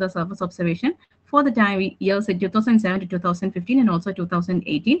hysterometer for the surface observation for the time years 2007 to 2015 and also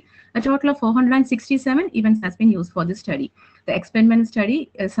 2018. A total of 467 events has been used for this study. The experiment study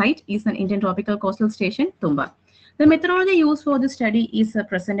site is an Indian tropical coastal station, Tumba. The methodology used for this study is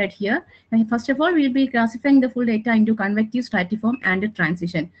presented here. First of all, we'll be classifying the full data into convective, stratiform, and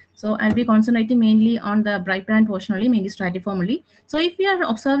transition. So I'll be concentrating mainly on the brightband portion only, mainly stratiform only. So if we are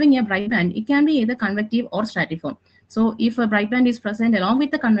observing a brightband, it can be either convective or stratiform. So if a brightband is present along with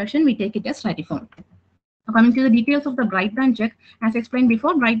the convection, we take it as stratiform. Coming to the details of the brightband check, as explained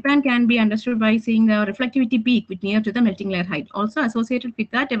before, brightband can be understood by seeing the reflectivity peak with near to the melting layer height. Also associated with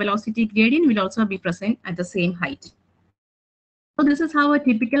that, a velocity gradient will also be present at the same height. So this is how a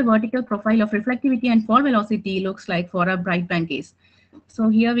typical vertical profile of reflectivity and fall velocity looks like for a brightband case. So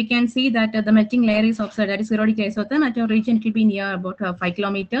here we can see that the melting layer is observed, that is periodic isotherm at a region it will be near about 5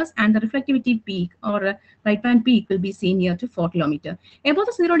 kilometers, and the reflectivity peak or brightband peak will be seen near to 4 kilometers. Above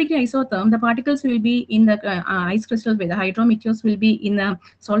the periodic isotherm, the particles will be in the ice crystals, where the hydrometeors will be in a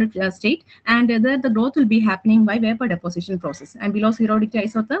solid state, and there the growth will be happening by vapor deposition process. And below periodic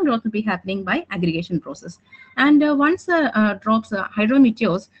isotherm, growth will be happening by aggregation process. And once drops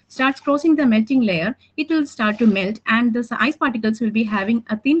hydrometeors starts crossing the melting layer, it will start to melt, and the ice particles will be having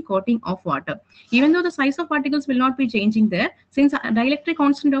a thin coating of water. Even though the size of particles will not be changing there, since a dielectric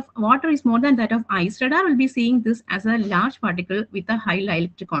constant of water is more than that of ice, radar will be seeing this as a large particle with a high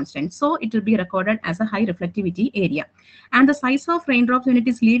dielectric constant. So it will be recorded as a high reflectivity area. And the size of raindrops when it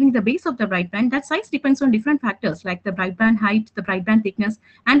is leaving the base of the brightband, that size depends on different factors like the brightband height, the brightband thickness,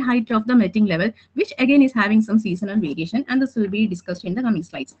 and height of the melting level, which again is having some seasonal variation, and this will be discussed in the coming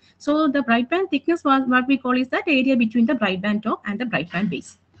slides. So the brightband thickness, what we call is that area between the brightband top and the brightband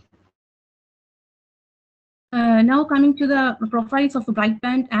base. Now coming to the profiles of the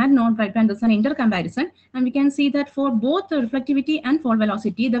brightband and non-brightband, there's an intercomparison, and we can see that for both the reflectivity and fall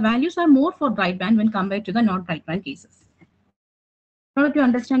velocity, the values are more for brightband when compared to the non-brightband cases. In order to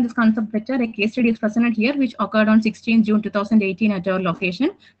understand this concept better, a case study is presented here, which occurred on 16 June 2018 at our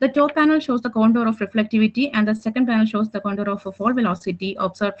location. The top panel shows the contour of reflectivity, and the second panel shows the contour of fall velocity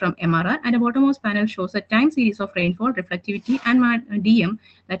observed from MRR, and the bottommost panel shows a time series of rainfall, reflectivity, and DM,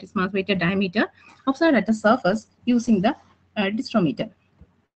 that is mass weighted diameter, observed at the surface using the distrometer.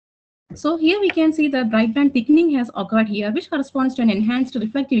 So here we can see the brightband thickening has occurred here, which corresponds to an enhanced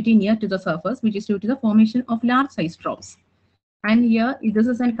reflectivity near to the surface, which is due to the formation of large size drops. And here, this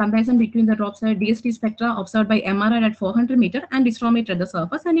is a comparison between the dropside DST spectra observed by MRI at 400 meter and distrometer at the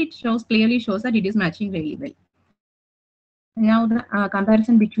surface, and it clearly shows that it is matching really well. Now the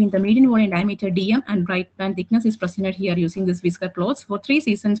comparison between the median volume diameter DM and brightband thickness is presented here using this whisker plots for 3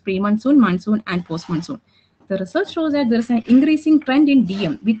 seasons: pre-monsoon, monsoon, and post-monsoon. The results shows that there is an increasing trend in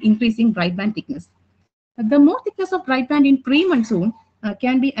DM with increasing brightband thickness. The more thickness of brightband in pre-monsoon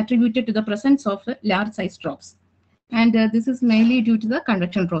can be attributed to the presence of large size drops. And this is mainly due to the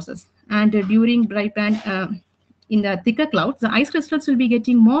convection process. And during brightband, in the thicker clouds, the ice crystals will be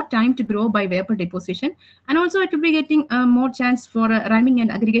getting more time to grow by vapor deposition, and also it will be getting more chance for ramming and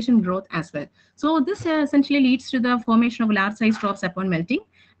aggregation growth as well. So this essentially leads to the formation of large size drops upon melting,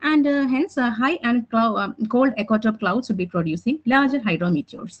 and hence high and cold ecotop clouds will be producing larger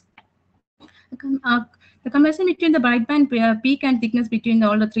hydrometeors. The comparison between the bright band peak and thickness between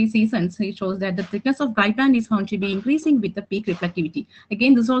all the 3 seasons, it shows that the thickness of bright band is found to be increasing with the peak reflectivity.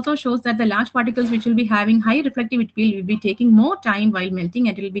 Again, this also shows that the large particles which will be having high reflectivity will be taking more time while melting,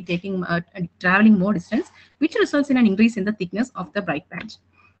 and it will be taking traveling more distance, which results in an increase in the thickness of the bright band.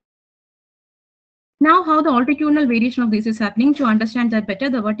 Now, how the altitudinal variation of this is happening, to understand that better,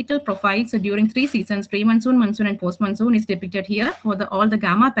 the vertical profiles during 3 seasons, pre-monsoon, monsoon, and post-monsoon, is depicted here for all the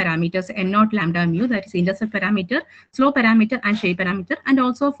gamma parameters, n0, lambda, mu, that is intercept parameter, slope parameter, and shape parameter, and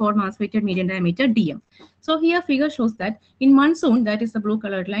also for mass weighted median diameter, dm. So here figure shows that in monsoon, that is the blue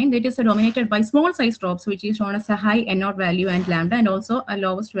colored line, that is dominated by small size drops, which is shown as a high n0 value and lambda, and also a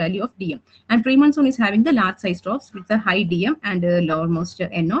lowest value of dm. And pre-monsoon is having the large size drops with the high dm and lowermost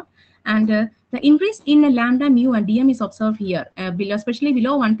n0. And the increase in lambda, mu, and dm is observed here, especially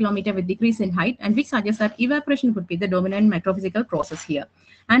below 1 kilometer with decrease in height, and which suggests that evaporation could be the dominant microphysical process here.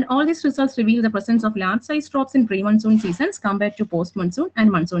 And all these results reveal the presence of large size drops in pre-monsoon seasons compared to post-monsoon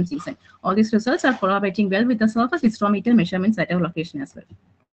and monsoon season. All these results are corroborating well with the surface hysterometer measurements at our location as well.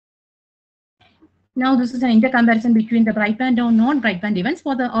 Now, this is an intercomparison between the bright band and non-bright band events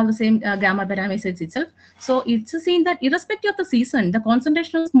for all the same gamma parameters itself. So it's seen that irrespective of the season, the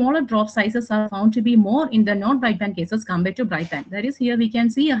concentration of smaller drop sizes are found to be more in the non-bright band cases compared to bright band. That is, here we can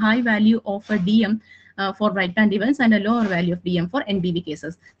see a high value of a dm for bright band events and a lower value of dm for NBV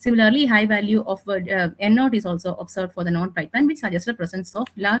cases. Similarly, high value of n0 is also observed for the non-bright band, which suggests the presence of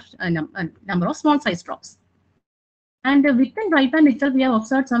large number of small size drops. And within bright band itself, we have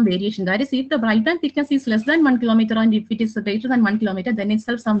observed some variation. That is, if the bright band thickness is less than 1 kilometer and if it is greater than 1 kilometer, then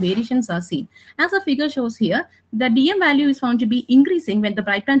itself some variations are seen. As the figure shows here, the dm value is found to be increasing when the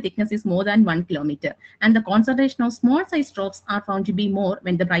bright band thickness is more than 1 kilometer. And the concentration of small size drops are found to be more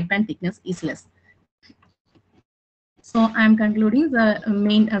when the bright band thickness is less. So I am concluding the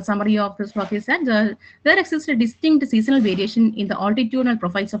main summary of this talk is that there exists a distinct seasonal variation in the altitudinal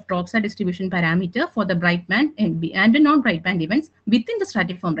profiles of dropside distribution parameter for the bright band and non-bright band events within the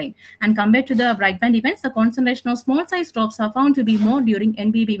stratiform range. And compared to the bright band events, the concentration of small size drops are found to be more during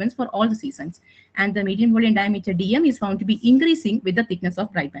NBV events for all the seasons. And the median volume diameter dm is found to be increasing with the thickness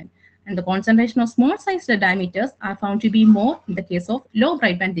of bright band. And the concentration of small sized diameters are found to be more in the case of low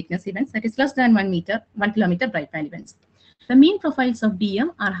bright band thickness events, that is less than 1 kilometer bright band events. The mean profiles of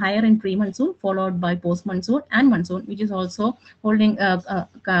dm are higher in pre-monsoon, followed by post-monsoon and monsoon, which is also holding well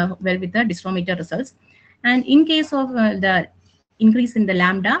with the distrometer results. And in case of the increase in the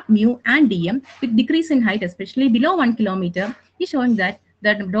lambda, mu, and dm with decrease in height, especially below 1 kilometer, is showing that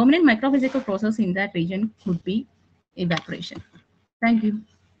the dominant microphysical process in that region would be evaporation. Thank you.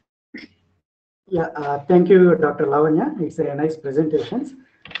 Yeah, thank you, Dr. Lavanya. It's a nice presentations.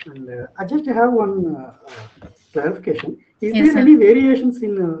 And I just have one clarification. Is Yes, there any variations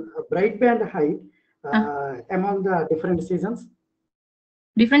in bright band height among the different seasons?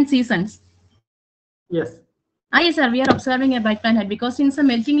 Different seasons? Yes. Yes, sir. We are observing a bright band height because since the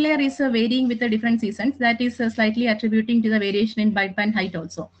melting layer is varying with the different seasons, that is slightly attributing to the variation in bright band height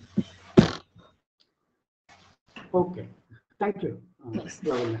also. Okay. Thank you,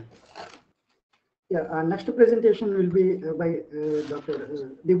 Lavanya. Yeah, next presentation will be by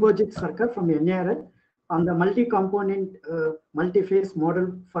Dr. Dibojit Sarkar from NARL on the multi-component, multi-phase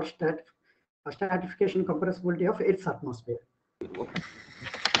model for stratification compressibility of Earth's atmosphere.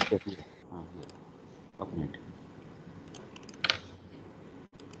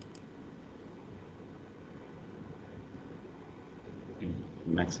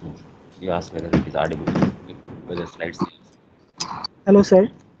 Maximum. You ask whether it is audible, whether slides. Hello, sir.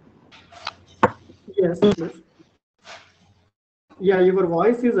 Yes, please. Yeah, your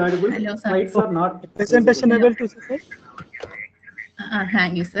voice is audible. Hello, sir. Slides are not. Presentation able to see, sir?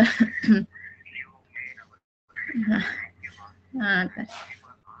 Thank you, sir. No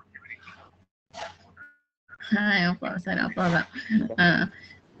problem.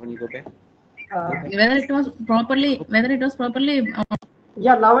 When you go back? Whether it was properly.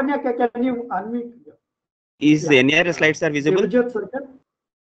 Yeah, Lavanya, can you unmute? Is NAR slides are visible? NAR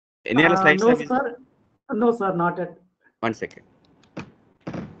slides no, are visible? sir. No, sir, not yet. 1 second.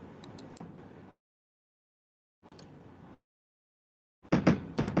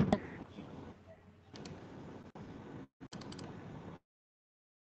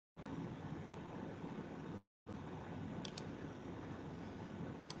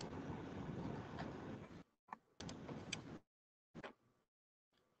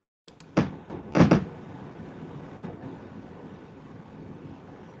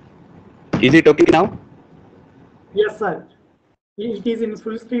 Is it okay now? Yes, sir. It is in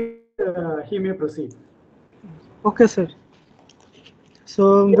full screen. He may proceed. Okay, sir.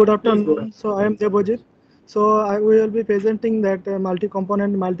 So good afternoon. So I am Debojit. So I will be presenting that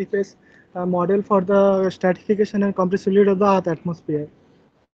multi-component, multi-phase model for the stratification and compressibility of the Earth atmosphere.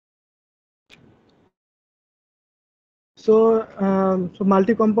 So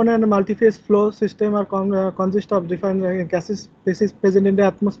multi-component and multi-phase flow system are consist of different gases species present in the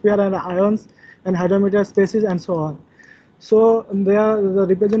atmosphere and ions and hydrometeor species and so on. So the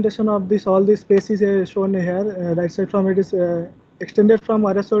representation of this all these species is shown here. Right side from it is extended from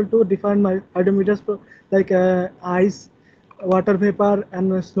aerosol to different hydrometers like ice, water vapor,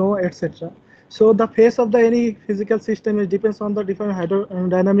 and snow, etc. So the phase of the any physical system is depends on the different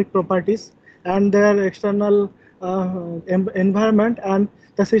hydrodynamic properties and their external environment, and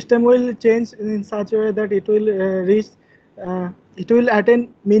the system will change in such a way that it will it will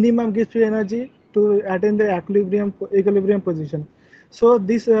attain minimum gives free energy to attain the equilibrium position. So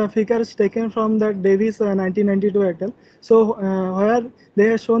this figure is taken from the Davis 1992 article. So where they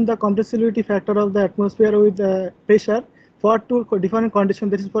have shown the compressibility factor of the atmosphere with pressure for two different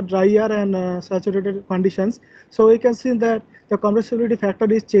conditions, that is for dry air and saturated conditions. So we can see that the compressibility factor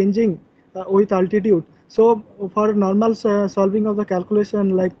is changing with altitude. So for normal solving of the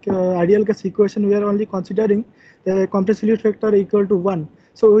calculation, like ideal gas equation, we are only considering the compressibility factor equal to 1.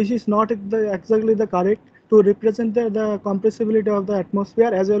 So which is not exactly the correct to represent the compressibility of the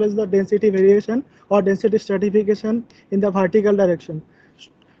atmosphere as well as the density variation or density stratification in the vertical direction.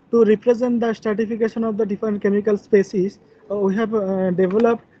 To represent the stratification of the different chemical species, we have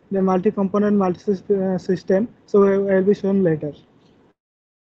developed the multi-component multi-system. So I will be shown later.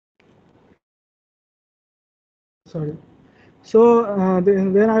 Sorry. So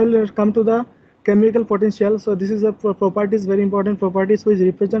then I will come to the chemical potential. So this is a properties, very important properties, which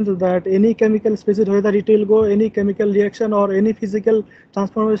represent that any chemical species, whether it will go any chemical reaction or any physical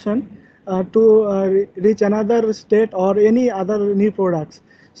transformation to reach another state or any other new products.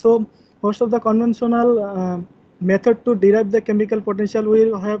 So most of the conventional method to derive the chemical potential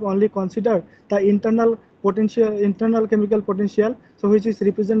will have only considered the internal potential, internal chemical potential, so which is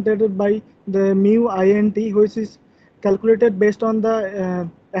represented by the mu int, which is calculated based on the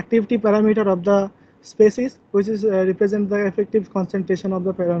activity parameter of the species, which is represent the effective concentration of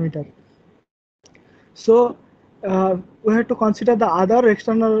the parameter. So we have to consider the other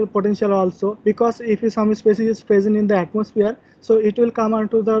external potential also, because if some species is present in the atmosphere, so it will come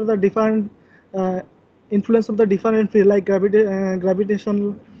onto the different influence of the different field, like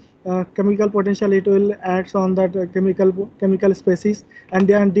gravitational chemical potential. It will act on that chemical species, and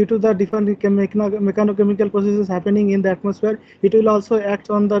then due to the different mechanochemical processes happening in the atmosphere, it will also act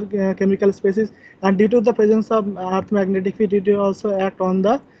on the chemical species, and due to the presence of earth magnetic field, it will also act on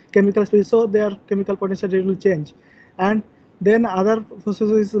the chemical species, so their chemical potential will change. And then other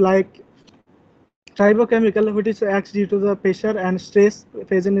processes like tribochemical, which is acts due to the pressure and stress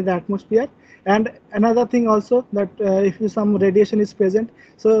present in the atmosphere. And another thing also, that if some radiation is present,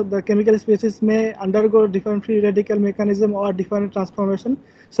 so the chemical species may undergo different free radical mechanism or different transformation.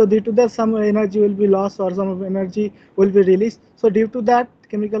 So due to that, some energy will be lost or some energy will be released. So due to that,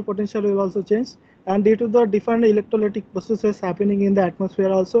 chemical potential will also change. And due to the different electrolytic processes happening in the atmosphere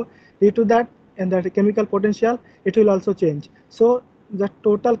also, due to that and that chemical potential, it will also change. So the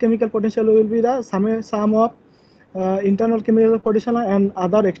total chemical potential will be the sum of internal chemical potential and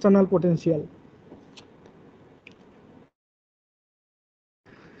other external potential.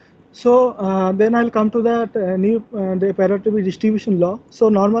 So then I'll come to that new the Barrow-Tibby distribution law. So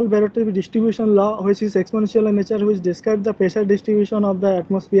normal Barrow-Tibby distribution law, which is exponential in nature, which describes the pressure distribution of the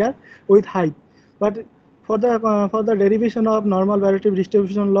atmosphere with height. But for the derivation of normal Barrow-Tibby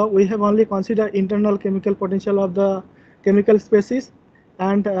distribution law, we have only considered internal chemical potential of the chemical species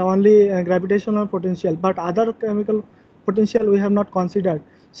and only gravitational potential. But other chemical potential we have not considered.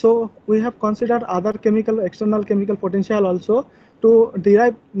 So we have considered other external chemical potential also to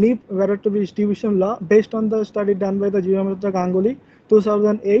derive new Barrow-Tibby distribution law based on the study done by the geometer Ganguly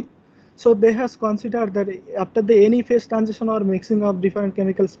 2008. So they have considered that after the any phase transition or mixing of different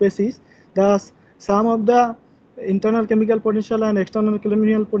chemical species, the sum of the internal chemical potential and external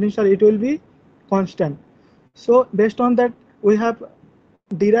chemical potential, it will be constant. So based on that, we have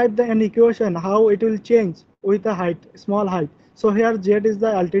derived an equation how it will change with the height, small height. So here z is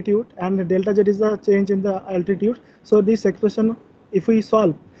the altitude and delta z is the change in the altitude. So this expression, if we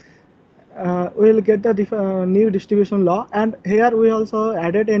solve, we will get the new distribution law. And here we also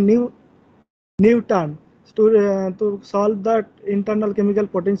added a new term to solve that internal chemical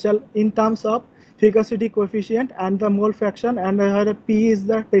potential in terms of viscosity coefficient and the mole fraction, and here P is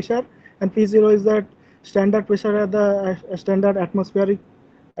the pressure and P0 is the standard pressure at the standard atmospheric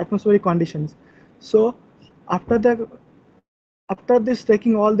conditions. So after after this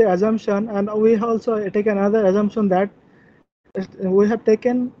taking all the assumption, and we also take another assumption that we have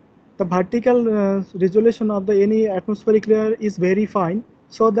taken the vertical resolution of the any atmospheric layer is very fine,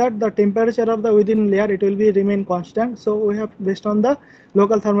 so that the temperature of the within layer it will be remain constant. So we have based on the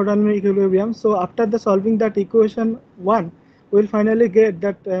local thermodynamic equilibrium. So after the solving that equation 1, we will finally get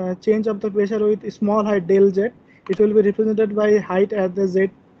that change of the pressure with small height del z. It will be represented by height at the z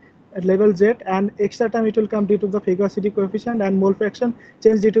at level z, and extra time it will come due to the viscosity coefficient and mole fraction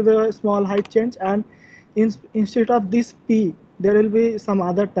change due to the small height change, and instead of this p there will be some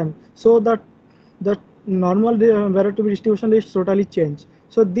other term, so that the normal variable distribution is totally changed.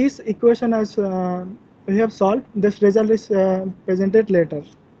 So this equation as we have solved, this result is presented later.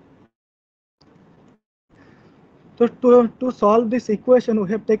 So to solve this equation,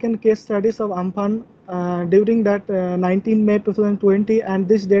 we have taken case studies of Amphan during that 19 May 2020, and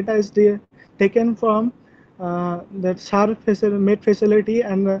this data is taken from the SHAR made facility,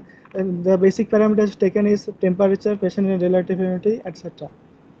 and the basic parameters taken is temperature, pressure and relative humidity, etc.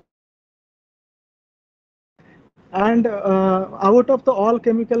 And out of the all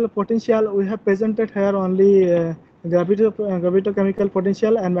chemical potential, we have presented here only gravitochemical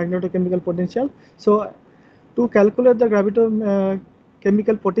potential and magnetochemical potential. So to calculate the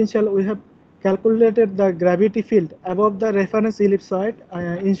gravitochemical potential, we have calculated the gravity field above the reference ellipsoid.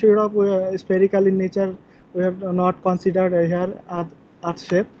 Instead of spherical in nature, we have not considered here Earth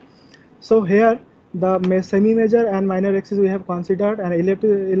shape. So here the semi-major and minor axis we have considered, and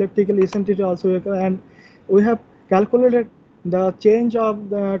elliptical eccentricity also, and we have calculated the change of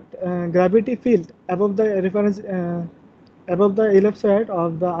the gravity field above the reference above the ellipsoid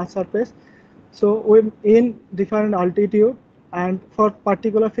of the Earth surface. So we in different altitude and for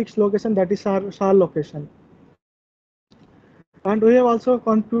particular fixed location, that is SHAR location. And we have also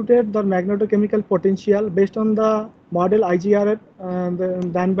computed the magnetochemical potential based on the model IGR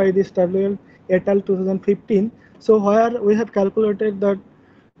done by this WL et al. 2015. So where we have calculated the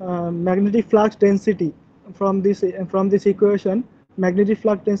magnetic flux density from this equation, magnetic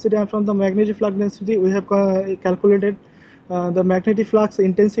flux density, and from the magnetic flux density we have calculated the magnetic flux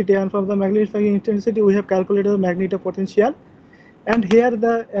intensity, and from the magnetic flux intensity we have calculated the magnetopotential. And here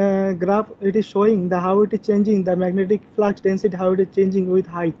the graph it is showing the how it is changing the magnetic flux density, how it is changing with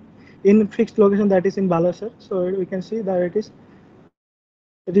height in fixed location, that is in Balasar. So we can see that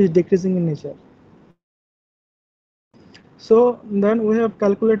it is decreasing in nature. So then we have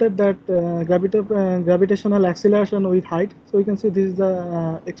calculated that gravitational acceleration with height. So you can see this is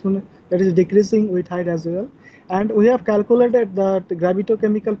the exponent that is decreasing with height as well. And we have calculated that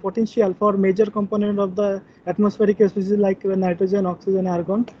gravitochemical potential for major component of the atmospheric species like nitrogen, oxygen,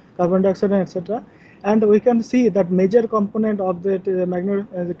 argon, carbon dioxide, etc. And we can see that major component of the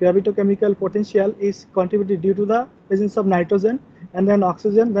gravitochemical potential is contributed due to the presence of nitrogen, and then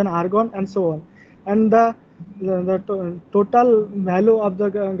oxygen, then argon, and so on. And the total value of the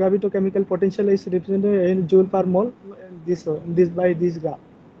gravitochemical potential is represented in joule per mole. This by this graph.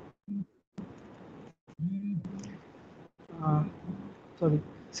 Sorry.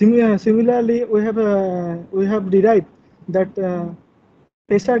 Similarly, we have derived that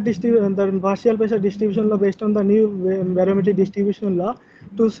pressure distribution, the partial pressure distribution law based on the new barometric distribution law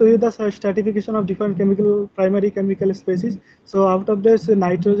to show you the stratification of different primary chemical species. So out of this,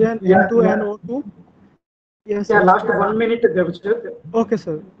 nitrogen, N2 and O2. Yes. Yeah, last 1 minute, Devjit. Okay,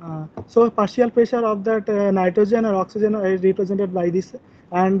 sir. So partial pressure of that nitrogen or oxygen is represented by this,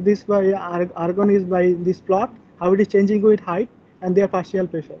 and this by argon is by this plot, how it is changing with height and their partial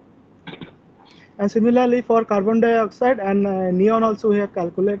pressure. And similarly for carbon dioxide and neon also we have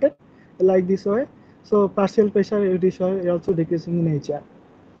calculated like this way. So partial pressure is also decreasing in nature.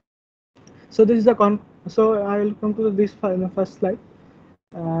 So this is the so I will come to this first slide.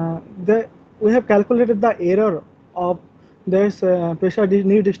 We have calculated the error of this pressure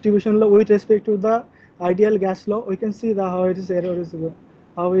new distribution law with respect to the ideal gas law. We can see how it is error is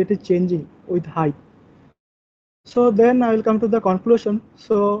how it is changing with height. So then I will come to the conclusion.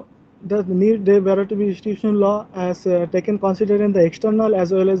 So the new variable distribution law has taken consideration the external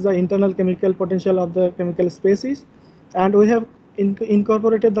as well as the internal chemical potential of the chemical species, and we have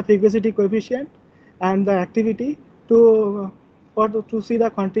incorporated the viscosity coefficient and the activity to see the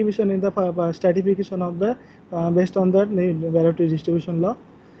contribution in the stratification of the based on the variable distribution law,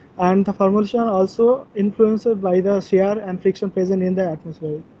 and the formulation also influenced by the shear and friction present in the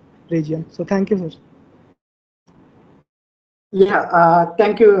atmospheric region. So thank you, sir. Yeah,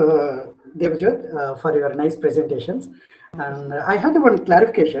 thank you, Devjit, for your nice presentations. And I had one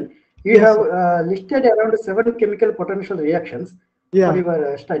clarification. You Yes, have listed around 7 chemical potential reactions for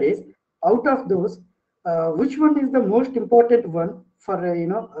your studies. Out of those, which one is the most important one for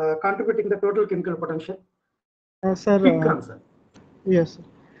contributing the total chemical potential? Sir, Quick answer. yes.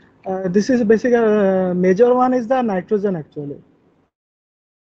 This is basically major one is the nitrogen actually.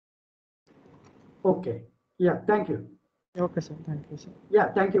 Okay. Yeah. Thank you. Okay, sir. Thank you, sir.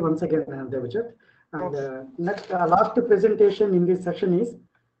 Yeah. Thank you once again, Devajit. And next, last presentation in this session is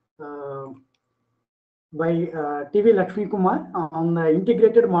by TV Lakshmi Kumar on the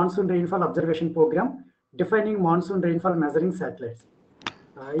integrated monsoon rainfall observation program, defining monsoon rainfall measuring satellites.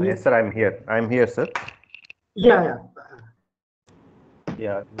 Yes, sir. I'm here. I'm here, sir. Yeah.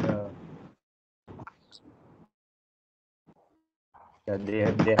 Yeah. Yeah.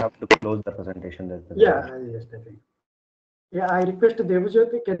 They have to close the presentation. Yeah. Yes, definitely. Yeah. I request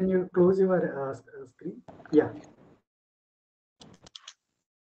Devajyoti, can you close your screen? Yeah.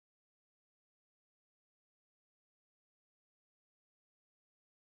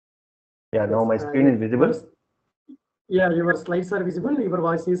 Yeah. Now my screen is visible. Yeah, your slides are visible. Your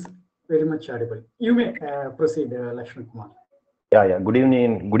voice is very much audible. You may proceed, Lakshmi Kumar. Yeah. Good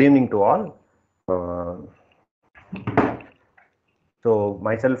evening. Good evening to all. So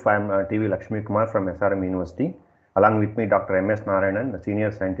myself, I am TV Lakshmi Kumar from SRM University. Along with me, Dr. M.S. Narayanan, a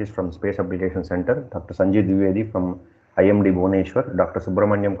senior scientist from Space Application Center, Dr. Sanjay Dwivedi from IMD Bhubaneswar, Dr.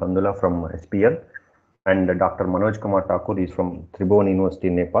 Subramanyam Kandula from SPL, and Dr. Manoj Kumar Thakur is from Tribhuvan University,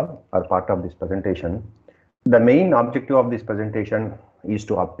 Nepal, are part of this presentation. The main objective of this presentation is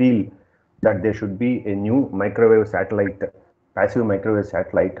to appeal that there should be a new microwave satellite, passive microwave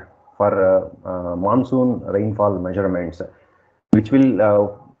satellite for monsoon rainfall measurements, which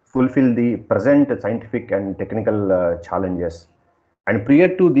will fulfill the present scientific and technical challenges. And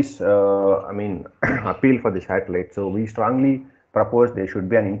prior to this, appeal for the satellite, so we strongly propose there should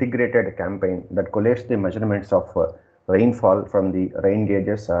be an integrated campaign that collates the measurements of rainfall from the rain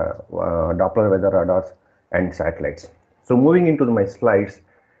gauges, Doppler weather radars, and satellites. So moving into my slides,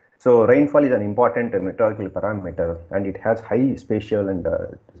 so rainfall is an important meteorological parameter, and it has high spatial and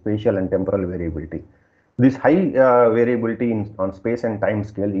temporal variability. This high variability on space and time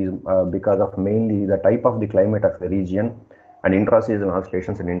scale is because of mainly the type of the climate of the region and intra-seasonal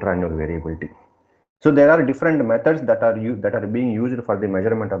oscillations and intra-annual variability. So there are different methods that are being used for the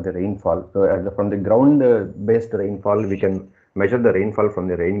measurement of the rainfall. So from the ground-based rainfall, we can measure the rainfall from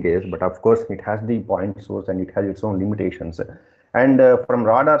the rain gauge, but of course it has the point source and it has its own limitations. And from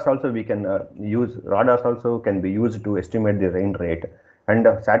radars also we can radars also can be used to estimate the rain rate, and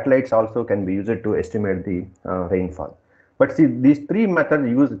satellites also can be used to estimate the rainfall. But see, these three methods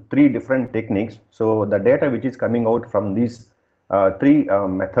use three different techniques. So the data which is coming out from these three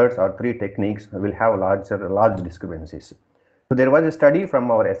methods or three techniques will have large discrepancies. So there was a study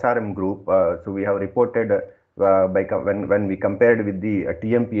from our SRM group. So we have reported when we compared with the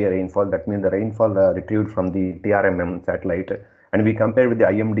TMPA rainfall, that means the rainfall retrieved from the TRMM satellite, and we compared with the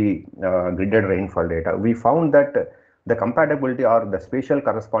IMD gridded rainfall data, we found that the compatibility or the spatial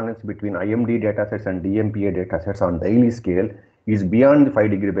correspondence between IMD datasets and DMPA datasets on daily scale is beyond 5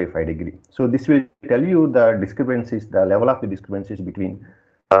 degree by 5 degree. So this will tell you the discrepancies, the level of the discrepancies between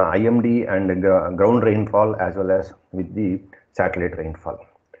IMD and ground rainfall as well as with the satellite rainfall.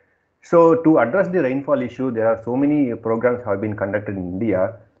 So to address the rainfall issue, there are so many programs have been conducted in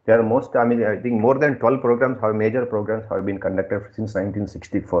India. There are I think more than 12 major programs have been conducted since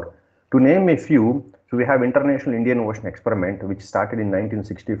 1964. To name a few, so we have International Indian Ocean Experiment, which started in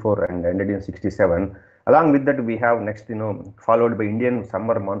 1964 and ended in 67. Along with that, we have next, followed by Indian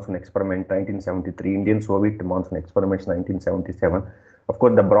Summer Monsoon Experiment, 1973, Indian Soviet Monsoon Experiments, 1977. Of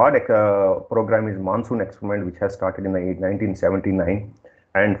course, the broad program is Monsoon Experiment, which has started in 1979.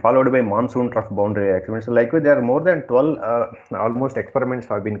 And followed by monsoon trough boundary experiments. So likewise, there are more than 12 almost experiments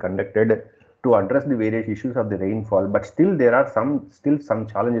have been conducted to address the various issues of the rainfall, but still there are some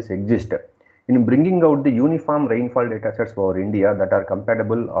challenges exist in bringing out the uniform rainfall data sets for India that are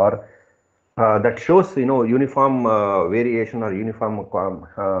compatible or that shows uniform variation or uniform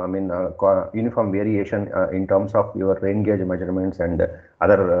uniform variation in terms of your rain gauge measurements and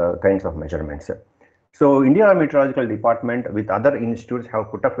other kinds of measurements. So India Meteorological Department with other institutes have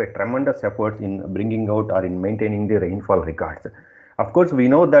put up a tremendous effort in bringing out or in maintaining the rainfall records. Of course, we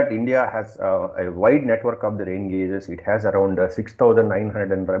know that India has a wide network of the rain gauges. It has around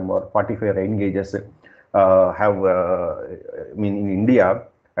 6,945 rain gauges in India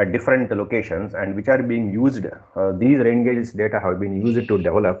at different locations, and which are being used. These rain gauges data have been used to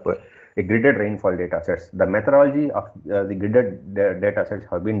develop a gridded rainfall data sets. The methodology of the gridded data sets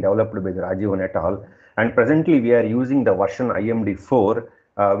have been developed by the Rajivan et al. And presently we are using the version IMD4,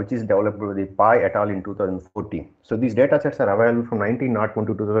 which is developed by the Pai et al. In 2014. So these data sets are available from 1901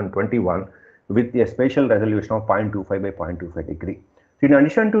 to 2021, with a spatial resolution of 0.25 by 0.25 degree. So in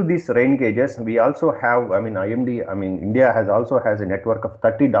addition to these rain gauges, we also have, India has a network of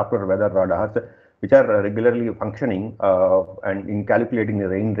 30 Doppler weather radars, which are regularly functioning and in calculating the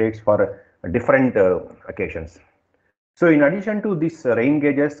rain rates for different occasions. So in addition to these rain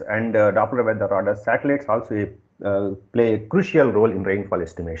gauges and Doppler weather radars, satellites also play a crucial role in rainfall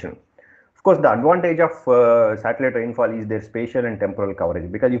estimation. Of course, the advantage of satellite rainfall is their spatial and temporal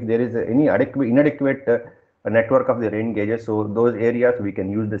coverage, because if there is any inadequate network of the rain gauges, so those areas we can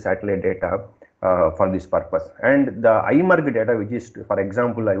use the satellite data for this purpose. And the IMERG data, which is, for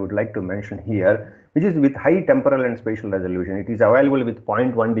example, I would like to mention here, which is with high temporal and spatial resolution. It is available with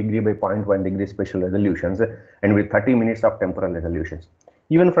 0.1 degree by 0.1 degree spatial resolutions and with 30 minutes of temporal resolutions.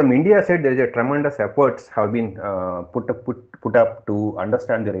 Even from India side, there is a tremendous efforts have been put up to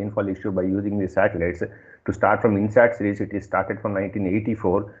understand the rainfall issue by using the satellites. To start from INSAT series, it is started from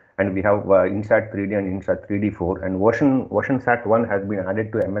 1984, and we have INSAT 3D and INSAT 3D4, and OceanSat 1 has been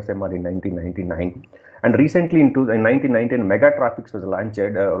added to MSMR in 1999. And recently in 1919, Megatropics was launched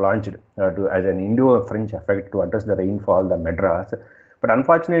as an Indo-French effect to address the rainfall, the Madras. But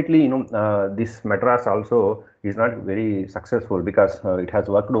unfortunately, this Madras also is not very successful, because it has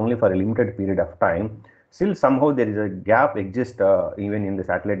worked only for a limited period of time. Still, somehow there is a gap exists even in the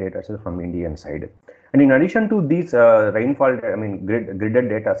satellite data sets from Indian side. And in addition to these rainfall, gridded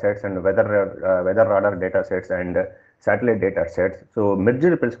data sets and weather radar data sets and satellite data sets, so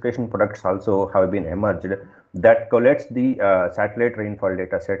merged precipitation products also have been emerged that collects the satellite rainfall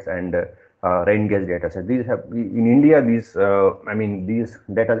data sets and rain gauge data sets. These have in India. These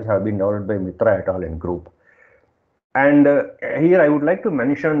data sets have been developed by Mitra et al. And group. And here I would like to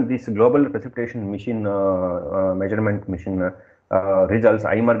mention this global precipitation machine measurement machine results,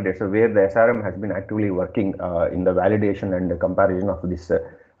 IMERG data, where the SRM has been actively working in the validation and the comparison of this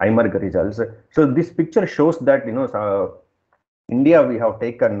IMERG results. So this picture shows that India, we have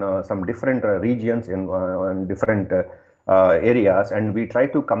taken some different regions in different areas, and we try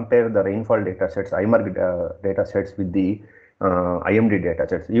to compare the rainfall data sets, IMERG data sets, with the IMD data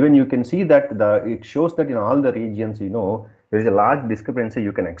sets. Even you can see that it shows that in all the regions, there is a large discrepancy.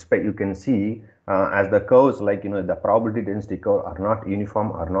 You can see as the curves, like the probability density curve, are not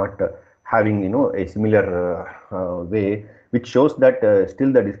uniform, are not having a similar way, which shows that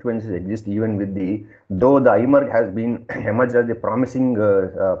still the discrepancies exist even with though the IMERG has been emerged as a promising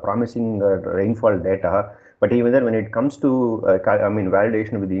rainfall data, but even then when it comes to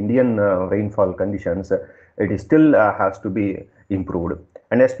validation with the Indian rainfall conditions, it is still has to be improved.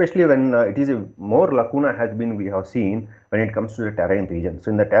 And especially when it is more lacuna has been, we have seen, when it comes to the terrain region. So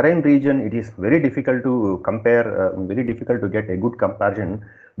in the terrain region, it is very difficult to compare, very difficult to get a good comparison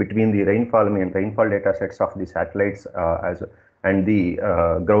between the rainfall data sets of the satellites and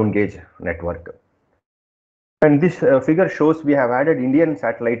the ground gauge network. And this figure shows we have added Indian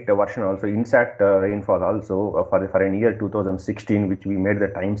satellite version also, INSAT rainfall also for an year 2016, which we made the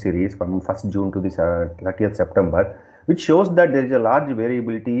time series from 1st June to this 30th September, which shows that there is a large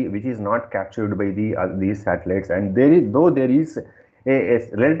variability which is not captured by these satellites. And there is a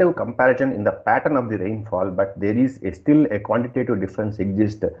relative comparison in the pattern of the rainfall, but there is still a quantitative difference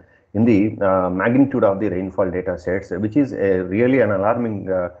exists in the magnitude of the rainfall data sets, which is really an alarming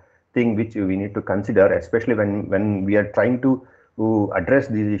thing which we need to consider, especially when we are trying to address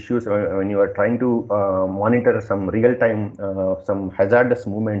these issues, when you are trying to monitor some real-time, some hazardous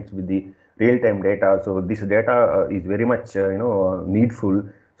movements with the real-time data. So this data is very much needful,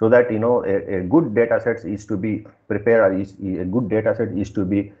 so that a good data set is to be prepared, a good data set is to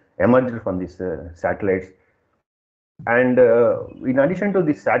be emerged from these satellites. And in addition to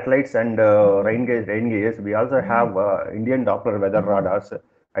these satellites and rain gauges, we also have Indian Doppler weather radars.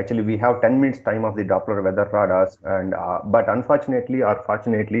 Actually, we have 10 minutes time of the Doppler weather radars, and but unfortunately or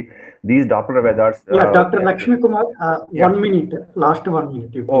fortunately, these Doppler weathers. Dr. Lakshmi Kumar, 1 minute, last 1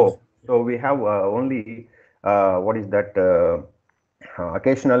 minute. So we have only what is that?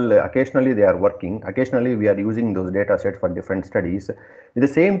 Occasionally they are working. Occasionally we are using those data sets for different studies. The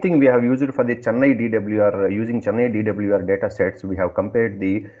same thing we have used for the Chennai DWR. Using Chennai DWR data sets, we have compared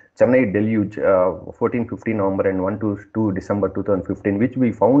the Chennai deluge 14-15 November and 1-2 December 2015, which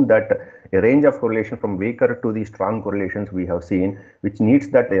we found that a range of correlation from weaker to the strong correlations we have seen, which needs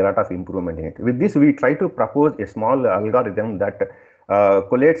that a lot of improvement in it. With this, we try to propose a small algorithm that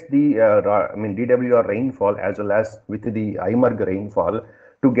collates the DWR rainfall as well as with the IMERG rainfall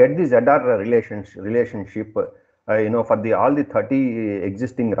to get the ZR relationship for all the 30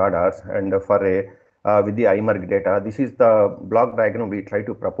 existing radars, and for with the IMERG data. This is the block diagram we try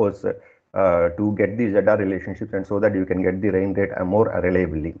to propose to get the ZR relationships, and so that you can get the rain rate more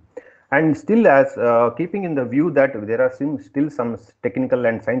reliably. And still, as keeping in the view that there are still some technical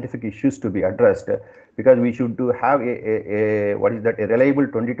and scientific issues to be addressed, because we should have a what is that, a reliable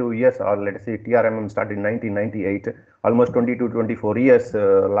 22 years, or let's say TRMM started in 1998, almost 22, 24 years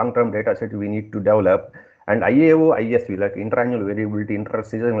long-term data set we need to develop. And IAO, ISV, like interannual variability,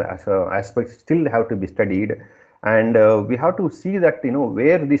 inter-seasonal aspects still have to be studied. And we have to see that,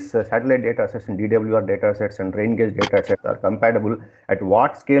 where these satellite data sets and DWR data sets and rain gauge data sets are compatible, at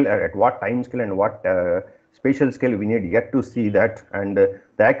what scale, at what time scale, and what spatial scale we need yet to see that. And the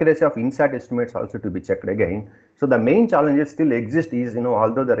accuracy of INSAT estimates also to be checked again. So the main challenges still exist is,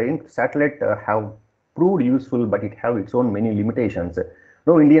 although the rain satellite have proved useful, but it have its own many limitations.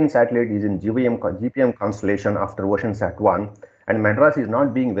 No Indian satellite is in GPM constellation after OceanSat-1, and Madras is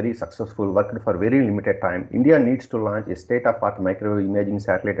not being very successful, worked for very limited time. India needs to launch a state-of-art microwave imaging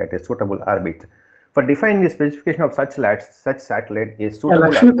satellite at a suitable orbit. For defining the specification of such satellite, a suitable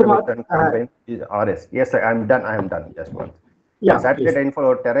observation campaign is RS. Yes, I am done. Just once. Yeah, satellite info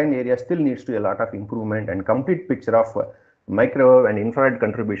or terrain area still needs to a lot of improvement, and complete picture of microwave and infrared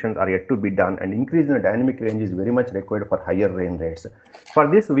contributions are yet to be done, and increase in the dynamic range is very much required for higher rain rates. For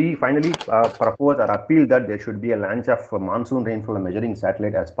this, we finally propose or appeal that there should be a launch of monsoon rainfall measuring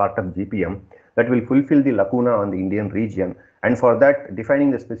satellite as part of GPM that will fulfill the lacuna on the Indian region. And for that,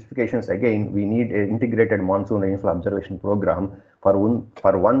 defining the specifications again, we need an integrated monsoon rainfall observation program for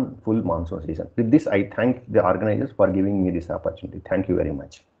one full monsoon season. With this, I thank the organizers for giving me this opportunity. Thank you very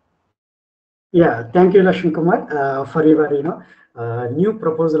much. Yeah, thank you, Lakshmi Kumar, for your new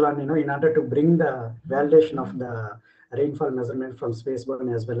proposal on in order to bring the validation of the rainfall measurement from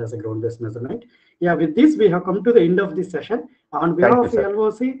spaceborne as well as a ground-based measurement. Yeah, with this we have come to the end of this session. On behalf of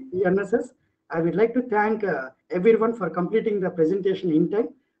LOC NSS, I would like to thank everyone for completing the presentation in time.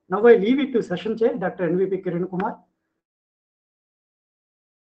 Now I leave it to session chair, Dr. NVP Kiran Kumar.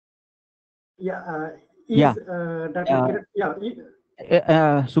 Yeah, Dr. Kiran,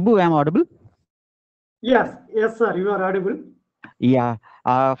 Subbu, am I audible? Yes, sir, you are audible. Yeah.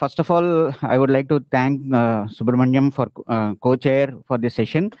 First of all, I would like to thank Subramaniam for co-chair for this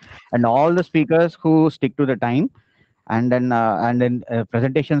session, and all the speakers who stick to the time. And then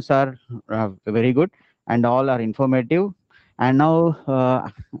presentations are very good, and all are informative. And now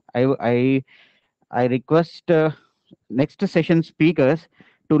I request next session speakers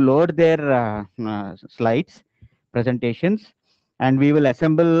to load their slides, presentations, and we will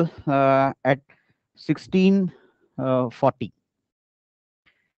assemble at 16:40.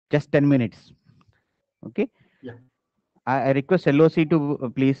 Just 10 minutes. Okay. Yeah. I request LOC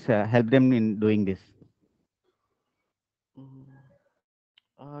to please help them in doing this.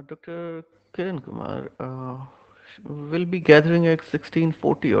 Dr. Kiran Kumar, will be gathering at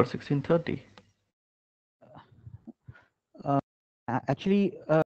 16:40 or 16:30. Actually,